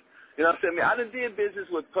millionaires. You know what I'm saying? I done did business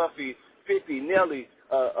with Puffy, 50, Nelly,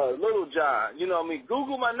 Little John. You know what I mean?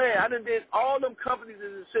 Google my name. I done did all them companies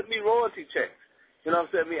that sent me royalty checks. You know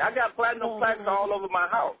what I'm saying? I got platinum plaques all over my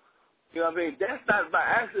house. You know what I mean? That's not by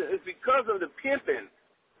accident. It's because of the pimping.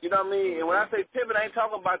 You know what I mean? And when I say pimping, I ain't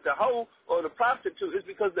talking about the hoe or the prostitute. It's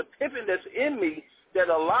because the pimping that's in me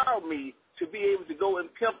that allowed me to be able to go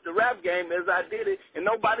and pimp the rap game as I did it, and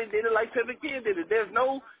nobody did it like Pimpin' Ken did it. There's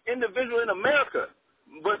no individual in America.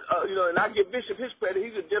 But, you know, and I give Bishop his credit.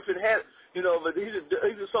 He's a different head, you know, but he's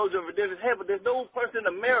a soldier of a different head. But there's no person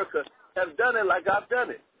in America that's done it like I've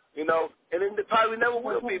done it. You know, and it probably never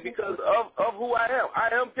will be because of who I am. I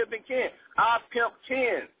am Pimpin' Ken. I pimp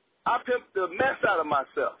Ken. I pimp the mess out of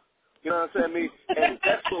myself. You know what I'm saying? And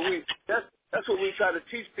that's what we try to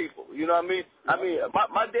teach people. You know what I mean?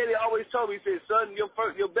 My daddy always told me, he said, son, your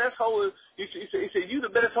best hoe is, he said, you the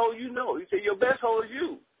best hoe you know. He said, your best hoe is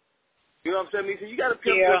you. You know what I'm saying? He said, you got to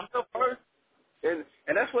pimp yourself first. And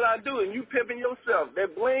that's what I do. And you pimping yourself.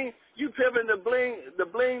 That bling, you pimping the bling, to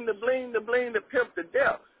pimp to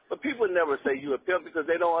death. But people never say you a pimp because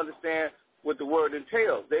they don't understand what the word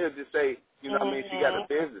entails. They'll just say, you know what I mean, she got a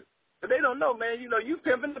business. But they don't know, man, you know, you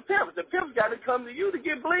pimping the pimp. The pimp's got to come to you to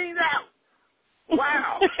get blinged out.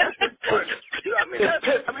 Wow. That's important. You know what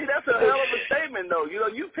I mean? That's a hell of a statement, though. You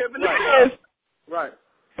know, you pimping the pimp. Right.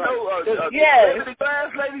 You know, the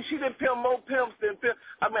glass lady, she didn't pimp more pimps than pimp.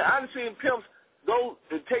 I mean, I've seen pimps go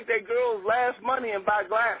and take their girls' last money and buy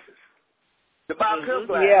glasses. To buy pimp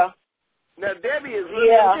glasses. Yeah. Now, Debbie is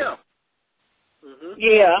really a pimp.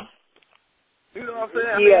 Yeah. You know what I'm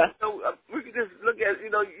saying? I mean, so, we can just look at, you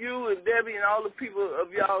know, you and Debbie and all the people of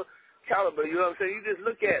y'all caliber, you know what I'm saying? You just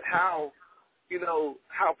look at how, you know,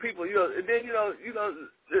 how people, you know, and then, you know,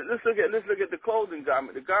 let's look at the clothing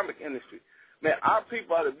garment, the garment industry. Man, our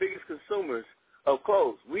people are the biggest consumers of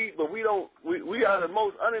clothes. We are the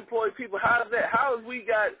most unemployed people. How is that? How is we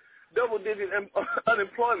got double-digit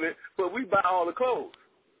unemployment, but we buy all the clothes?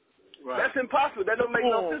 Right. That's impossible. That don't make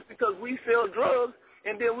no sense because we sell drugs,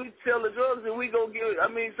 and then we sell the drugs, and we go get, I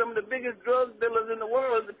mean, some of the biggest drug dealers in the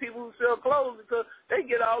world are the people who sell clothes because they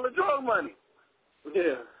get all the drug money.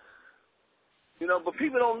 Yeah. You know, but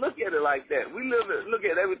people don't look at it like that. We look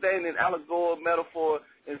at everything in allegory, metaphor,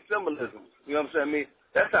 and symbolism. You know what I'm saying? I mean,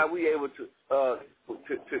 that's how we able to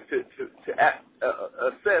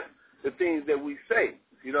assess the things that we say.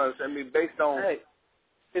 You know what I'm saying? I mean, based on... Hey.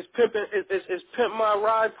 Is Pimp My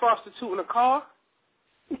Ride prostitute in a car?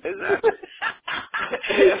 Exactly.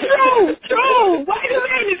 True. Wait a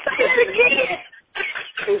minute, say it again.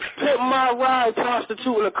 Is Pimp My Ride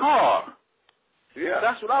prostitute in a car? Yeah.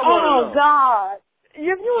 That's what I want to know. Oh, God.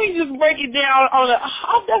 If you ain't just break it down on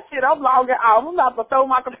that's it, I'm logging off. I'm about to throw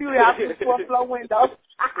my computer out the fourth floor window.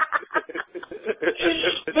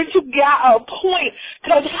 But you got a point.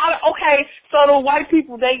 Cause so the white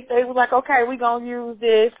people, they was like, okay, we gonna use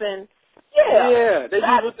this and they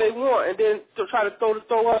use what they want and then to try to throw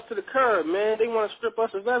us to the curb, man. They want to strip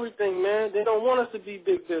us of everything, man. They don't want us to be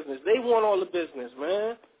big business. They want all the business,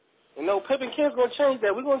 man. You know, Pimpin' Ken's gonna change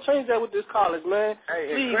that. We're gonna change that with this college, man. Hey,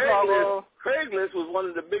 please, Craigslist was one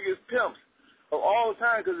of the biggest pimps of all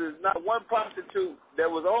time because there's not one prostitute that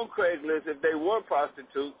was on Craigslist, if they were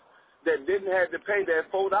prostitutes, that didn't have to pay that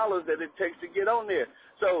 $4 that it takes to get on there.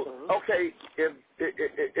 So, okay, if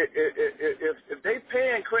they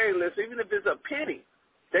paying Craigslist, even if it's a penny,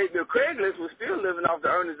 the Craigslist was still living off the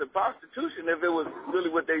earnings of prostitution if it was really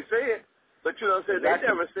what they said. But you know what I'm saying? They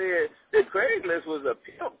never said that Craigslist was a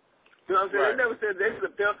pimp. You know what I'm saying? Right. They never said they was a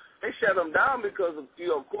pimp. They shut them down because of, you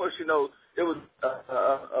know, of course, you know, it was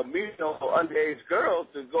a meeting of underage girls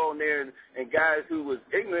to go in there and guys who was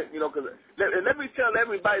ignorant, you know, because let me tell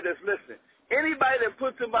everybody that's listening, anybody that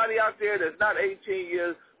puts somebody out there that's not 18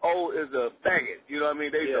 years old is a faggot. You know what I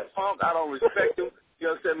mean? They's a punk. I don't respect them. You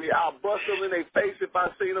know what I'm saying? I'll bust them in their face if I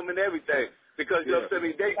see them and everything. Because, you know what I'm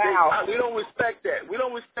saying? We don't respect that. We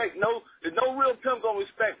don't respect no real pimp gonna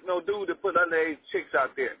respect no dude that put underage chicks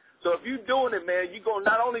out there. So if you doing it, man, you gonna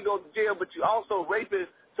not only go to jail, but you also raping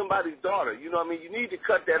somebody's daughter. You know what I mean? You need to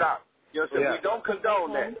cut that out. You know what I'm saying? We don't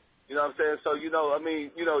condone that. You know what I'm saying? So, you know, I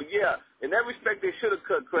mean, you know, yeah, in that respect they should have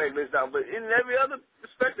cut Craigslist out. But in every other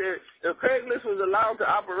respect, if Craigslist was allowed to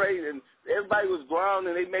operate and everybody was ground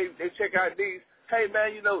and they check IDs, hey,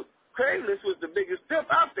 man, you know, Craigslist was the biggest pimp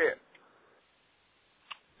out there.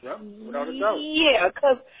 Yeah, without a doubt. Yeah,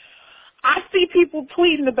 because I see people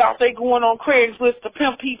tweeting about they going on Craigslist to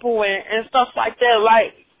pimp people and stuff like that.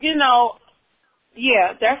 Like, you know,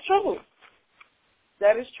 yeah, that's true.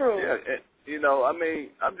 That is true. Yeah, and, you know, I mean,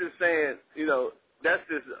 I'm just saying, you know, that's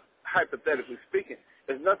just hypothetically speaking.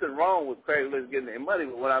 There's nothing wrong with Craigslist getting their money,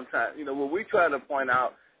 but what I'm trying, you know, what we trying to point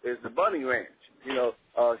out is the Bunny Ranch. You know,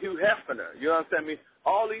 Hugh Hefner, you know what I'm saying? I mean,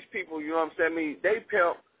 all these people, you know what I'm saying? I mean, they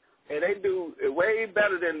pimp. And they do way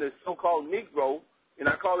better than the so-called Negro, and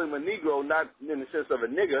I call him a Negro, not in the sense of a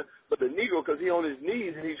nigger, but the Negro because he on his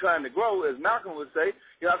knees and he's trying to grow, as Malcolm would say.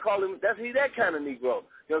 You know, I call him, that kind of Negro.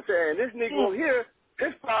 You know what I'm saying? And this Negro here,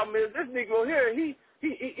 his problem is this Negro here, he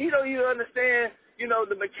don't even understand, you know,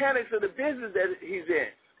 the mechanics of the business that he's in.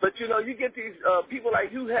 But, you know, you get these people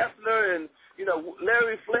like Hugh Hefner and, you know,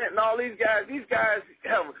 Larry Flint and all these guys. These guys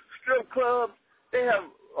have strip clubs. They have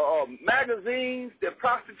magazines that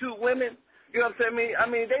prostitute women. You know what I'm saying? I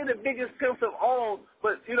mean, they the biggest pimps of all,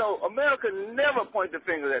 but, you know, America never point the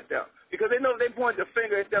finger at them because they know if they point the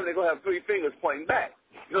finger at them, they're going to have three fingers pointing back.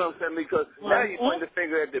 You know what I'm saying? Because now you point the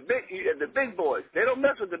finger at the big boys. They don't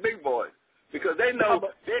mess with the big boys because they know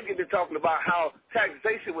they get to talking about how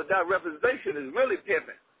taxation without representation is really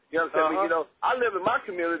pimping. You know what I'm saying? You know, I live in my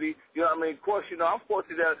community. You know what I mean? Of course, you know, I'm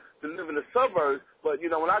fortunate to live in the suburbs. But,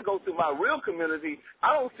 you know, when I go through my real community,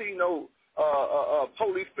 I don't see no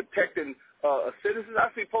police protecting citizens.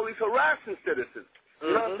 I see police harassing citizens.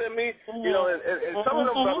 You know what I'm saying? You know, and some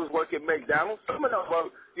of them brothers work at McDonald's. Some of them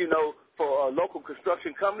work, you know, for local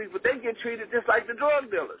construction companies. But they get treated just like the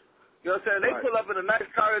drug dealers. You know what I'm saying? They pull up in a nice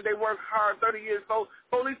car and they work hard 30 years old.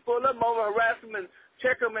 Police pull them over, harass them, and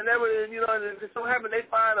check them and everything, you know, and it just so happen they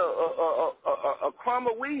find a crumb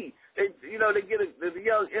of weed. They, you know, they get a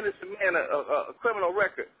young innocent man a criminal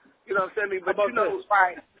record. You know what I'm saying? But you know,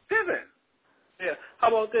 pimping. Yeah. How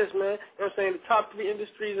about this, man? You know what I'm saying? The top three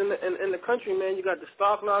industries in the country, man. You got the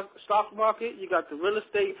stock market, you got the real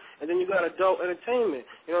estate, and then you got adult entertainment.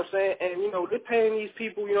 You know what I'm saying? And you know they're paying these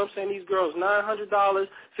people, you know what I'm saying? These girls $900, $1,500,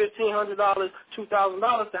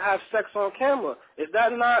 $2,000 to have sex on camera. Is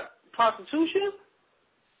that not prostitution?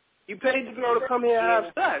 You paid the girl to come here and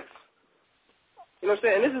have sex. You know what I'm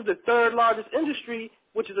saying? And this is the third largest industry,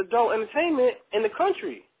 which is adult entertainment in the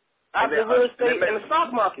country, after real estate and the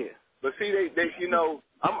stock market. But see, they you know,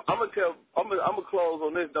 I'm gonna close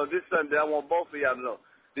on this though. This Sunday, I want both of y'all to know.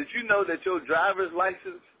 Did you know that your driver's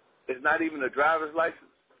license is not even a driver's license?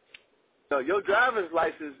 No, your driver's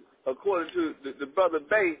license, according to the brother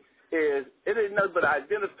Bay, it ain't nothing but an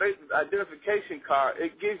identification card.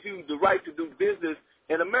 It gives you the right to do business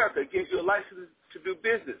in America. It gives you a license to do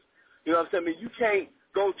business. You know what I'm saying? I mean, you can't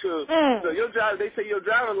go to your driver. They say your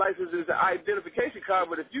driver's license is an identification card,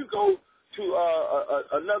 but if you go to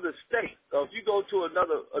another state, or if you go to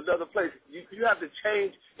another place, you have to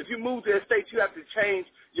change. If you move to that state, you have to change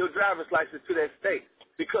your driver's license to that state.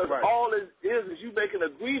 Because all it is you make an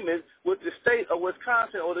agreement with the state of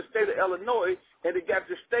Wisconsin or the state of Illinois, and it got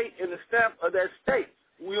the state and the stamp of that state.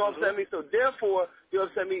 You know what I'm saying? So therefore, you know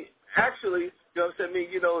what I'm saying? Actually, you know what I'm saying?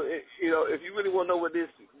 You know, if you really want to know where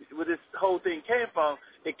this whole thing came from,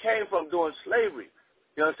 it came from during slavery.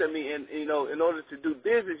 You know what I'm saying? And, you know, in order to do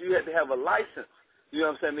business, you had to have a license. You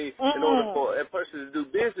know what I'm saying? In order for a person to do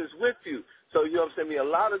business with you. So, you know what I'm saying? A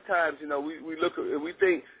lot of times, you know, we look at, we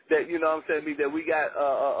think that, you know what I'm saying, that we got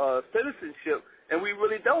citizenship, and we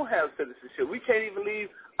really don't have citizenship. We can't even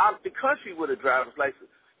leave out the country with a driver's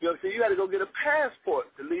license. You know what I'm saying? You got to go get a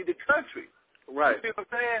passport to leave the country. Right. You see what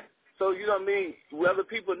I'm saying? So, you know what I mean? Whether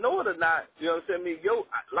people know it or not, you know what I'm saying? Your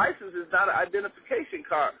license is not an identification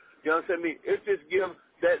card. You know what I'm saying? It just gives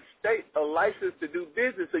that state a license to do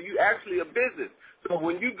business, so you actually a business. So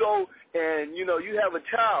when you go and, you know, you have a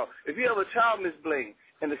child, if you have a child, Ms. Bling,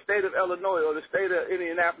 in the state of Illinois or the state of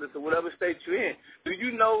Indianapolis or whatever state you're in, do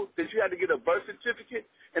you know that you had to get a birth certificate?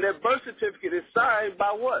 And that birth certificate is signed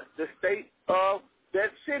by what? The state of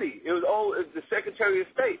that city. It's the Secretary of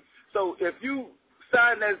State. So if you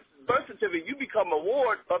sign that birth certificate, you become a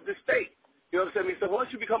ward of the state. You know what I'm saying? So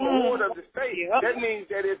once you become a ward of the state, that means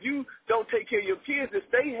that if you don't take care of your kids, the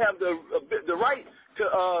state have the right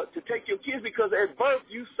to take your kids, because at birth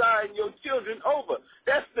you sign your children over.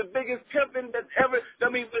 That's the biggest pimping that's ever. I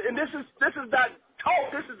mean, and this is not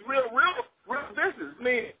talk. This is real business. I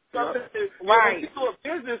mean, when you do a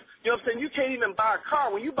business, you know what I'm saying? You can't even buy a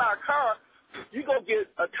car. When you buy a car, you go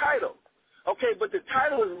get a title. Okay, but the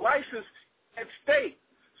title is licensed at state.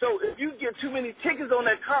 So if you get too many tickets on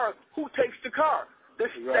that car, who takes the car? The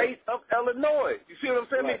state of Illinois. You see what I'm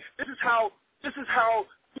saying? I mean, this is how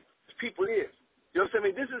people is. You know what I'm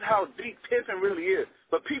saying? This is how deep pimping really is.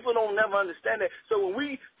 But people don't never understand that. So when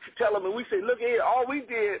we tell them and we say, look here, all we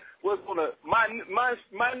did was on a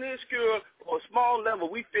minuscule or small level,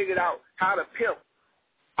 we figured out how to pimp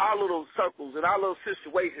our little circles and our little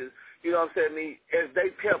situations, you know what I'm saying, as they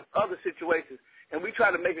pimp other situations. And we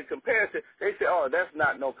try to make a comparison. They say, oh, that's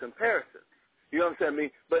not no comparison. You know what I'm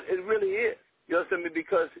saying? But it really is. You know what I'm saying?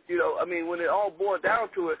 Because, you know, I mean, when it all boils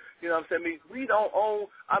down to it, you know what I'm saying? We don't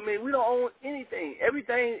own anything.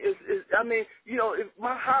 Everything is I mean, you know, it's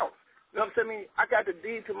my house. You know what I'm saying? I got the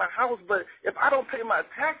deed to my house, but if I don't pay my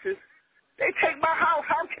taxes, they take my house.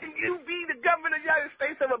 How can you be the government of the United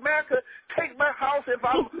States of America, take my house if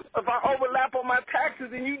I overlap on my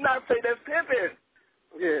taxes and you not say that's pimping?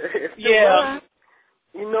 Yeah.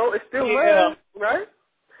 You know, it's still land, right?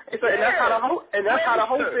 And that's how the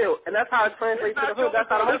wholesale, and that's how it translates to the hood.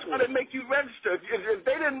 That's how they make you register. If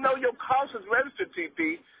they didn't know your cost was registered,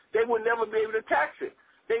 TP, they would never be able to tax it.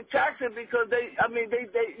 They tax it because they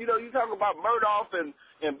you know, you talk about Murdoch and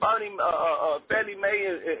Bernie, Freddie Mae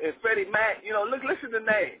and Freddie Mac. You know, listen to the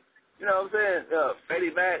name. You know what I'm saying?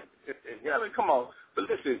 Freddie Mac. I mean, come on.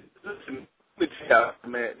 But listen,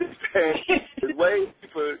 man. This is way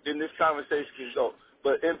deeper than this conversation can go.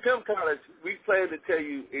 But in Pimp College, we plan to tell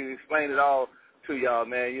you and explain it all to y'all,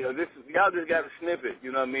 man. You know, y'all just got a snippet,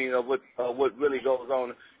 you know what I mean, of what really goes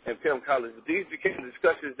on in Pimp College. But these became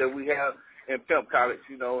discussions that we have in Pimp College,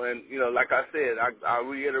 you know, and, you know, like I said, I'll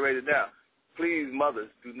reiterate it now. Please, mothers,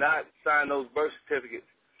 do not sign those birth certificates.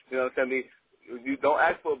 You know what I'm saying? You don't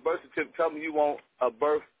ask for a birth certificate. Tell me you want a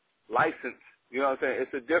birth license. You know what I'm saying?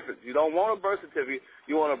 It's a difference. You don't want a birth certificate.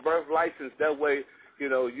 You want a birth license. That way, you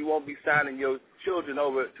know, you won't be signing your children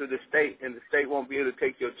over to the state, and the state won't be able to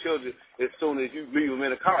take your children as soon as you leave them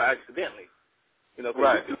in a car accidentally. You know,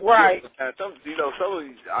 right. And some of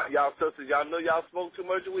y'all sisters, y'all know y'all smoke too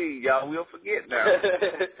much weed. Y'all will forget now.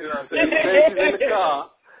 You know what I'm saying? In the car.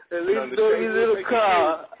 At least he's in the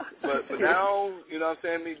car. But now, you know what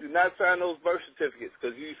I'm saying? Do not sign those birth certificates,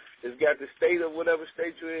 because it's got the state of whatever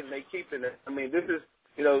state you're in, and they keeping it. I mean, this is,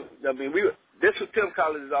 you know, this is what Pimp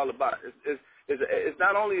College is all about. It's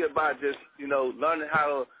not only about just, you know, learning how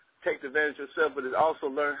to take advantage of yourself, but it's also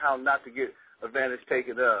learning how not to get advantage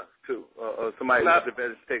taken of, too, or somebody not to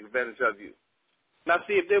take advantage of you. Now,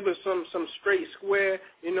 see, if there was some straight square,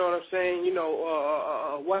 you know what I'm saying, you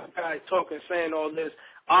know, one guy talking, saying all this,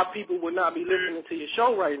 our people would not be listening to your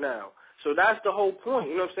show right now. So that's the whole point,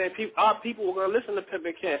 you know what I'm saying? Our people are going to listen to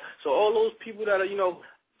Pimpin' Ken. So all those people that are, you know,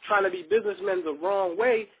 trying to be businessmen the wrong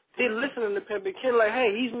way, they're listening to Pimpin' Ken like,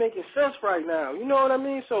 hey, he's making sense right now. You know what I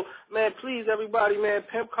mean? So, man, please, everybody, man,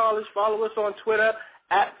 Pimp College, follow us on Twitter,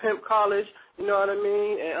 @Pimp College. You know what I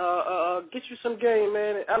mean? And get you some game,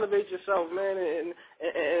 man, and elevate yourself, man.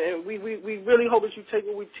 And we really hope that you take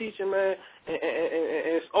what we're teaching, man. And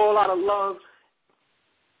it's all out of love.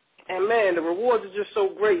 And, man, the rewards are just so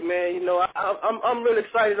great, man. You know, I'm really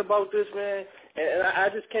excited about this, man. And I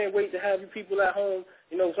just can't wait to have you people at home,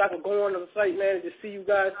 you know, so I can go on to the site, man, and just see you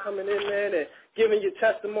guys coming in, man, and giving your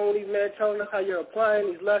testimonies, man, telling us how you're applying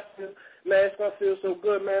these lessons. Man, it's going to feel so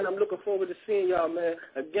good, man. I'm looking forward to seeing y'all, man.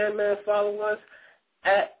 Again, man, follow us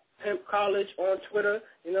 @Pimp College on Twitter.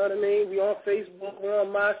 You know what I mean? We on Facebook. We're on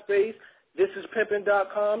MySpace. This is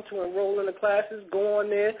Pimpin.com to enroll in the classes. Go on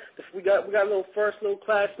there. We got a little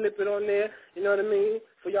class snippet on there, you know what I mean,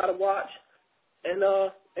 for y'all to watch. And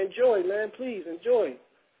enjoy, man. Please, enjoy.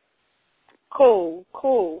 Cool.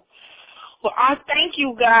 Well, I thank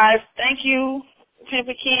you guys. Thank you,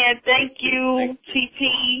 Pimpin' Ken. Thank you,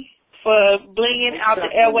 TP, for blinging out the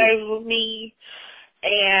airwaves with me.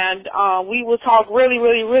 And we will talk really,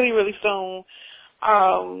 really, really, really soon.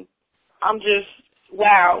 I'm just,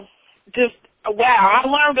 wow. I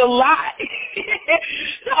learned a lot.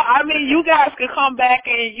 I mean, you guys could come back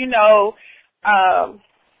and, you know,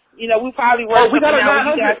 we probably work. We got a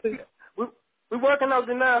 900. We're working out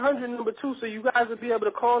the 900 number 2, so you guys will be able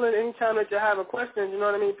to call in anytime that you're having questions, you know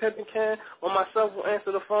what I mean? Pimpin can or myself will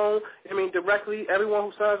answer the phone, directly. Everyone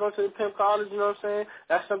who signs on to the Pimp College, you know what I'm saying?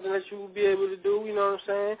 That's something that you will be able to do, you know what I'm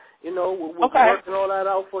saying? We're working all that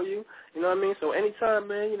out for you, you know what I mean? So anytime,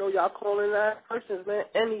 man, y'all call in and ask questions, man,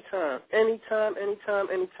 anytime.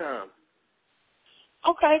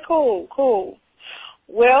 Okay, cool.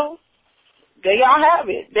 Well, there y'all have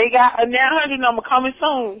it. They got a 900 number coming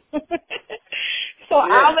soon. So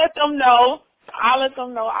yeah. I'll let them know.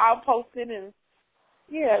 I'll post it, and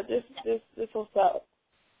yeah, this what's up.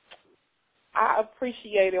 I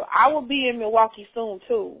appreciate it. I will be in Milwaukee soon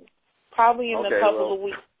too, probably in a couple of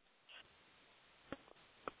weeks.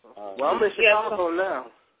 Well, I'm in Chicago now.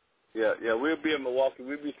 Yeah, we'll be in Milwaukee.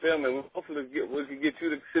 We'll be filming. Hopefully we can get you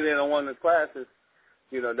to sit in on one of the classes.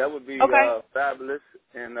 That would be fabulous.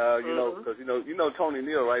 And, because, you know Tony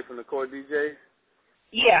Neal, right, from the Core DJ?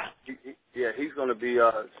 Yeah. He's going to be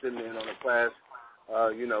sitting in on the class.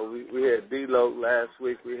 We had D-Lo last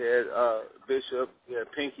week. We had Bishop. We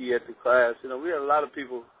had Pinky at the class. We had a lot of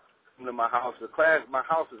people come to my house. My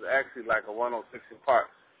house is actually like a 106 in Park.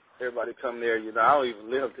 Everybody come there. I don't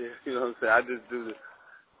even live there. You know what I'm saying? I just do this.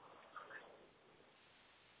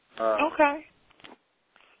 Okay.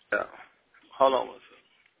 Yeah. Hold on one second.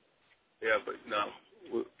 Yeah, but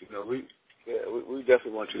we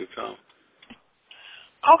definitely want you to come.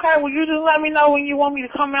 Okay, well, you just let me know when you want me to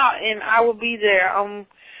come out, and I will be there.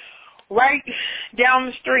 Right down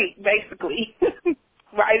the street, basically,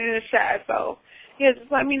 right in the shot. So, yeah,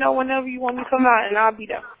 just let me know whenever you want me to come out, and I'll be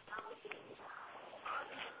there.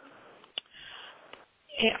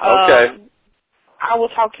 And, okay. I will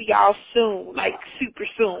talk to y'all soon, like super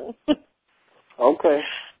soon. Okay.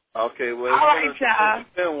 Okay, well, all right, y'all. It's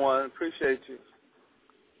been one. Appreciate you.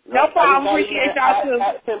 No problem. Appreciate y'all too.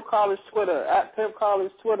 At Pimp College Twitter.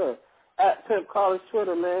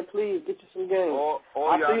 Man, please get you some games. Or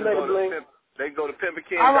I'll y'all see you later, Bling. They can go to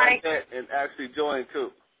pimpin.net and actually join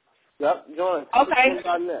too. Yep, join. Okay.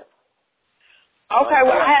 Pimpin.net. Okay,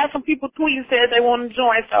 well, I had some people tweeting said they want to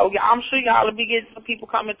join, so I'm sure y'all will be getting some people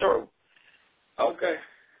coming through. Okay.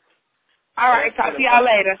 All right, talk to y'all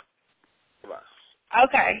later. Bye.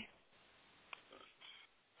 Okay.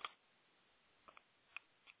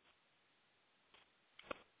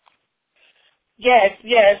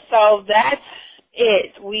 Yes, so that's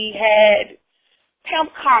it. We had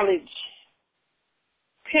Pimp College.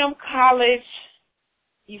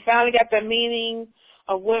 You finally got the meaning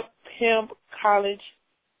of what Pimp College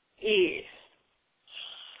is.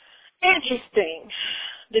 Interesting.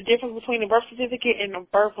 The difference between a birth certificate and a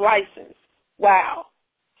birth license. Wow.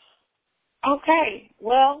 Okay,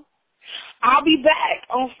 well, I'll be back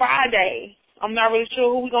on Friday. I'm not really sure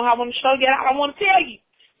who we're going to have on the show yet. I don't want to tell you.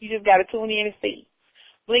 You just got to tune in and see.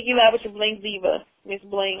 Blinky Love with your Bling Diva. Miss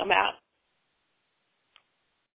Bling, I'm out.